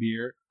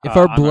beer. If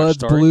our on blood's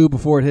story. blue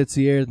before it hits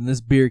the air, then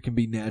this beer can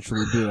be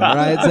naturally blue. All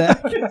right,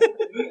 Zach?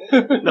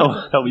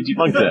 No, we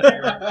debunked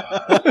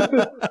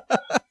that.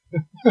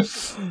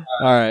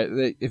 All right.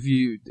 If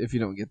you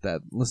don't get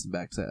that, listen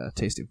back to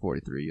Tasting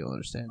 43. You'll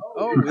understand.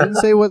 Oh, we didn't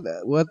say what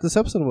this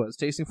episode was.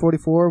 Tasting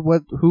 44.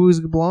 Who does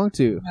it belong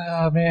to?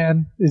 Oh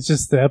man, it's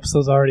just the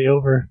episode's already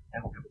over.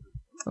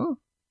 Oh.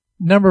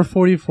 Number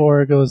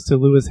 44 goes to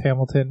Lewis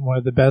Hamilton, one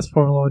of the best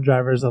Formula One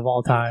drivers of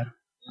all time.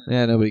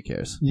 Yeah, nobody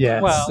cares.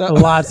 Yes, Well-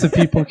 lots of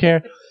people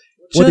care.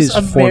 What is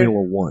Just Formula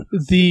One?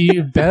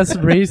 the best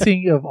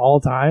racing of all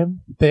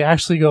time? They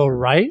actually go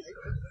right.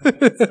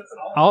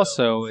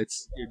 Also,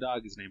 it's your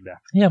dog is named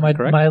after. Yeah, my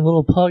Correct? my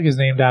little pug is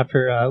named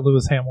after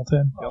Lewis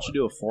Hamilton. Y'all should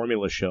do a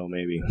Formula show,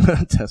 maybe.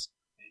 Test.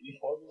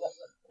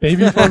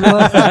 Baby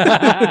Formula.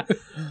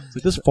 It's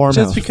like this farmhouse.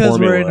 Just because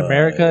we're in formula.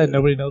 America and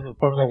nobody knows what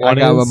Formula I One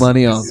got my is.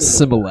 money on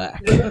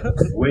Similac.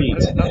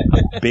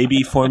 Wait.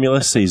 Baby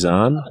Formula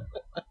Saison?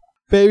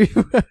 Baby,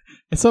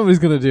 somebody's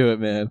going to do it,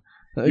 man.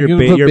 Your You're going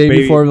to ba- put your baby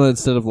baby- formula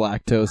instead of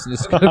lactose, and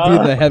it's going to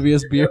be the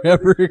heaviest beer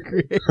ever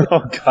created. Oh,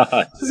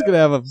 God. It's just going to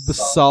have a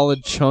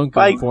solid chunk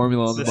Like, of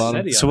formula on the bottom.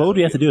 City. So what would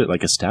we have to do?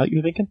 Like a stout,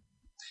 you're thinking?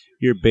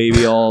 Your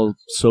baby all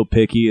so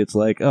picky. It's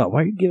like, oh,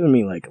 why are you giving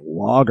me like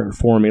lager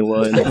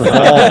formula in the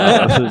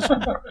fall? This is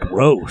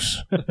gross.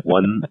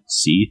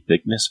 1C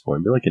thickness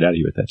formula? Get out of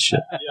here with that shit.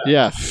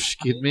 Yeah.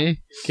 Kidding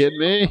me?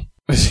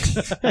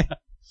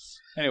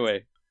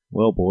 Anyway,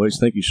 Well, boys,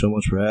 thank you so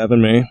much for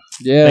having me.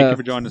 Yeah. thank you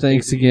for joining us.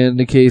 Thanks Casey. again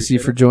to Casey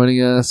for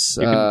joining us.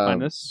 You can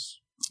find us.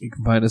 You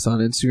can find us on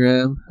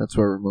Instagram. That's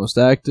where we're most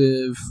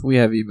active. We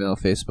have email,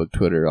 Facebook,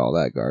 Twitter, all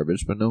that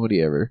garbage, but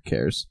nobody ever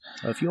cares.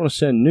 If you want to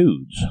send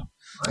nudes,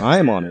 I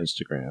am on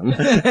Instagram.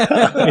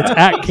 It's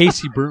at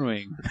Casey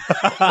Brewing.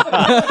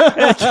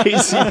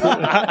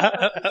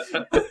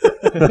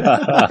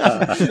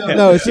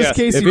 No, it's just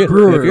Casey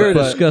Brewer. if you're a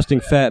but- disgusting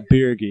fat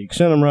beer geek,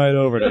 send them right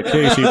over to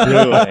Casey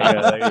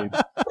Brewing.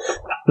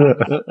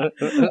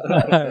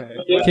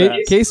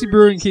 Casey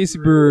Brewer and Casey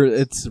Brewer,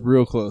 it's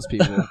real close,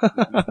 people.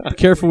 Be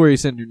careful where you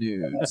send your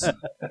nudes.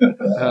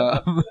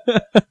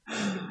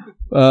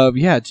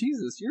 Yeah,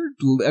 Jesus,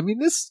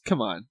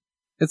 come on.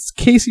 It's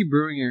Casey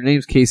Brewing, your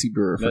name's Casey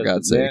Brewer, for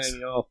God's sakes.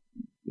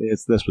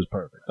 This was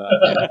perfect.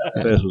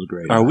 This was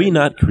great. Are we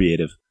not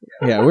creative?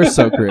 Yeah, we're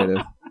so creative.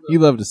 You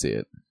love to see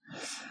it.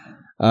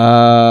 What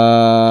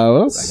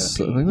else?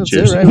 I think that's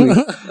Cheers. it, right?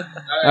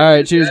 All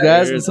right, cheers,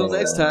 guys. Until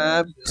next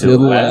time, to the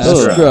last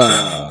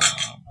straw.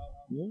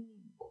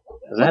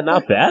 Is that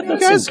not bad? You That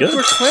guys seems good.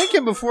 were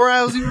clanking before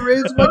I was even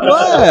raising my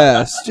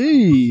glass.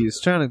 Jeez,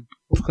 trying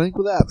to clink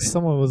without me.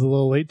 Someone was a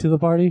little late to the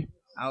party.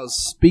 I was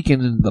speaking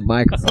into the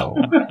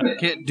microphone.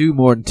 Can't do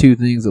more than two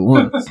things at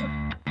once.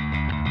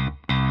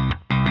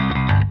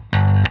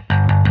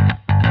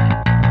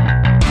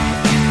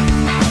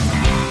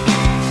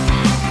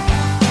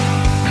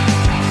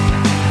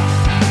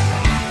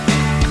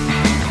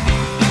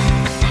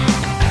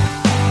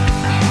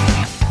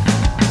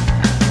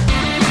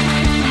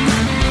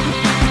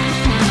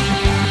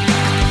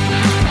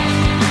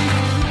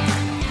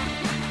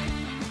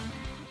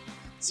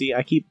 See,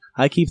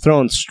 I keep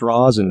throwing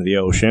straws into the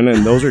ocean,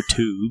 and those are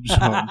tubes.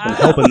 I'm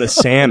helping the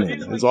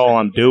salmon. Is all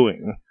I'm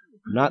doing.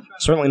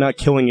 Certainly not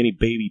killing any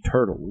baby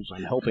turtles.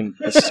 I'm helping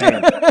the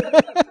salmon.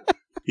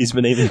 He's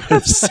been able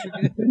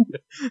to.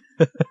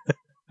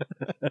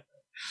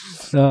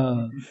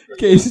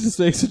 Casey just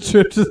makes a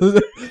trip to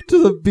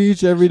the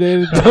beach every day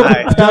to dump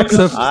a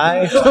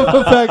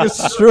pack of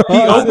straws.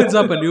 He opens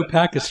up a new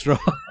pack of straws.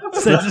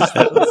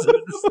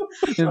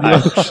 In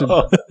the ocean.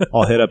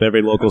 I'll hit up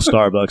every local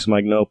Starbucks. I'm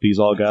like, nope, these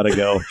all gotta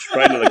go.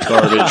 Right into the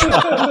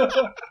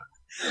garbage.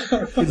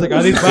 He's like,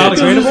 are these There's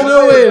biodegradable?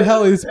 no way in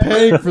hell he's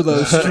paying for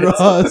those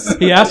straws.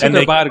 He asks if And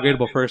they're they-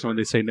 biodegradable first, and when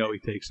they say no, he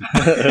takes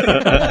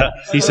it.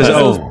 He says,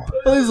 "Oh,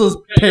 Are these those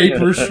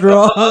paper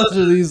straws,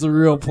 or are these the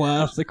real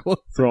plastic ones?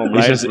 Throw them It's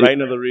right, just- right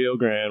into the Rio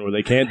Grande where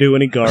they can't do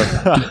any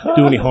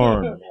do any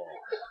harm.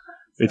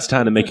 it's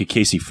time to make a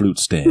Casey fruit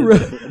stand."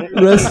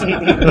 Rest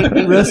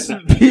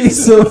in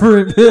peace, Silver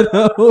and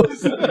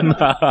Minnows.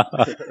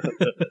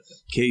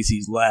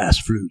 Casey's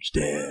last fruit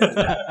stand.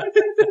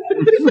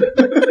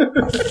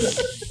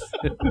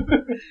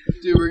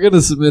 Dude, we're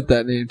gonna submit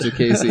that name to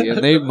Casey,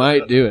 and they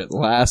might do it.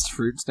 Last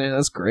fruit stand.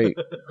 That's great.